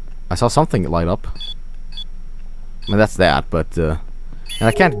 I saw something light up. I mean, that's that, but, and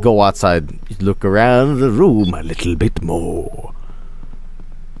I can't go outside. Just look around the room a little bit more.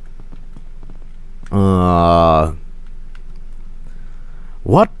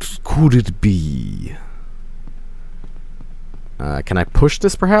 What could it be? Can I push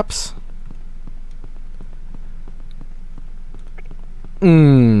this, perhaps?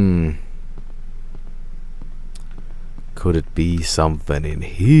 Could it be something in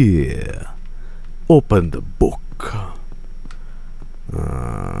here? Open the book.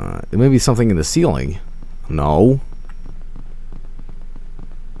 Maybe something in the ceiling. No.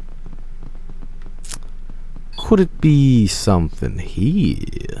 Could it be something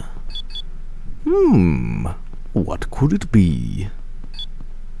here? What could it be?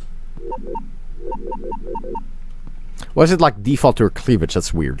 Why is it like default to her cleavage?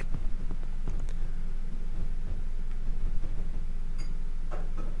 That's weird.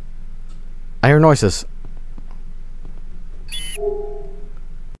 I hear noises.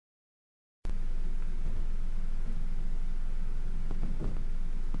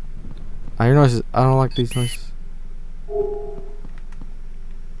 I hear noises. I don't like these noises.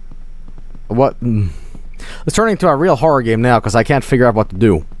 What? It's turning into a real horror game now because I can't figure out what to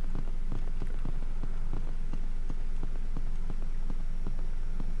do.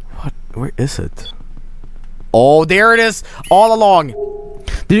 What? Where is it? Oh, there it is! All along!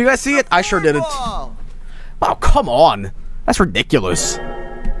 Did you guys see it? I sure didn't. Oh, come on! That's ridiculous.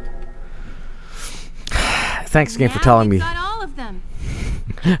 Thanks, game, for telling me. Got all of them.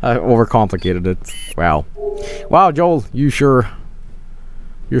 I overcomplicated it. Wow. Wow, Joel, you sure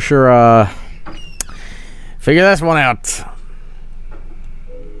figure this one out.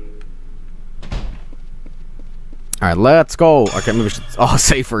 Alright, let's go. Okay, maybe we should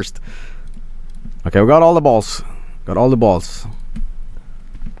save first. Okay, we got all the balls. Got all the balls.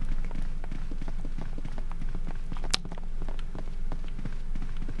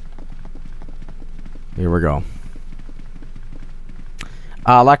 Here we go.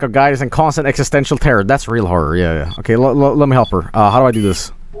 Lack of guidance and constant existential terror. That's real horror. Yeah. Okay, let me help her. How do I do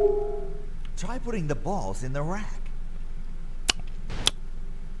this? Try putting the balls in the rack.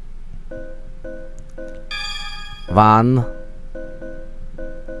 Van.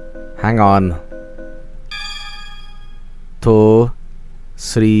 Hang on. 2,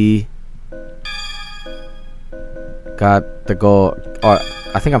 3. Got to go.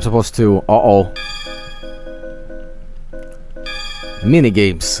 I think I'm supposed to. Mini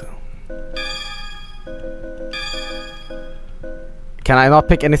games. Can I not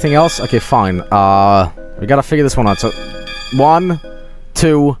pick anything else? Okay, fine. We gotta figure this one out. So, 1,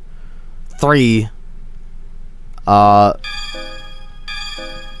 2, 3.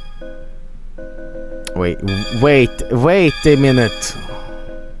 Wait a minute.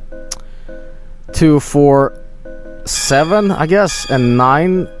 2, 4, 7, I guess, and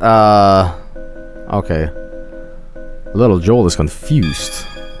 9. Okay. Little Joel is confused.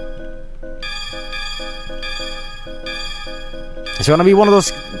 It's gonna be one of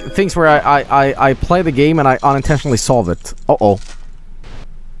those things where I play the game and I unintentionally solve it. Uh-oh.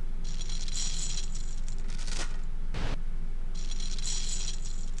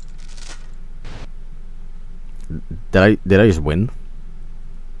 Did I just win?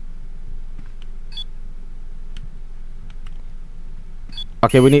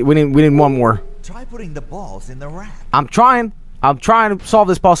 Okay, we need one more. Try putting the balls in the rack. I'm trying to solve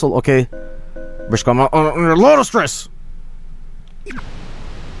this puzzle. Okay, Briscoe, I'm under a lot of stress.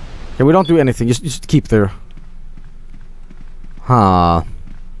 Okay, we don't do anything. Just keep there. Huh?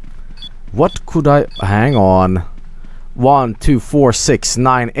 What could I? Hang on. 1, 2, 4, 6,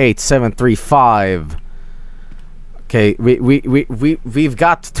 9, 8, 7, 3, 5. Okay, we've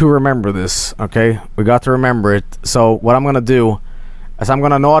got to remember this. Okay, we got to remember it. So what I'm gonna do is I'm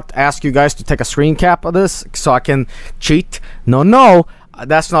gonna not ask you guys to take a screen cap of this so I can cheat. No,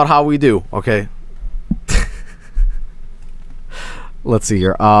 that's not how we do. Okay. Let's see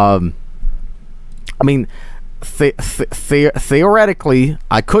here. I mean, theoretically,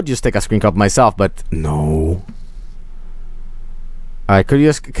 I could just take a screen cap myself, but no. Alright, could you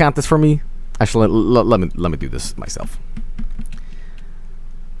just count this for me? Actually, let me do this myself.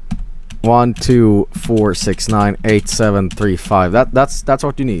 1, 2, 4, 6, 9, 8, 7, 3, 5. That's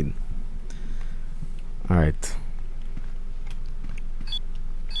what you need. All right.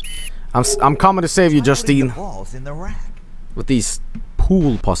 I'm coming to save you, Justine. With these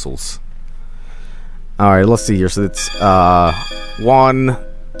pool puzzles. All right, let's see here. So it's 1,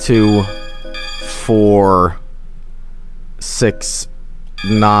 2, 4, 6,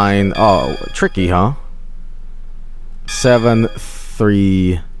 9. Oh, tricky, huh? 7,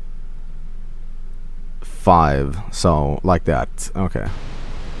 3, 5. So like that. Okay.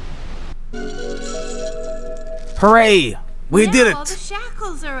 Hooray! We did it! All the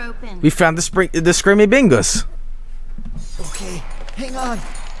shackles are open. We found the Screamy Bingus. Okay, hang on.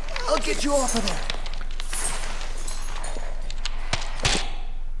 I'll get you off of there.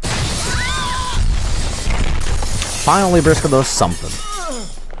 Finally, Briscoe does something.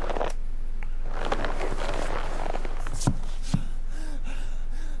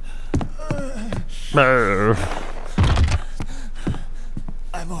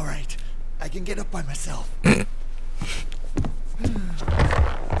 I'm alright. I can get up by myself.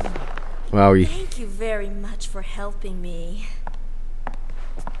 Wowie. Thank you very much for helping me.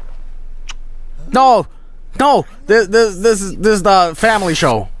 No! This is the family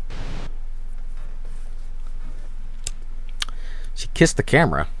show. She kissed the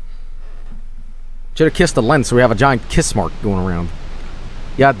camera. Should have kissed the lens so we have a giant kiss mark going around.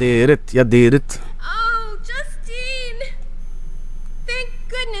 Yeah, did it. Oh, Justine! Thank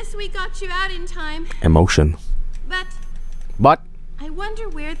goodness we got you out in time. Emotion. But I wonder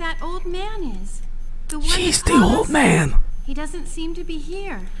where that old man is. The one he's the old man. He doesn't seem to be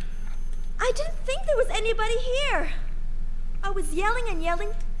here. I didn't think there was anybody here. I was yelling and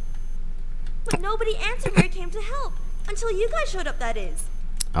yelling, but nobody answered when I came to help. Until you guys showed up, that is.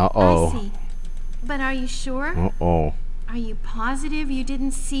 Uh-oh. I see. But are you sure? Uh-oh. Are you positive you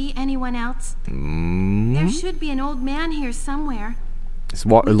didn't see anyone else? There should be an old man here somewhere. He's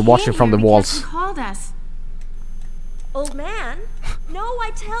watching from the walls. He called us. Old man? No,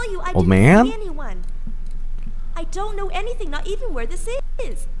 I tell you, I Old didn't man? see anyone. I don't know anything, not even where this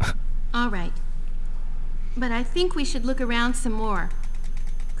is. All right. But I think we should look around some more.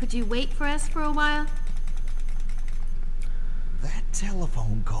 Could you wait for us for a while? That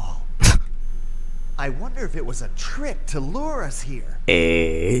telephone call. I wonder if it was a trick to lure us here.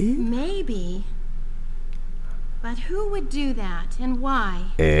 Maybe. But who would do that and why?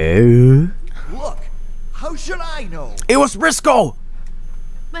 Look, how should I know? It was Briscoe!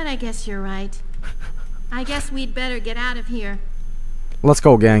 But I guess you're right. I guess we'd better get out of here. Let's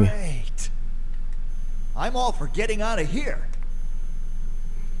go, gang. Great. I'm all for getting out of here.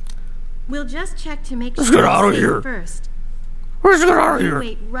 We'll just check to make sure Let's get out of it's here. first. Let's get out of You here.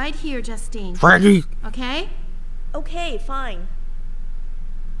 wait right here, Justine. Frankie. Okay? Okay, fine.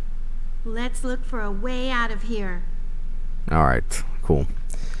 Let's look for a way out of here. Alright, cool.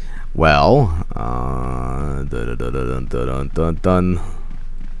 Well, dun.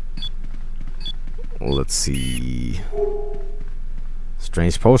 Let's see.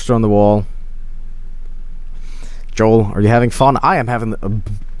 Strange poster on the wall. Joel, are you having fun? I am having a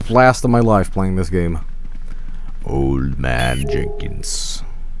blast of my life playing this game. Old Man Jenkins.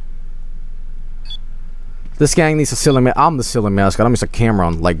 This gang needs a silly man. I'm the silly mascot. I'm just a camera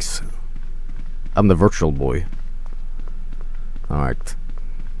on legs. I'm the virtual boy. Alright.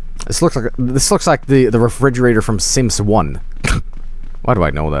 This looks like the refrigerator from Sims 1. Why do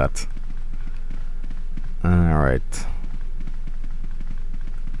I know that? Alright.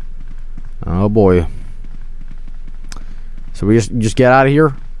 Oh boy. So we just get out of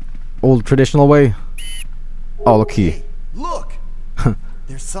here? Old traditional way? Oh, the key. Hey, look!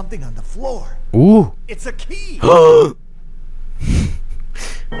 There's something on the floor. Ooh! It's a key!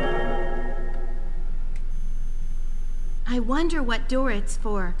 I wonder what door it's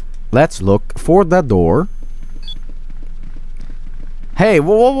for. Let's look for that door. Hey,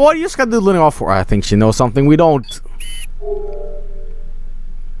 what are you just gonna do leaning off for? I think she knows something we don't.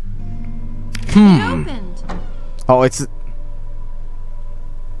 It opened. Oh, it's...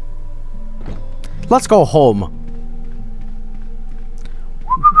 Let's go home.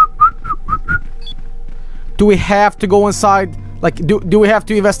 Do we have to go inside? Like, do we have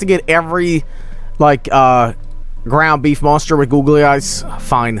to investigate every, like, ground beef monster with googly eyes?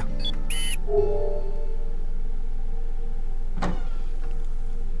 Fine.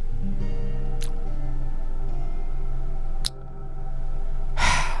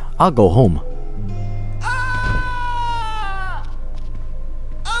 I'll go home. Ah!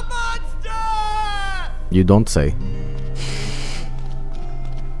 A monster! You don't say.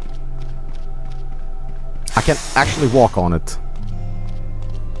 I can actually walk on it.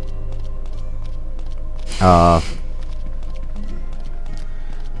 Well,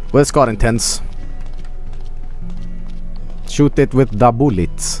 it's got intense. Shoot it with the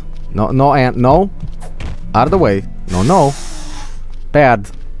bullets. No, no, and no. Out of the way. No, no.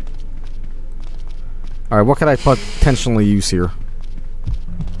 Bad. Alright, what can I potentially use here?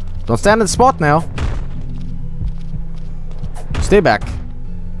 Don't stand in the spot now. Stay back.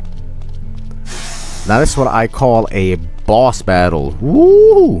 Now this is what I call a boss battle.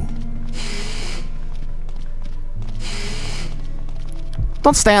 Woo!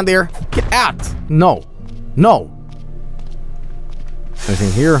 Don't stand there. Get out. No. No.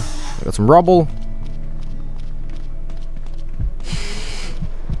 Anything here? I got some rubble.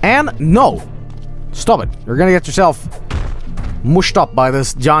 And no. Stop it. You're gonna get yourself mushed up by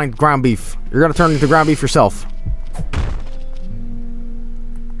this giant ground beef. You're gonna turn into ground beef yourself.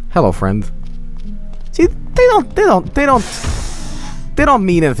 Hello, friend. See, they don't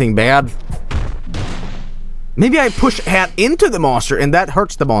mean anything bad. Maybe I push a hat into the monster and that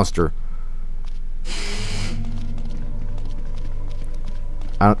hurts the monster.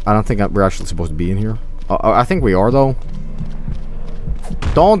 I don't think we're actually supposed to be in here. I think we are, though.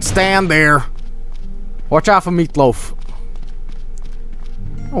 Don't stand there. Watch out for Meatloaf.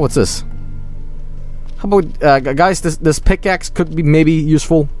 Oh, what's this? How about, guys, this pickaxe could be maybe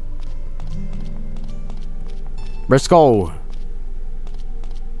useful. Let's go.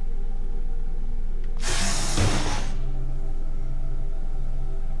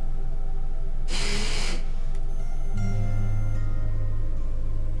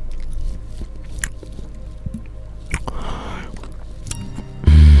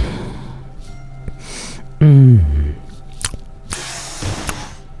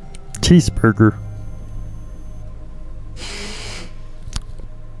 Cheeseburger.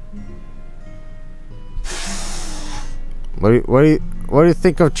 What do you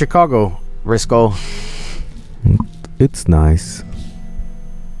think of Chicago, Risco? It's nice.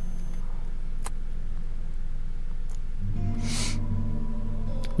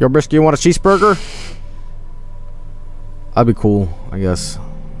 Yo, Brisky, you want a cheeseburger? That'd be cool, I guess.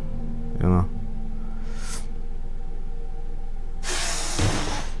 You know.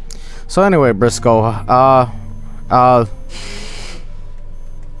 So anyway, Briscoe,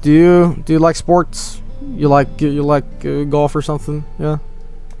 do you like sports? You like golf or something? Yeah.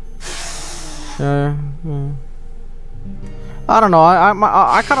 Yeah. I don't know.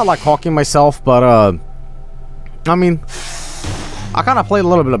 I kind of like hockey myself, but I mean, I kind of played a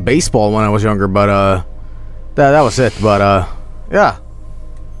little bit of baseball when I was younger, but that was it. But yeah.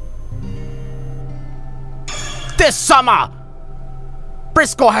 This summer,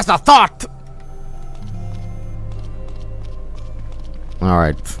 Briscoe has a thought. All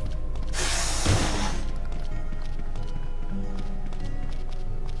right.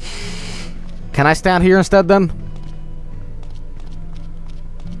 Can I stand here instead then?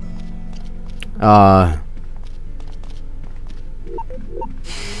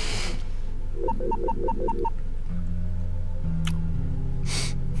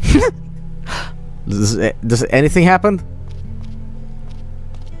 Does anything happen?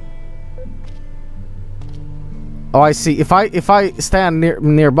 Oh, I see. If I stand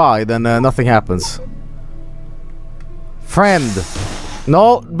nearby, then nothing happens. Friend.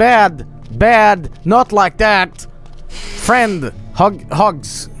 No, bad. Not like that. Friend.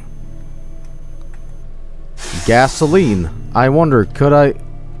 Hugs. Gasoline. I wonder,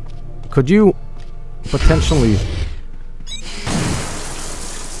 could you potentially...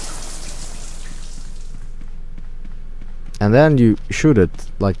 And then you shoot it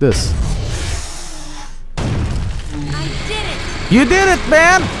like this. I did it! You did it,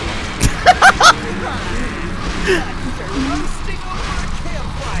 man!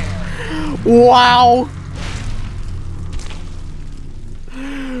 Wow!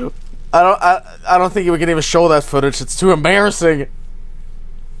 I don't think we can even show that footage. It's too embarrassing.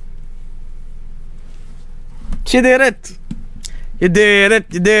 She did it. You did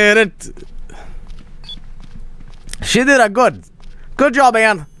it. You did it. She did it good. Good job,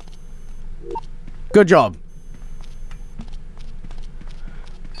 Anne. Good job.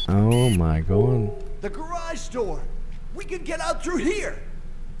 Oh my god. The garage door. We can get out through here.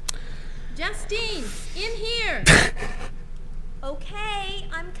 Justine, in here! Okay,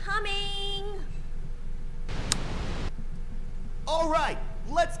 I'm coming. All right,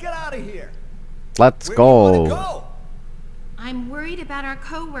 let's get out of here. Let's Where do you wanna go. go? I'm worried about our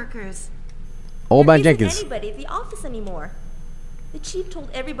co-workers. Old There man isn't Jenkins. anybody at the office anymore. The chief told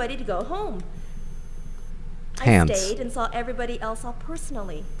everybody to go home. Hands. I stayed and saw everybody else all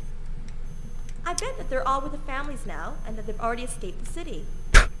personally. I bet that they're all with their families now and that they've already escaped the city.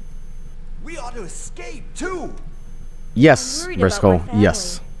 We ought to escape too. Yes, I'm worried Briscoe. about my family.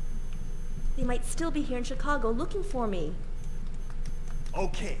 Yes. They might still be here in Chicago looking for me.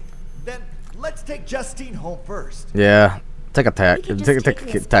 Okay, then let's take Justine home first. Yeah. Take a You taxi. can just Take take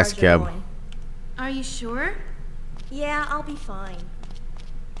me a as far taxi as you're cab. going. Are you sure? Yeah, I'll be fine.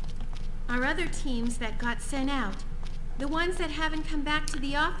 Our other teams that got sent out, the ones that haven't come back to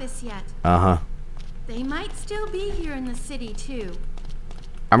the office yet, they might still be here in the city too.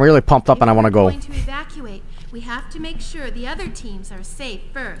 I'm really pumped up If and I want to we're go. going to evacuate, we have to make sure the other teams are safe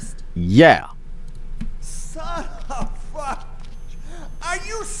first. Yeah. Son of fuck. Are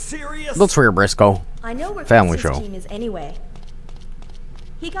you serious? Let's hear Briscoe. I know where Family Chris's show. team is anyway.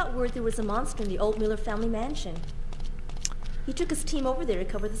 He got word there was a monster in the old Miller family mansion. He took his team over there to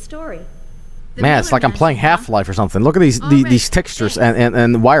cover the story. The Man, it's Miller like I'm playing Mansion, huh? Half-Life or something. Look at these Alright, these textures thanks.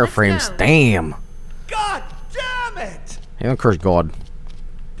 and Let's wireframes. go. Damn. God damn it! Hey, don't curse God.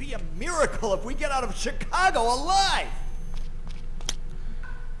 Be a miracle if we get out of Chicago alive.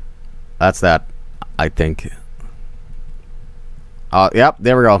 That's that, I think. Yep,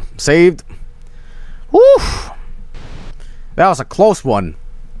 there we go. Saved. Woo! That was a close one.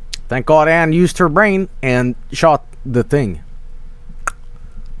 Thank God Anne used her brain and shot the thing.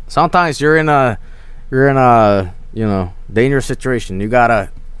 Sometimes you're in a, you know, dangerous situation. You gotta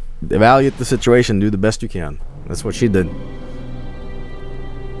evaluate the situation, do the best you can. That's what she did.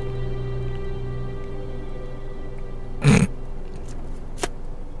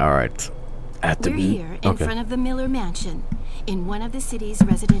 All right. We're here in front of the Miller Mansion, in one of the city's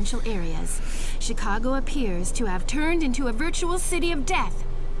residential areas. Chicago appears to have turned into a virtual city of death.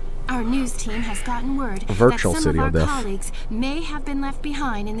 Our news team has gotten word Virtual that some city of of our death. colleagues may have been left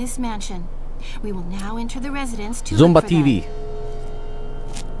behind in this mansion. We will now enter the residence to Zumba look for TV.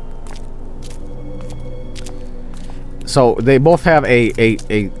 them. So they both have a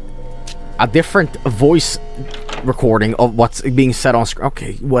different voice recording of what's being said on screen.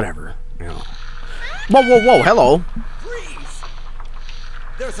 Okay, whatever. You know. Whoa, whoa, whoa! Hello. Freeze!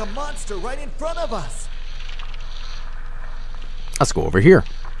 There's a monster right in front of us. Let's go over here.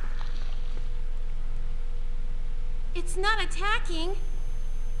 It's not attacking.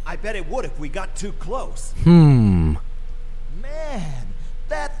 I bet it would if we got too close. Hmm. Man,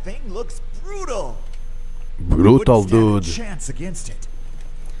 that thing looks brutal. Brutal, Wouldn't stand a dude. chance against it.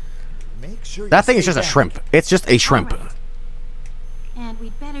 Make sure That thing you is just a stay back. shrimp. It's just a shrimp. All right. And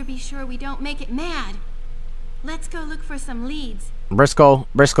we'd better be sure we don't make it mad. Let's go look for some leads. Briscoe,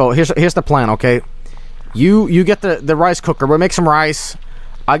 here's the plan, okay? You get the rice cooker. We'll make some rice.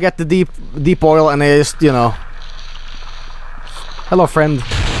 I get the deep oil, and they just, you know. Hello, friend.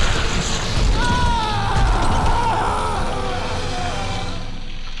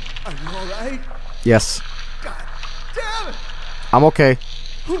 Are you alright? Yes, God damn it! I'm okay.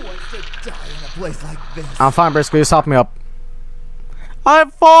 Who wants to die in a place like this? I'm fine, Briscoe. Just help me up.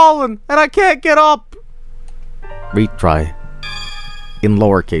 I've fallen, and I can't get up. Retry. In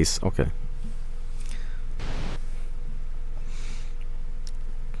lowercase. Okay.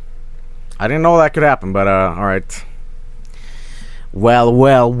 I didn't know that could happen, but alright.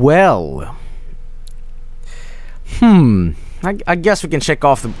 Well. I guess we can check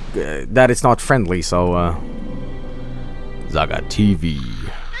off the that it's not friendly, so Zaga TV.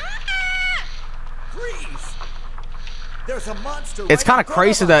 Freeze! There's a monster. It's kind of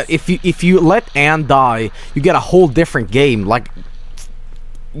crazy that if you let Anne die, you get a whole different game. Like,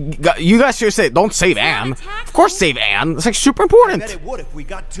 you guys should say, don't save Anne. Of course, save Anne. It's like super important. I bet it would if we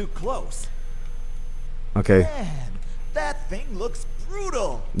got too close. Okay. Man, that thing looks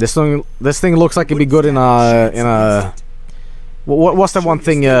brutal. This thing looks like it'd be good in a. What's the one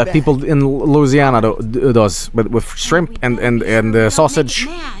thing people in Louisiana does with shrimp and sausage?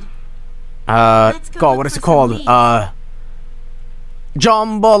 God, what is it called?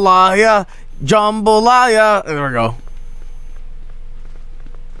 Jambalaya. There we go.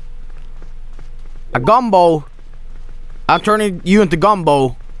 A gumbo. I'm turning you into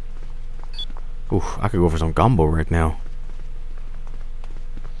gumbo. Ooh, I could go for some gumbo right now.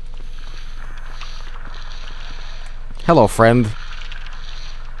 Hello, friend.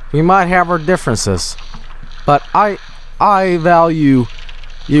 We might have our differences, but I value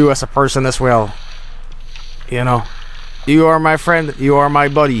you as a person as well. You know, you are my friend. You are my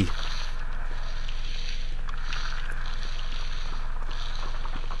buddy.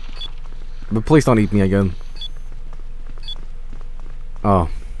 But please don't eat me again. Oh.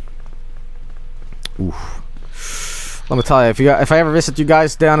 Oof. Let me tell you, if I ever visit you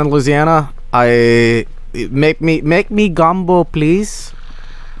guys down in Louisiana, make me gumbo, please.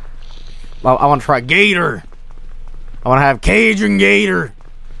 I want to try gator. I want to have Cajun gator,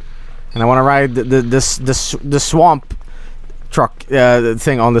 and I want to ride the swamp truck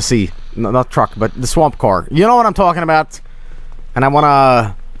thing on the sea. No, not truck, but the swamp car. You know what I'm talking about. And I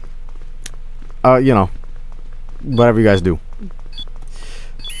want to, you know, whatever you guys do.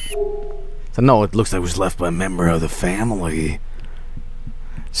 So no, it looks like it was left by a member of the family.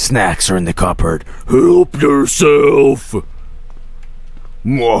 Snacks are in the cupboard. Help yourself.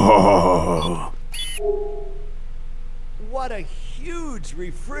 Mwah. What a huge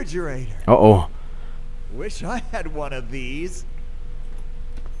refrigerator. Uh-oh. Wish I had one of these.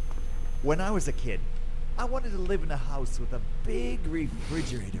 When I was a kid, I wanted to live in a house with a big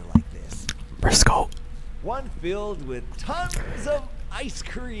refrigerator like this. Briscoe. One filled with tons of ice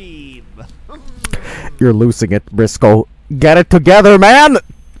cream. You're losing it, Briscoe. Get it together, man!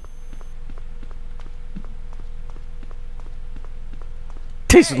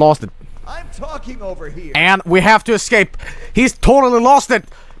 He's lost it. I'm talking over here. And we have to escape. He's totally lost it.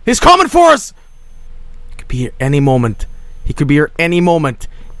 He's coming for us. He could be here any moment. He could be here any moment,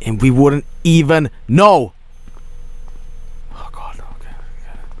 and we wouldn't even know. Oh God.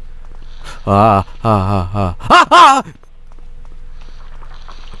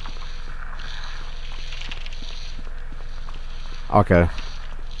 Okay. Okay.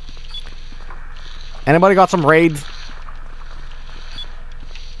 Anybody got some raid?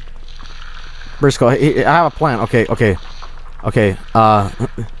 Briscoe, I have a plan. Okay.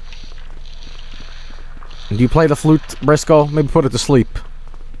 Do you play the flute, Briscoe? Maybe put it to sleep.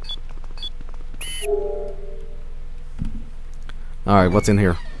 Alright, what's in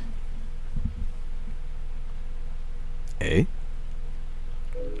here? Eh?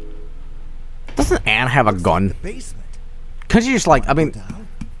 Doesn't Anne have a gun? Could you just like, I mean...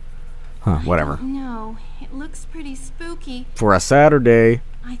 Huh, whatever. No, it looks pretty spooky. For a Saturday.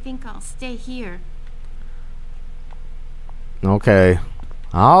 I think I'll stay here. Okay.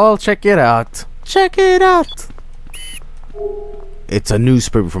 I'll check it out. Check it out. It's a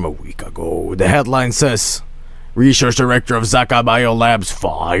newspaper from a week ago. The headline says, Research Director of Zaka Biolabs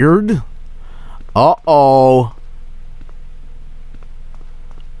fired? Uh-oh.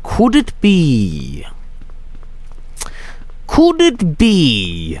 Could it be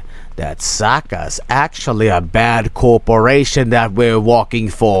that Zaka's actually a bad corporation that we're working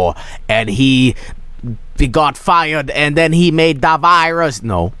for, and he got fired and then he made the virus?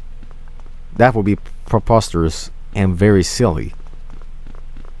 No. That would be preposterous and very silly.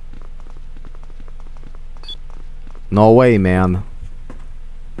 No way, man.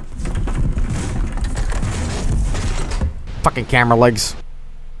 Fucking camera legs.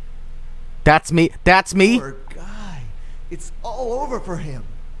 That's me. That's me. Poor guy. It's all over for him.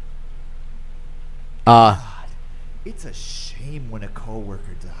 God, it's a shame when a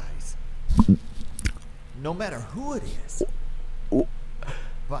coworker dies. No matter who it is.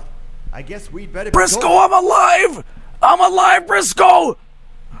 But I guess we'd better. Briscoe, I'm alive! I'm alive, Briscoe!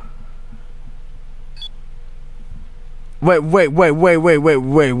 Wait,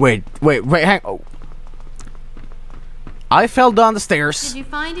 hang. Oh. I fell down the stairs. Did you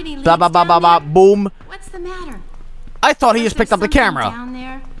find any leads Ba ba ba ba down ba. there? Boom. What's the matter? I thought he Was just picked there up the something camera. down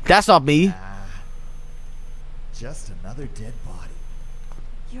there? That's not me. Just another dead body.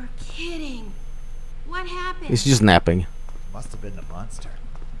 You're kidding. What happened? He's just napping. Must have been the monster.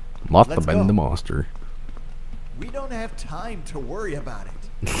 Must Let's have been go. the monster. We don't have time to worry about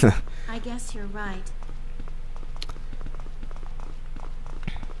it. I guess you're right.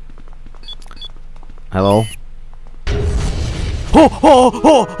 Hello?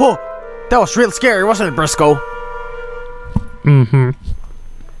 Oh! That was real scary, wasn't it, Briscoe? Mm-hmm.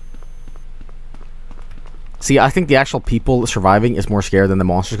 See, I think the actual people surviving is more scary than the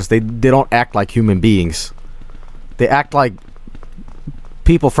monsters because they don't act like human beings. They act like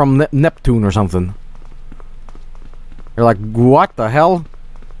people from Neptune or something. They're like, what the hell?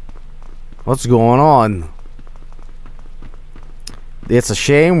 What's going on? It's a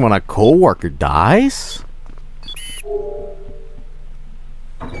shame when a co-worker dies.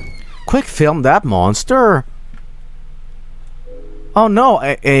 Quick, film that monster. Oh no,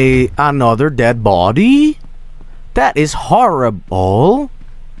 another dead body? That is horrible.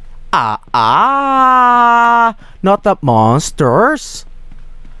 Not the monsters.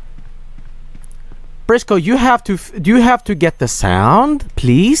 Briscoe, you have to get the sound,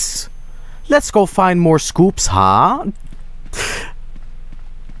 please. Let's go find more scoops, huh?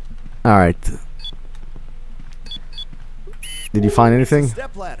 All right. Did you find anything?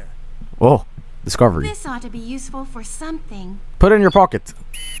 Step ladder. Oh, discovery. This ought to be useful for something. Put it in your pocket.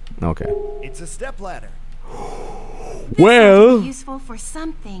 Okay. It's a step ladder. This ought to be useful for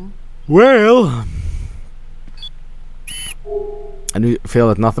something. Well. And we feel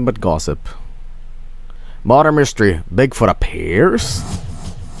it nothing but gossip. Modern mystery. Bigfoot appears?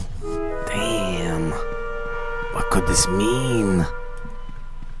 Damn. What could this mean?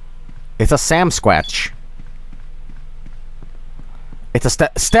 It's a Sam Squatch. It's a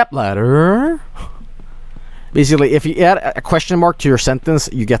step ladder. Basically, if you add a question mark to your sentence,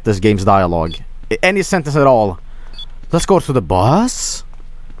 you get this game's dialogue. Any sentence at all. Let's go to the bus.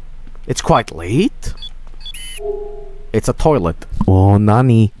 It's quite late. It's a toilet. Oh,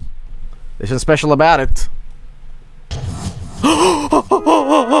 nani. There's nothing special about it.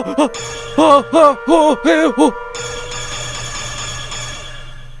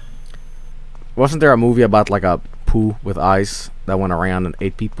 Wasn't there a movie about like a poo with eyes that went around and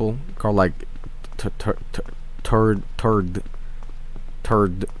ate people? Called like Turd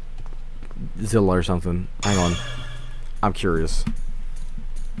Zilla or something. Hang on. I'm curious.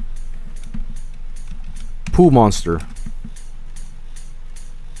 Poo monster.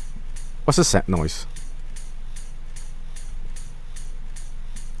 What's the scent noise?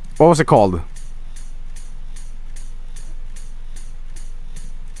 What was it called?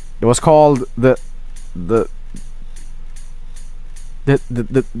 It was called the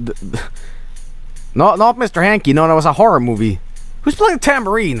not Mr. Hanky. No, that was a horror movie. Who's playing the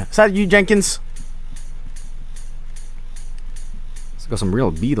tambourine? Is that you, Jenkins? It's got some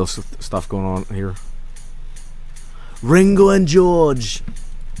real Beatles stuff going on here. Ringo and George.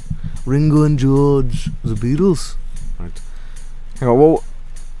 Ringo and George. The Beatles. Right. Hang on, whoa.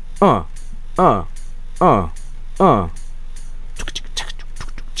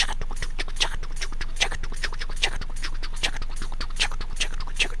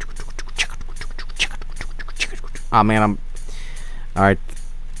 Ah, man, I'm... Alright.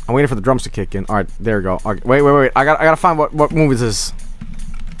 I'm waiting for the drums to kick in. Alright, there we go. Okay, wait. I gotta find what movie this is.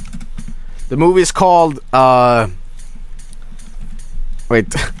 The movie is called, Wait.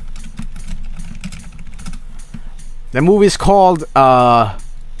 The movie is called,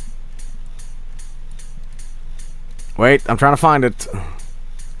 Wait, I'm trying to find it.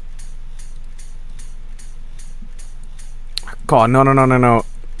 God, no.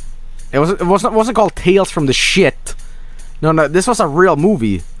 It wasn't called Tales from the Shit. No, this was a real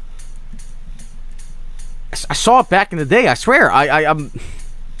movie. I saw it back in the day. I swear. I'm.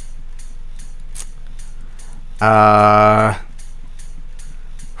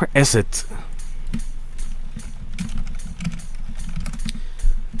 Where is it?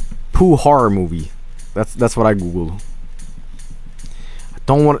 Pooh horror movie. That's what I googled.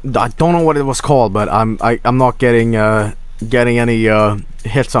 I don't know what it was called, but I'm not getting any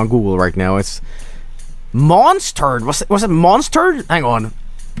hits on Google right now. It's Monstered. Was it Monstered? Hang on.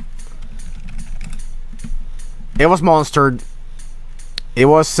 It was Monstered. It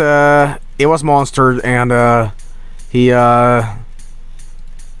was Monstered, and he's a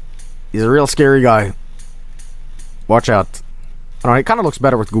real scary guy. Watch out. I don't know, it kind of looks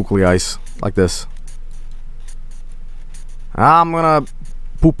better with googly eyes like this. I'm gonna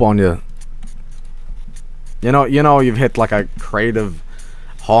poop on you. You know, you've hit like a creative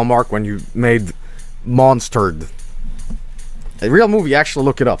hallmark when you made Monstered. A real movie, actually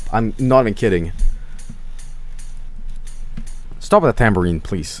look it up. I'm not even kidding. Stop with the tambourine,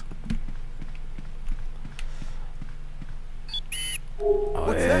 please.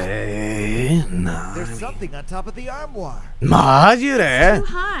 What's that? There's something on top of the armoire. Too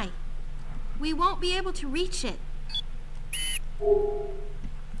high. We won't be able to reach it.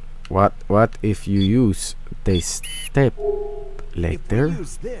 What if you use this step later? If we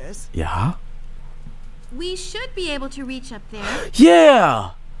use this, Yeah? We should be able to reach up there.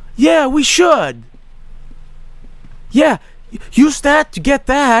 Yeah! Yeah, we should! Yeah, use that to get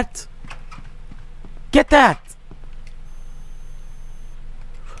that. Get that.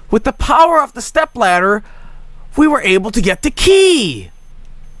 With the power of the stepladder, we were able to get the key.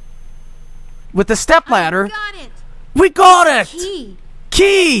 With the stepladder, Got it. we got it. Key.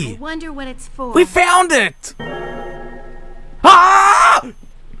 Key. I wonder what it's for. We found it. Ah!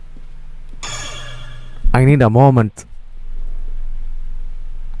 I need a moment.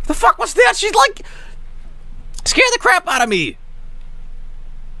 The fuck was that? She's like scared the crap out of me.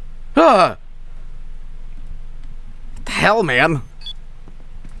 What the hell, man?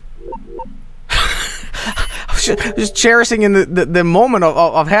 Just cherishing in the moment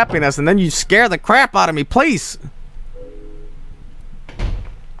of happiness, and then you scare the crap out of me, please.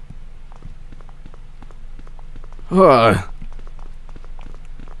 So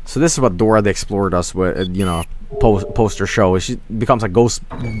this is what Dora the Explorer does with, you know, poster show. She becomes a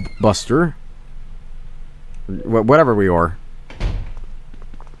ghostbuster. Whatever we are.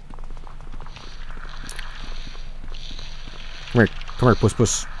 Come here,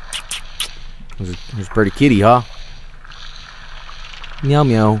 puss. Who's pretty kitty, huh? Meow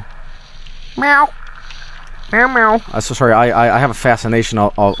meow. Meow. Meow meow. So sorry, I have a fascination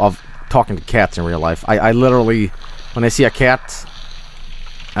of talking to cats in real life. I literally, when I see a cat,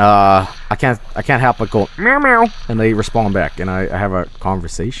 I can't help but go meow meow, and they respond back, and I have a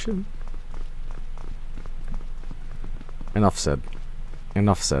conversation. Enough said.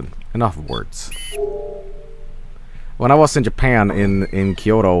 Enough words. When I was in Japan, in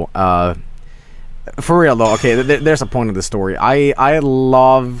Kyoto, for real though, okay, there's a point of the story. I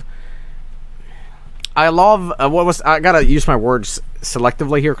love what was, I gotta use my words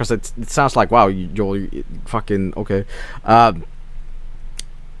selectively here because it sounds like, wow, Joel, you fucking okay. I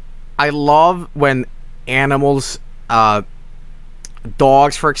love when animals,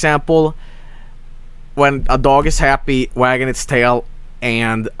 dogs for example, when a dog is happy wagging its tail,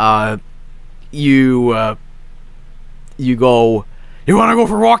 and you go, you wanna go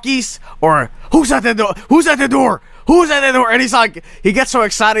for walkies? Or who's at the door? Who's at the door? Who's at the door? And he's like, he gets so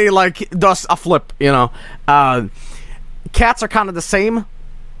excited he like does a flip, you know. Cats are kind of the same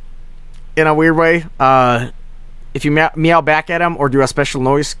in a weird way. If you meow back at them or do a special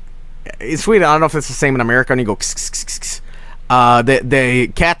noise, in Sweden, I don't know if it's the same in America, and you go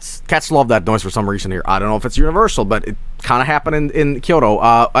cats love that noise for some reason here. I don't know if it's universal, but it kind of happened in Kyoto.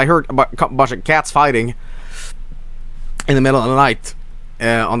 I heard a bunch of cats fighting in the middle of the night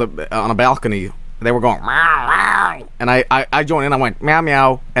on a balcony. They were going meow, meow, and I joined in. I went meow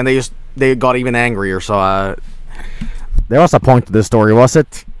meow, and they got even angrier. So there was a point to this story, was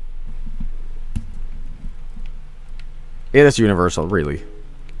it? It is universal, really.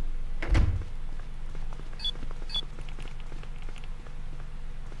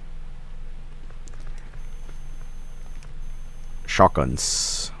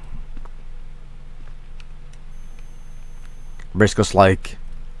 Shotguns. Briscoe's like,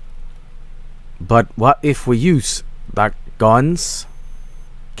 but what if we use that guns?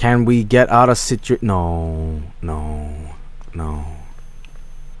 Can we get out of No.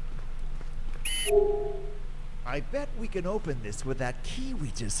 I bet we can open this with that key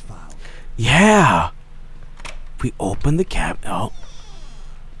we just found. Yeah. We open the cab. Oh.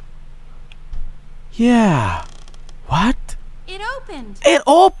 Yeah. What? It opened. It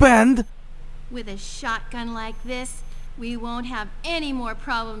opened? With a shotgun like this, we won't have any more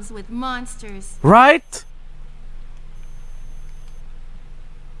problems with monsters. Right?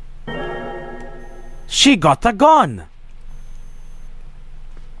 She got a gun.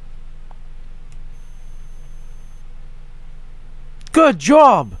 Good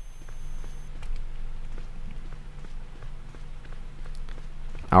job.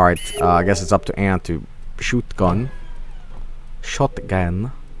 Alright, I guess it's up to Anne to shoot gun.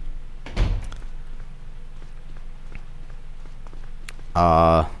 Shotgun.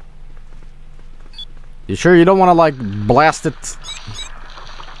 You sure you don't want to like blast it?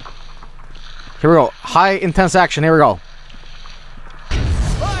 Here we go. High intense action. Here we go.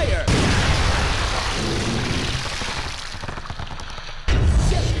 Fire!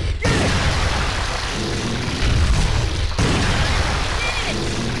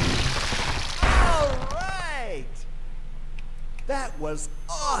 was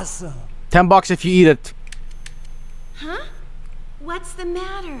awesome. $10 if you eat it. Huh? What's the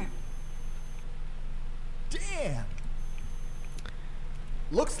matter? Damn.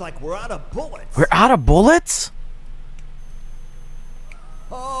 Looks like we're out of bullets. We're out of bullets?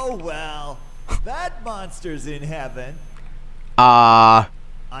 Oh well, that monster's in heaven. I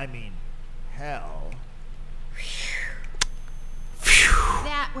mean, hell.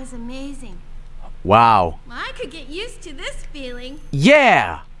 That was amazing. Wow. I could get used to this feeling.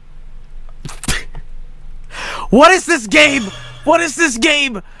 Yeah. What is this game? What is this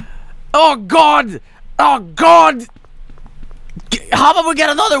game? Oh god. Oh god. How about we get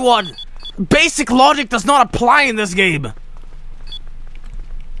another one? Basic logic does not apply in this game.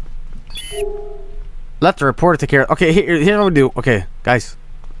 Let the reporter take care. Okay, here's what we do. Okay, guys.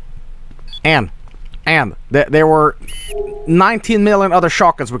 And there were 19 million other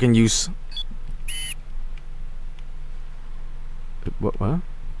shotguns we can use. What?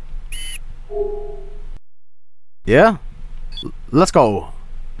 Yeah? Let's go.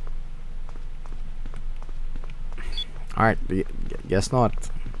 Alright, guess not.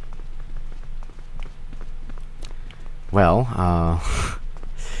 Well,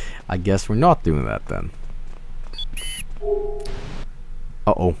 I guess we're not doing that then.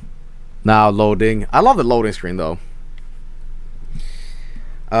 Uh-oh. Now loading. I love the loading screen though.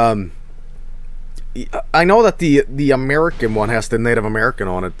 I know that the American one has the Native American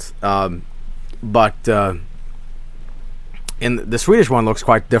on it, but in the Swedish one looks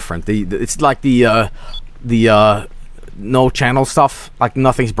quite different. It's like the no channel stuff, like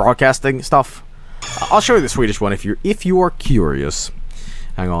nothing's broadcasting stuff. I'll show you the Swedish one if you are curious.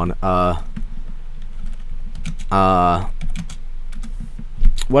 Hang on.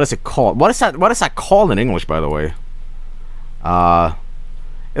 What is it called? What is that called in English, by the way?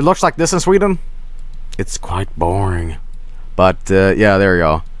 It looks like this in Sweden. It's quite boring, but yeah, there you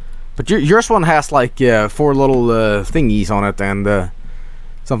go. But yours one has like 4 little thingies on it and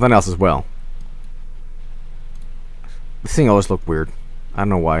something else as well. The thing always looked weird. I don't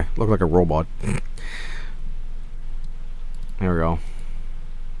know why. Looked like a robot. There we go.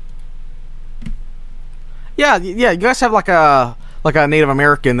 Yeah, you guys have like a Native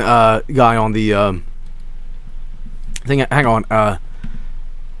American guy on the thing. Hang on.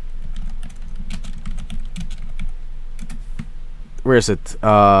 Where is it?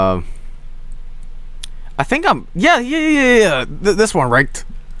 I think I'm. Yeah. This one, right?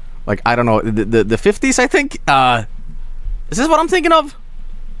 Like I don't know. The 50s, I think. Is this what I'm thinking of?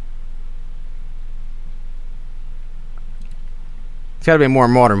 It's got to be a more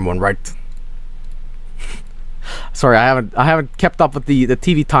modern one, right? Sorry, I haven't kept up with the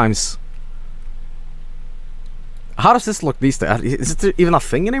TV times. How does this look these days? Is it even a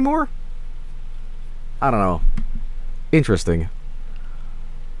thing anymore? I don't know. Interesting.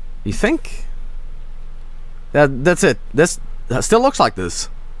 You think? That's it. That still looks like this.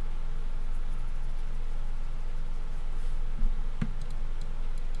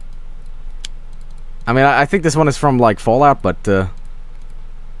 I mean, I think this one is from like Fallout, but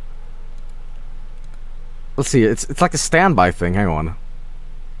let's see. It's like a standby thing. Hang on.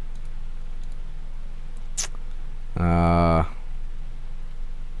 I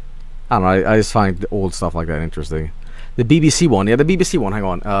don't know. I just find the old stuff like that interesting. The BBC one, yeah, the BBC one. Hang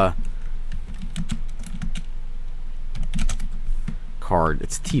on. Card.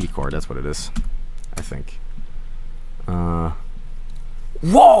 It's TV card. That's what it is. I think.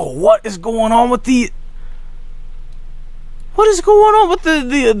 Whoa! What is going on with the? What is going on with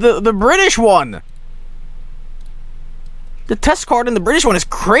the British one? The test card in the British one is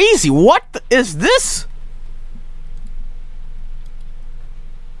crazy. What is this?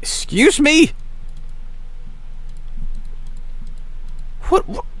 Excuse me? What?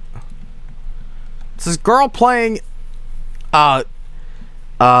 It's this girl playing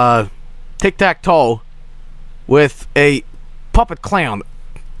tic-tac-toe with a puppet clown.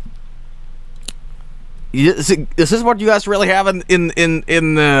 Is this what you guys really have in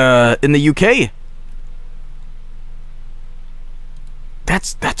the UK?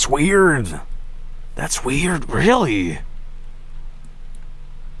 That's weird. That's weird, really.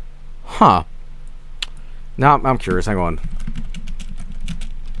 Huh. Now I'm curious. Hang on.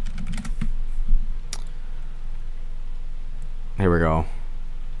 Here we go.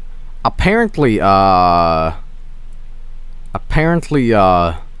 Apparently,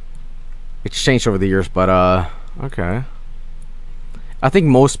 it's changed over the years, but okay. I think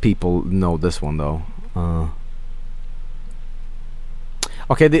most people know this one though.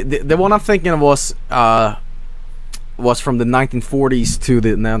 Okay, the one I'm thinking of was was from the 1940s to the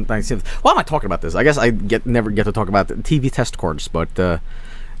 1970s. Why am I talking about this? I guess I never get to talk about the TV test cords, but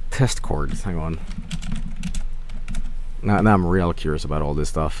test cords. Hang on. Now I'm real curious about all this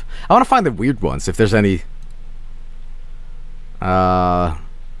stuff. I want to find the weird ones, if there's any. What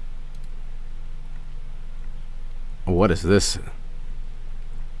is this?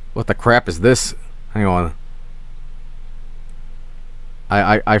 What the crap is this? Hang on.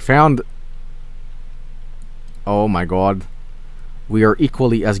 I found. Oh my god. We are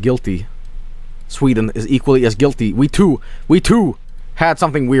equally as guilty. Sweden is equally as guilty. We too had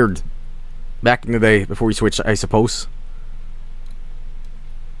something weird back in the day before we switched, I suppose.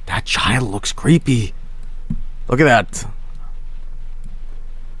 That child looks creepy. Look at that.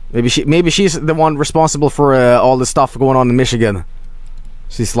 Maybe she's the one responsible for all the stuff going on in Michigan.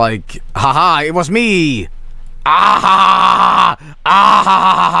 She's like, haha, it was me. Ah,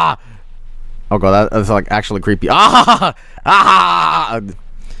 ah. Oh god, that's like actually creepy. Ah, ah.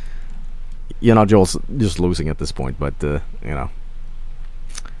 You know, Joel's just losing at this point, but you know,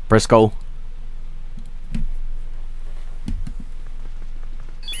 Briscoe.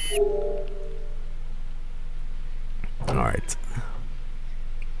 All right.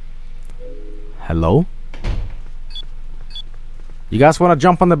 Hello? You guys want to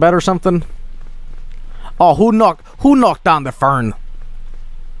jump on the bed or something? Oh, who knocked down the fern?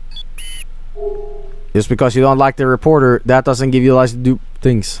 Just because you don't like the reporter, that doesn't give you license to do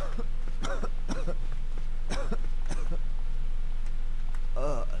things.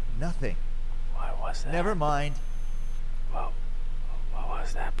 Nothing. What was that? Never mind. Whoa. What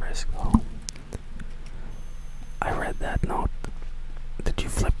was that, Briscoe? I read that note. Did you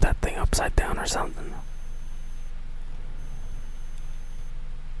flip that thing upside down or something?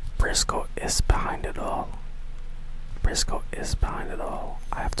 Briscoe is behind it all. Briscoe is behind it all.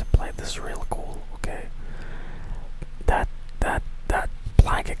 I have to play this real cool, okay? That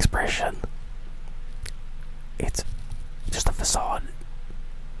blank expression. It's just a facade.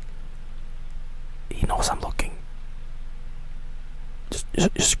 He knows I'm looking.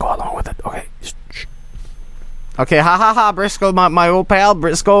 Just go along with it, okay? Shh. Okay, ha ha ha, Briscoe, my old pal,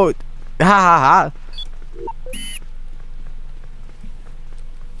 Briscoe. Ha ha ha.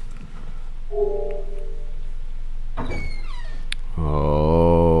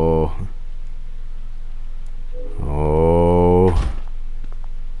 Oh.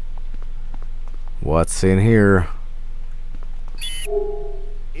 What's in here?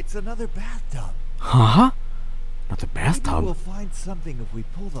 It's another bathtub. Huh? Not the bathtub. Maybe we'll find something if we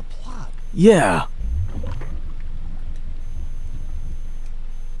pull the plug. Yeah.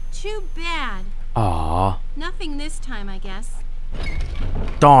 Too bad. Aw. Nothing this time, I guess.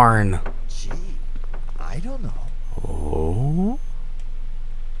 Darn. Gee, I don't know. Oh.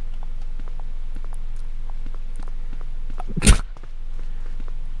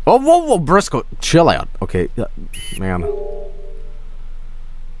 Oh, whoa, Briscoe, chill out. Okay, man.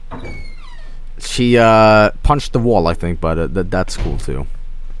 She punched the wall, I think, but that's cool too.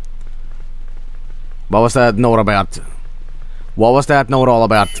 What was that note about? What was that note all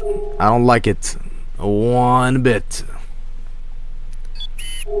about? I don't like it one bit.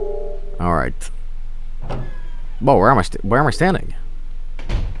 All right. Whoa, where am I standing?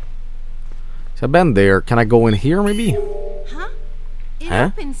 So I've been there. Can I go in here, maybe? Huh? It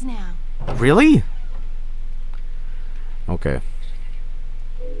Huh? opens now. Really? Okay.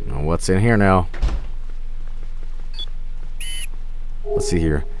 Now what's in here now? Let's see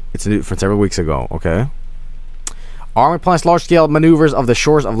here. It's new from several weeks ago. Okay. Army plans large-scale maneuvers of the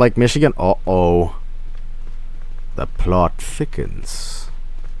shores of Lake Michigan. Uh-oh. The plot thickens.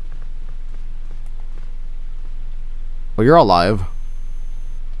 Oh, you're alive.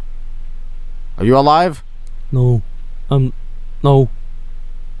 Are you alive? No. No.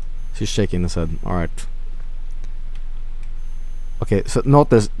 She's shaking his head. Alright. Okay, so note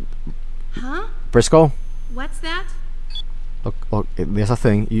this. Huh? Briscoe? What's that? Look, there's a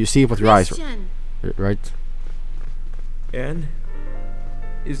thing. You see it with your eyes, Christian. right? Anne?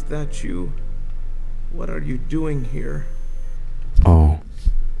 Is that you? What are you doing here? Oh.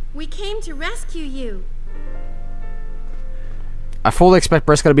 We came to rescue you. I fully expect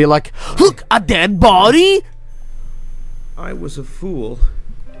Briscoe to be like, look, a dead body? I was a fool.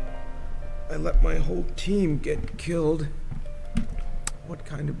 I let my whole team get killed. What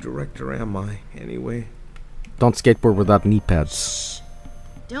kind of director am I, anyway? Don't skateboard without knee pads.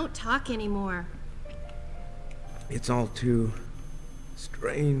 Don't talk anymore. It's all too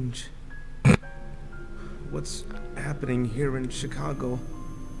strange. What's happening here in Chicago?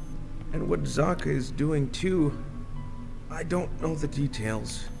 And what Zaka is doing too. I don't know the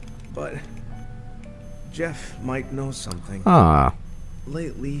details, but Jeff might know something. Ah.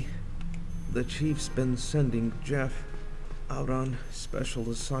 Lately, the chief's been sending Jeff out on special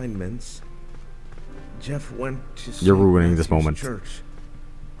assignments. Jeff went to You're St. ruining this Matthew's moment. Church.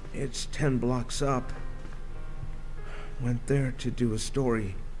 It's 10 blocks up. Went there to do a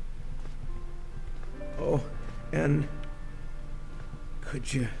story. Oh, and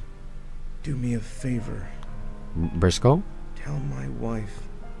could you do me a favor? Briscoe? Tell my wife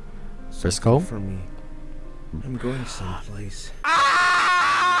Briscoe? something for me. I'm going someplace.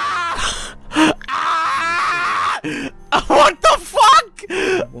 What the fuck?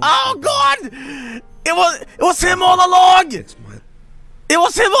 Oh god! It was him all along! It's my It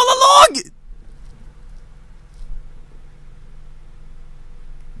was him all along!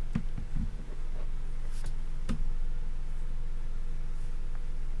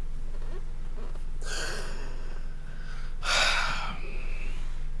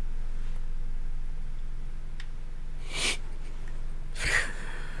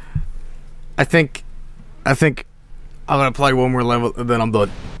 I think I'm gonna play one more level and then I'm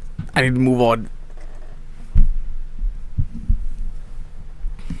done. I need to move on.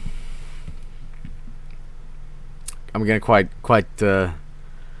 I'm getting quite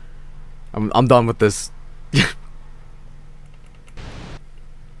I'm done with this.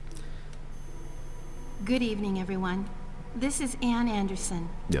 Good evening, everyone. This is Ann Anderson.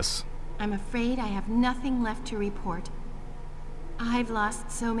 Yes. I'm afraid I have nothing left to report. I've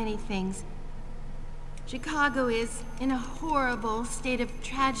lost so many things. Chicago is in a horrible state of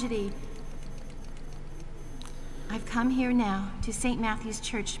tragedy. I've come here now to St. Matthew's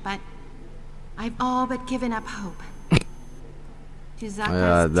Church, but I've all but given up hope. To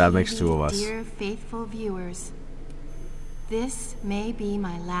Zaka's that makes two of us. Dear faithful viewers, this may be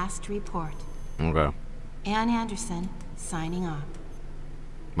my last report. Okay. Ann Anderson, signing off.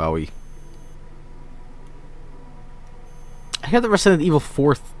 Bowie. I had the Resident Evil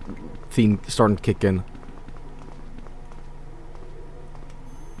 4 theme starting to kick in.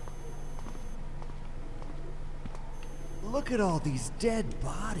 Look at all these dead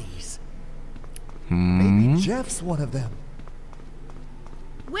bodies. Hmm? Maybe Jeff's one of them.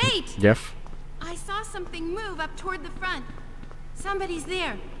 Wait! Jeff? I saw something move up toward the front. Somebody's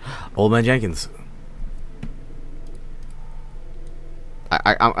there. Old Man Jenkins.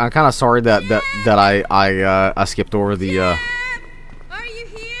 I'm kind of sorry that I skipped over the Jeff! Are you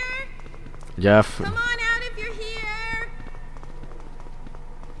here? Jeff. Come on out if you're here.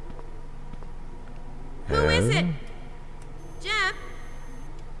 Who is it? Jeff?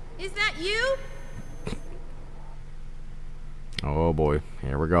 Is that you? Oh boy,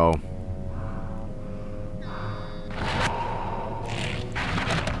 here we go.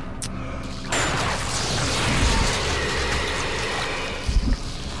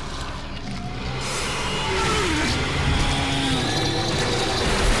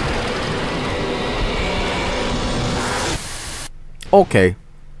 Okay.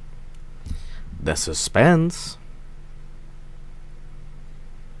 The suspense.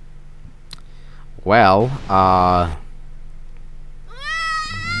 Well,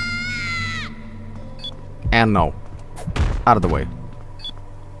 and no. Out of the way.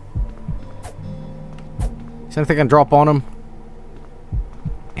 Is anything I can drop on him?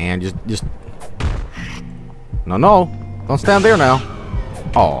 And just... No. Don't stand there now.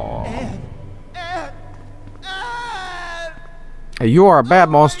 Oh. Hey, you are a bad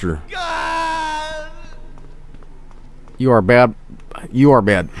monster. You are bad. You are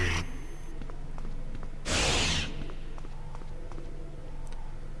bad.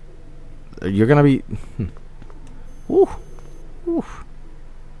 You're gonna be... Woo. Woo.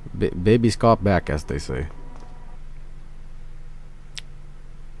 Baby's got back, as they say.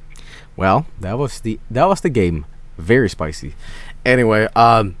 Well, that was the game. Very spicy. Anyway,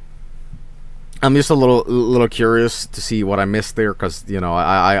 I'm just a little curious to see what I missed there, because you know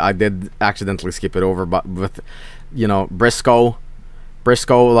I did accidentally skip it over, but with you know Briscoe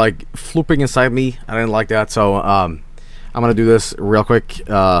like flooping inside me, I didn't like that. So I'm gonna do this real quick.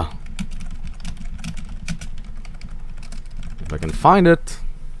 If I can find it.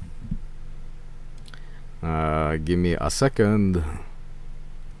 Give me a second.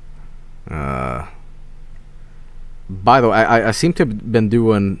 By the way, I seem to have been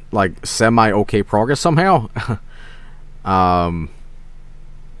doing like semi-okay progress somehow. Hang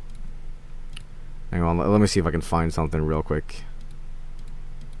on, let me see if I can find something real quick.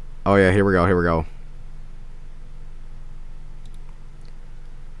 Oh yeah, here we go.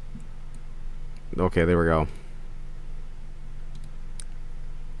 Okay, there we go.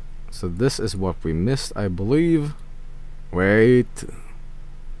 So this is what we missed, I believe. Wait.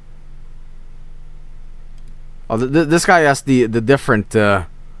 Oh, this guy has the different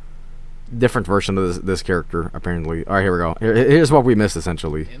different version of this character apparently. All right, here we go. Here's what we missed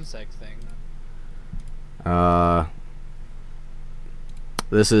essentially. Insect thing.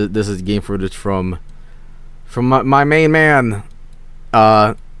 This is game footage from my main man,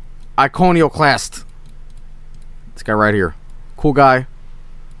 Iconoclast. This guy right here, cool guy.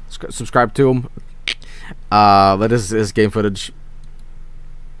 Subscribe to him. But this is game footage,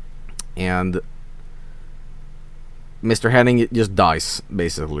 and Mr. Henning just dies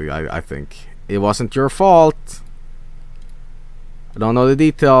basically. I think it wasn't your fault. I don't know the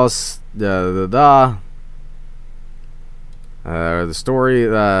details. The story.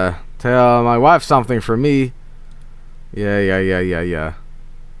 Tell my wife something for me. Yeah.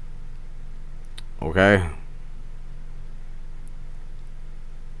 Okay.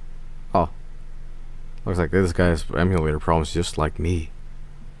 Oh. Looks like this guy has emulator problems just like me.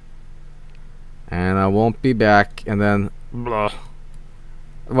 And I won't be back, and then blah.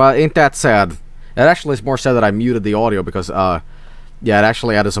 Well, ain't that sad? It actually is more sad that I muted the audio because yeah, it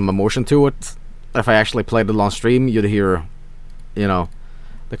actually added some emotion to it. If I actually played it on stream, you'd hear, you know,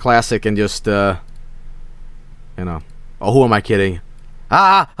 the classic and just you know, oh, who am I kidding?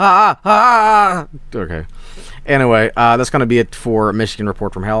 Okay. Anyway, that's gonna be it for Michigan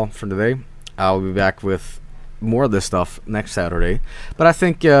Report from Hell for today. I'll be back with more of this stuff next Saturday, but I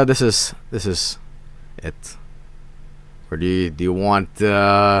think this is it. Or do you want do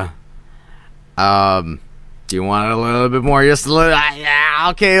you want a little bit more? Just a little, yeah,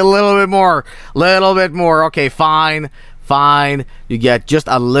 okay, a little bit more, okay, fine, you get just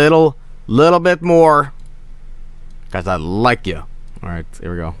a little bit more, because I like you. All right,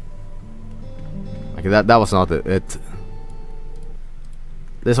 here we go. Okay, that was not it.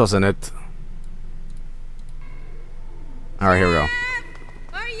 This wasn't it. All right, here we go.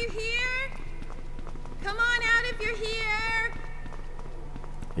 Are you here? Come on out if you're here.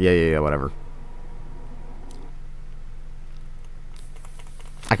 Yeah, whatever.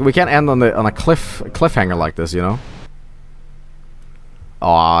 We can't end on a cliffhanger like this, you know.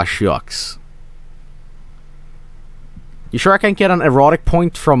 Aw, shucks. You sure I can't get an erotic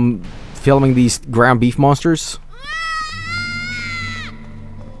point from filming these ground beef monsters?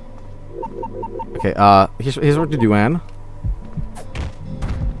 Okay, here's what to do, Anne.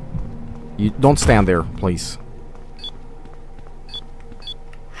 You don't stand there, please.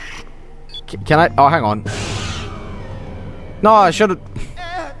 Can I? Oh, hang on. No, I should've.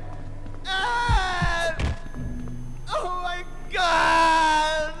 Oh my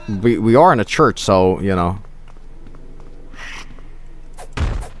God! We are in a church, so you know.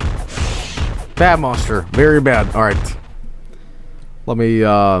 Bad monster, very bad. All right. Let me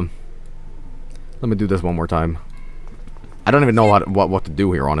do this one more time. I don't even know what to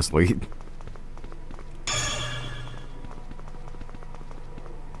do here, honestly.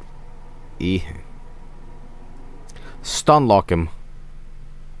 E. Stun lock him.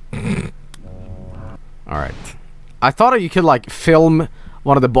 Alright. I thought you could like film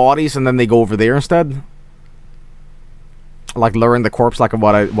one of the bodies and then they go over there instead. Like luring the corpse like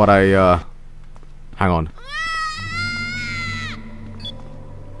what I hang on.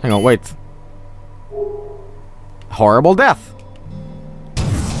 Hang on, wait. Horrible death.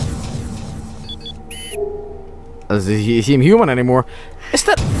 Doesn't he seem human anymore? Is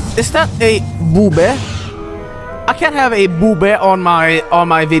that a boobe? I can't have a boobe on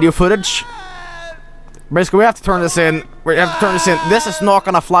my video footage. Basically, we have to turn this in. We have to turn this in. This is not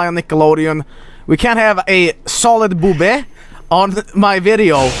gonna fly on Nickelodeon. We can't have a solid boobe on my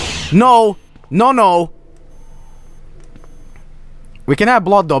video. No. We can have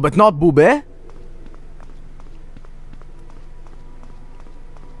blood though, but not boobe.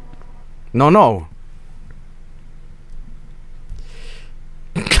 No.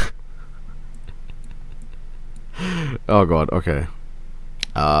 Oh god, okay.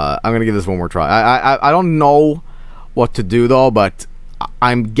 I'm gonna give this one more try. I don't know what to do though, but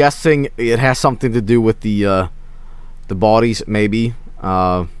I'm guessing it has something to do with the bodies, maybe.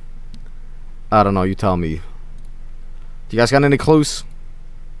 I don't know, you tell me. Do you guys got any clues?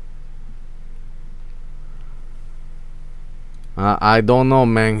 I don't know,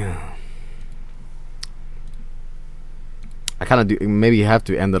 man. I kind of do. Maybe you have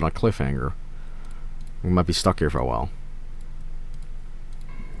to end it on a cliffhanger. We might be stuck here for a while.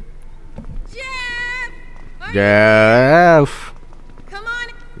 Jeff! Come on.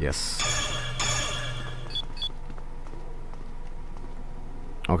 Yes.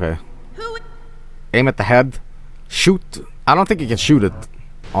 Okay. Aim at the head. Shoot. I don't think you can shoot it,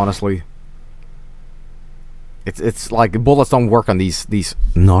 honestly. It's like bullets don't work on these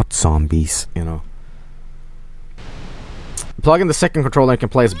not zombies, you know. Plug in the second controller and you can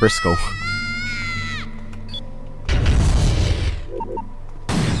play as Briscoe.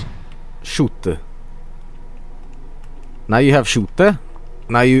 Shoot. Now you have shoot.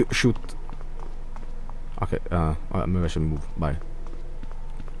 Now you shoot. Okay, maybe I should move. Bye.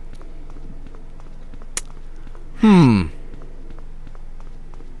 Now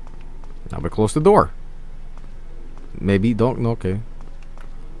we close the door. Maybe don't. Okay.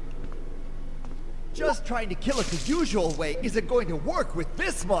 Just trying to kill it the usual way isn't going to work with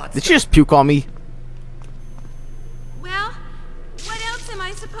this monster. Did you just puke on me? Well, what else am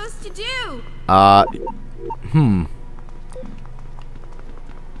I supposed to do?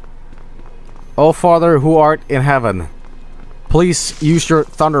 Oh, Father who art in heaven, please use your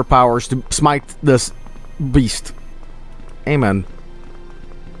thunder powers to smite this beast. Amen.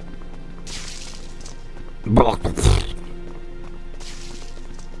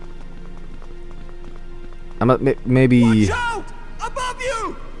 Maybe. Watch out! Above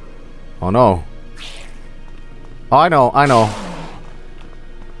you! Oh no. Oh, I know.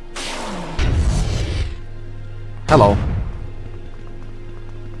 Hello.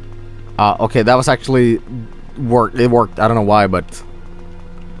 Okay, that was actually worked. It worked. I don't know why, but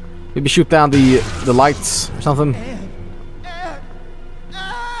maybe shoot down the lights or something.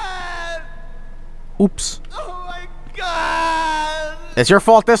 Oops. Oh my god! It's your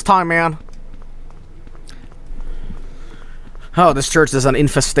fault this time, man. Oh, this church is an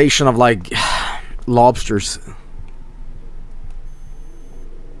infestation of, like, lobsters.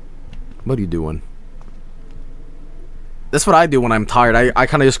 What are you doing? That's what I do when I'm tired. I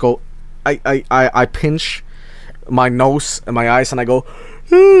kind of just go... I pinch my nose and my eyes and I go...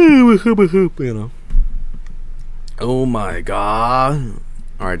 You know. Oh my god.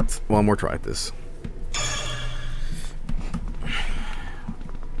 Alright, one more try at this.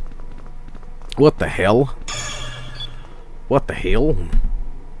 What the hell? What the hell?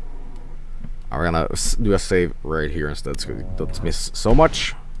 We're gonna do a save right here instead, so we don't miss so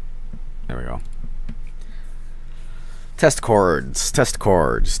much. There we go. Test cards.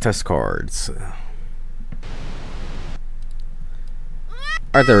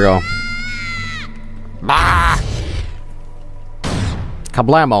 Alright, there we go. Bah!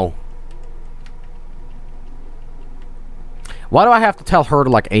 Kablamo. Why do I have to tell her to,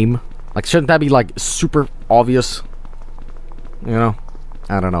 like, aim? Like, shouldn't that be, like, super obvious? You know?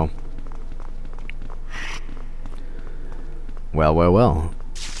 I don't know. Well.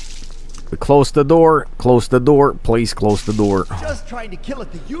 Close the door. Please close the door. Just trying to kill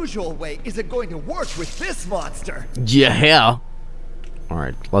it the usual way isn't going to work with this monster. Yeah.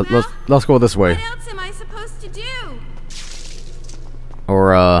 Alright, let's go this way. What else am I supposed to do?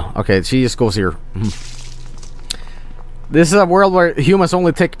 Or, okay, she just goes here. This is a world where humans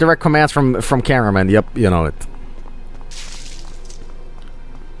only take direct commands from cameraman. Yep, you know it.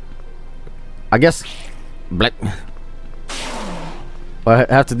 I guess... Blech.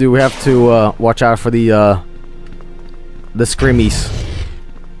 What I have to do, we have to, watch out for the screamies.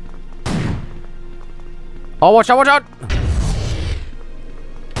 Oh, watch out!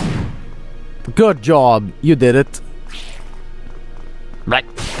 Good job, you did it. Blech.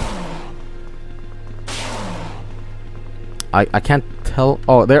 I can't tell.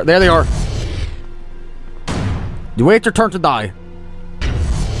 Oh, there they are. You wait your turn to die.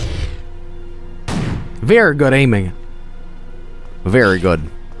 Very good aiming. Very good.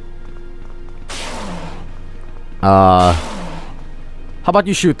 How about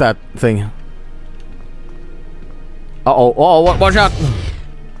you shoot that thing? Uh-oh. Oh, watch out.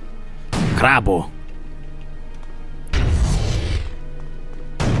 Crabo.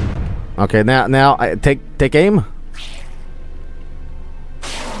 Okay, now I take aim.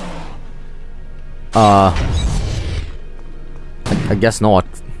 I guess not.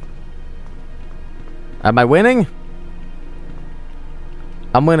 Am I winning?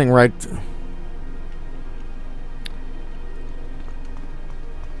 I'm winning, right?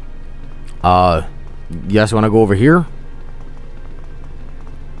 You guys want to go over here?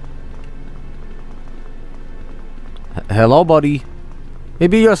 Hello, buddy.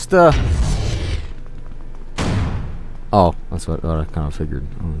 Maybe just, Oh, that's what I kind of figured.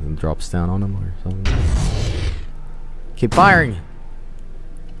 It drops down on him or something. Keep firing.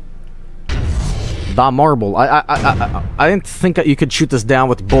 That marble. I didn't think that you could shoot this down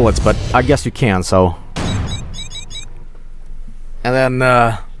with bullets, but I guess you can, so. And then,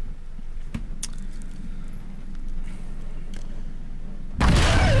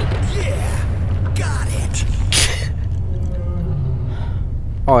 Yeah, got it.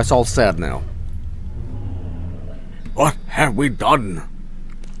 Oh, it's all sad now. What have we done?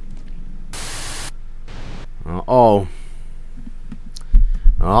 Oh.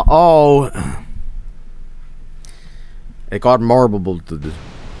 Uh-oh. It got marble.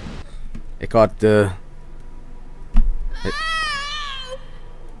 It got, I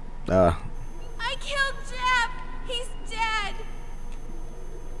killed Jeff! He's dead!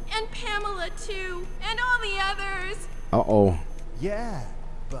 And Pamela, too. And all the others. uh-oh. Yeah,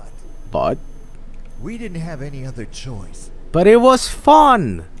 but But we didn't have any other choice. it was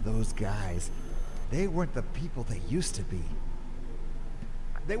fun. Those guys, they weren't the people they used to be.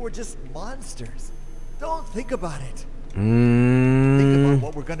 They were just monsters. Don't think about it. Think about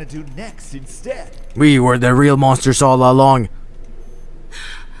what we're gonna do next instead. We were the real monsters all along.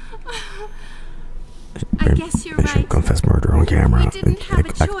 I guess you're right. Confess murder on camera. We didn't have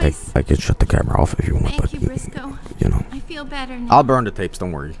a choice. I could shut the camera off if you want, Thank you, Briscoe. you know. I feel better now. I'll burn the tapes,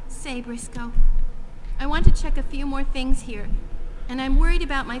 don't worry. Say, Briscoe, I want to check a few more things here. And I'm worried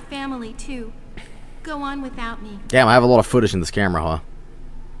about my family, too. Go on without me. Damn, I have a lot of footage in this camera, huh?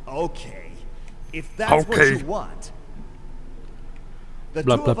 Okay, if that's what you want. The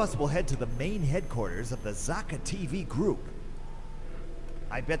Blah, two blah. of us will head to the main headquarters of the Zaka TV group.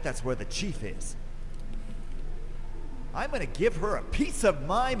 I bet that's where the chief is. I'm gonna give her a piece of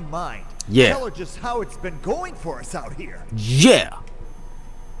my mind. Yeah. Tell her just how it's been going for us out here. Yeah.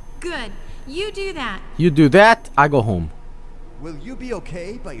 Good. You do that. You do that, I go home. Will you be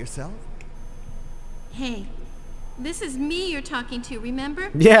okay by yourself? Hey, this is me you're talking to,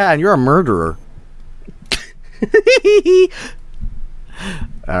 remember? Yeah, and you're a murderer.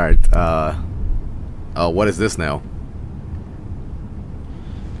 Alright, oh, what is this now?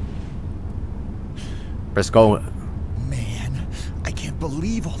 Briscoe. Man, I can't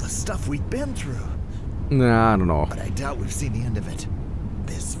believe all the stuff we've been through. Nah, I don't know. But I doubt we've seen the end of it.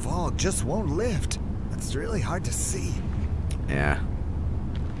 This fog just won't lift. It's really hard to see. Yeah.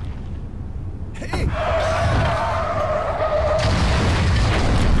 Hey!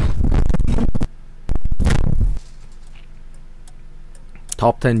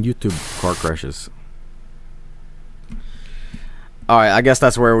 Top 10 YouTube car crashes. Alright, I guess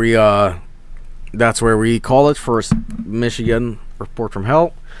that's where we call it. First Michigan report from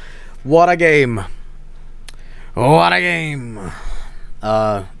hell. What a game. What a game.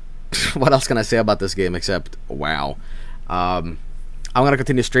 What else can I say about this game except wow. I'm gonna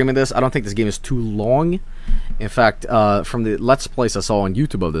continue streaming this. I don't think this game is too long. In fact, from the Let's Plays I saw on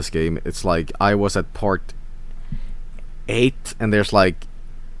YouTube of this game, it's like I was at part 8 and there's like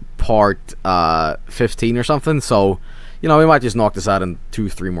part 15 or something, so you know we might just knock this out in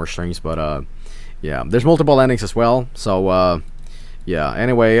 2-3 more streams, but yeah, there's multiple endings as well, so yeah,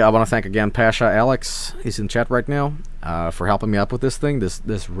 anyway, I want to thank again Pasha Alex, he's in chat right now, for helping me out with this thing.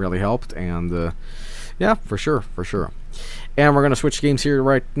 This really helped, and yeah, for sure. And we're gonna switch games here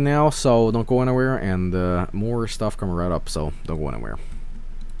right now, so don't go anywhere, and more stuff coming right up, so don't go anywhere.